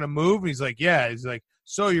you're not going to move? And he's like, yeah. He's like,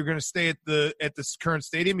 so you're going to stay at this current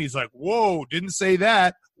stadium? He's like, whoa, didn't say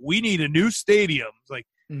that. We need a new stadium. It's like,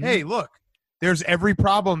 hey, look, there's every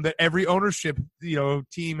problem that every ownership,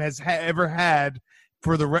 team has ever had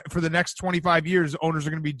for the next 25 years. Owners are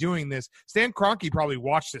going to be doing this. Stan Kroenke probably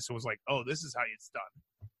watched this and was like, oh, this is how it's done.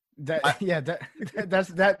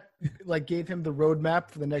 That like gave him the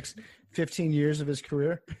roadmap for the next 15 years of his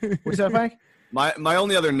career. What's that, Mike? My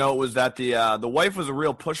only other note was that the wife was a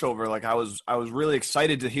real pushover. Like I was really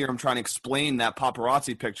excited to hear him trying to explain that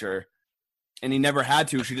paparazzi picture, and he never had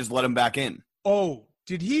to. She just let him back in. Oh,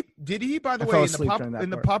 did he? By the way, in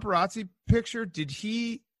the paparazzi picture, did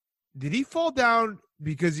he fall down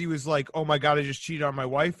because he was like, "Oh my god, I just cheated on my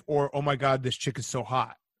wife," or "Oh my god, this chick is so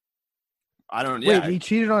hot"? I don't. Wait, he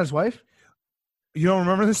cheated on his wife? You don't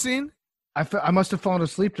remember the scene? I must have fallen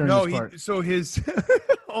asleep during this part. So his.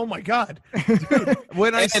 Oh my god! Dude, the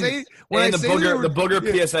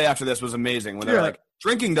booger PSA after this was amazing. When they're like,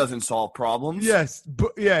 drinking doesn't solve problems. Yes,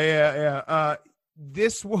 yeah.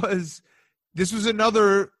 This was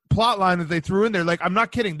another plot line that they threw in there. Like, I'm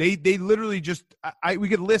not kidding. They literally just we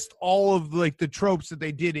could list all of like the tropes that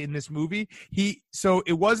they did in this movie. So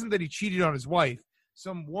it wasn't that he cheated on his wife.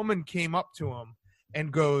 Some woman came up to him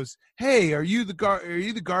and goes, "Hey, are you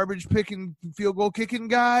the garbage picking, field goal kicking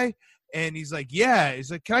guy?" And he's like, yeah.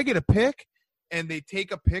 He's like, can I get a pic? And they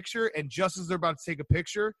take a picture, and just as they're about to take a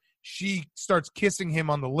picture, she starts kissing him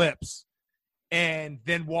on the lips and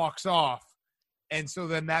then walks off. And so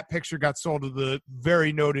then that picture got sold to the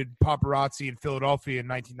very noted paparazzi in Philadelphia in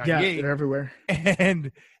 1998. Yeah, they're everywhere.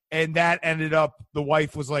 And that ended up, the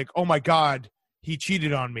wife was like, oh my God, he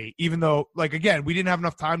cheated on me. Even though, like, again, we didn't have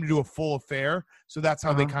enough time to do a full affair. So that's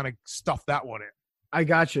how they kind of stuffed that one in. I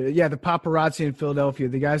got you. Yeah, the paparazzi in Philadelphia,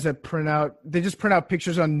 the guys that they just print out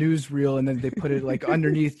pictures on newsreel and then they put it like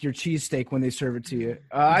underneath your cheesesteak when they serve it to you.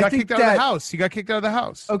 He got kicked out of the house. He got kicked out of the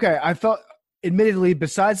house. Okay, admittedly,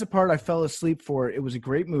 besides the part I fell asleep for, it was a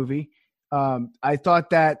great movie. I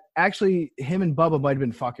thought that actually him and Bubba might have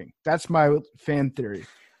been fucking. That's my fan theory.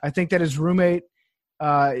 I think that his roommate,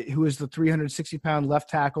 who is the 360-pound left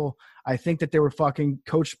tackle, I think that they were fucking.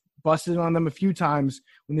 Coach busted on them a few times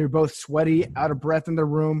when they were both sweaty, out of breath in their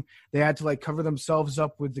room. They had to like cover themselves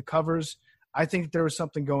up with the covers. I think there was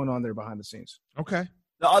something going on there behind the scenes. Okay.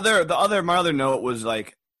 My other note was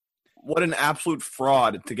like, what an absolute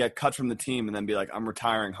fraud to get cut from the team and then be like, I'm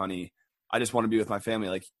retiring, honey. I just want to be with my family.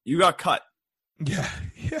 Like, you got cut. Yeah.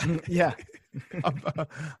 Yeah.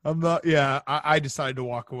 I'm not. Yeah, I decided to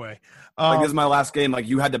walk away. Like, this is my last game. Like,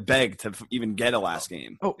 you had to beg to even get a last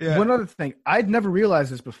game. Oh, yeah. One other thing. I'd never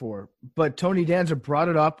realized this before, but Tony Danza brought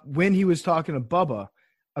it up when he was talking to Bubba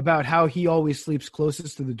about how he always sleeps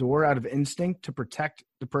closest to the door out of instinct to protect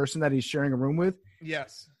the person that he's sharing a room with.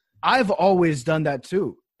 Yes. I've always done that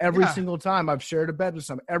too. Every single time I've shared a bed with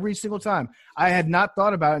someone. Every single time. I had not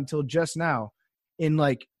thought about it until just now in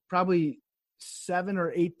like probably 7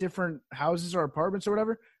 or 8 different houses or apartments or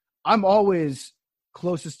whatever, I'm always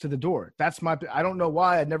closest to the door. I don't know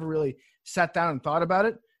why. I never really sat down and thought about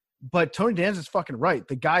it, but Tony Danza's fucking right.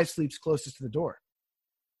 The guy sleeps closest to the door.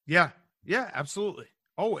 Yeah. Yeah, absolutely.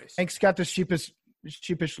 Always. Hank's got this sheepish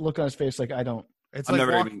look on his face. Like, I don't. It's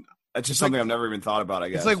just something I've never even thought about, I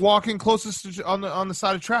guess. It's like walking closest to, on the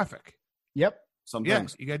side of traffic. Yep.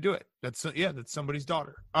 Sometimes. Yeah, you got to do it. That's somebody's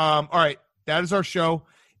daughter. All right. That is our show.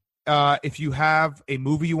 If you have a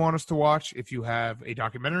movie you want us to watch, if you have a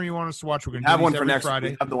documentary you want us to watch, we're going to have one for next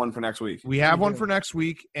Friday. We have the one for next week. We have one for next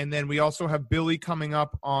week, and then we also have Billy coming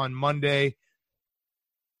up on Monday.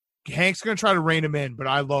 Hank's going to try to rein him in, but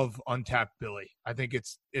I love Untapped Billy. I think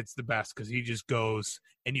it's the best because he just goes,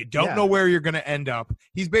 and you don't know where you're going to end up.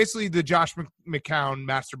 He's basically the Josh McCown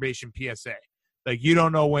masturbation PSA. Like, you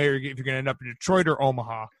don't know if you're going to end up in Detroit or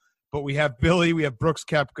Omaha. But we have Billy, we have Brooks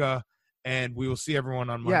Koepka, and we will see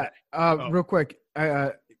everyone on Monday. Yeah, real quick.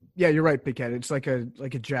 Yeah, you're right, Big Head. It's like a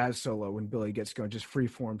jazz solo when Billy gets going, just free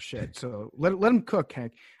form shit. So let him cook,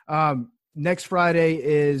 Hank. Next Friday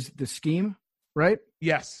is The Scheme, right?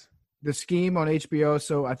 Yes. The Scheme on HBO.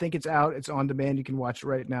 So I think it's out. It's on demand. You can watch it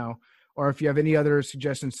right now. Or if you have any other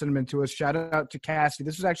suggestions, send them in to us. Shout out to Cassidy.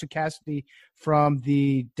 This was actually Cassidy from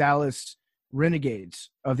the Dallas Renegades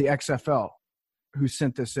of the XFL who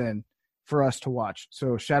sent this in for us to watch.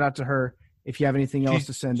 So shout out to her. If you have anything else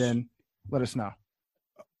to send in, let us know.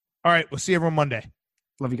 All right. We'll see everyone Monday.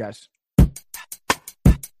 Love you guys.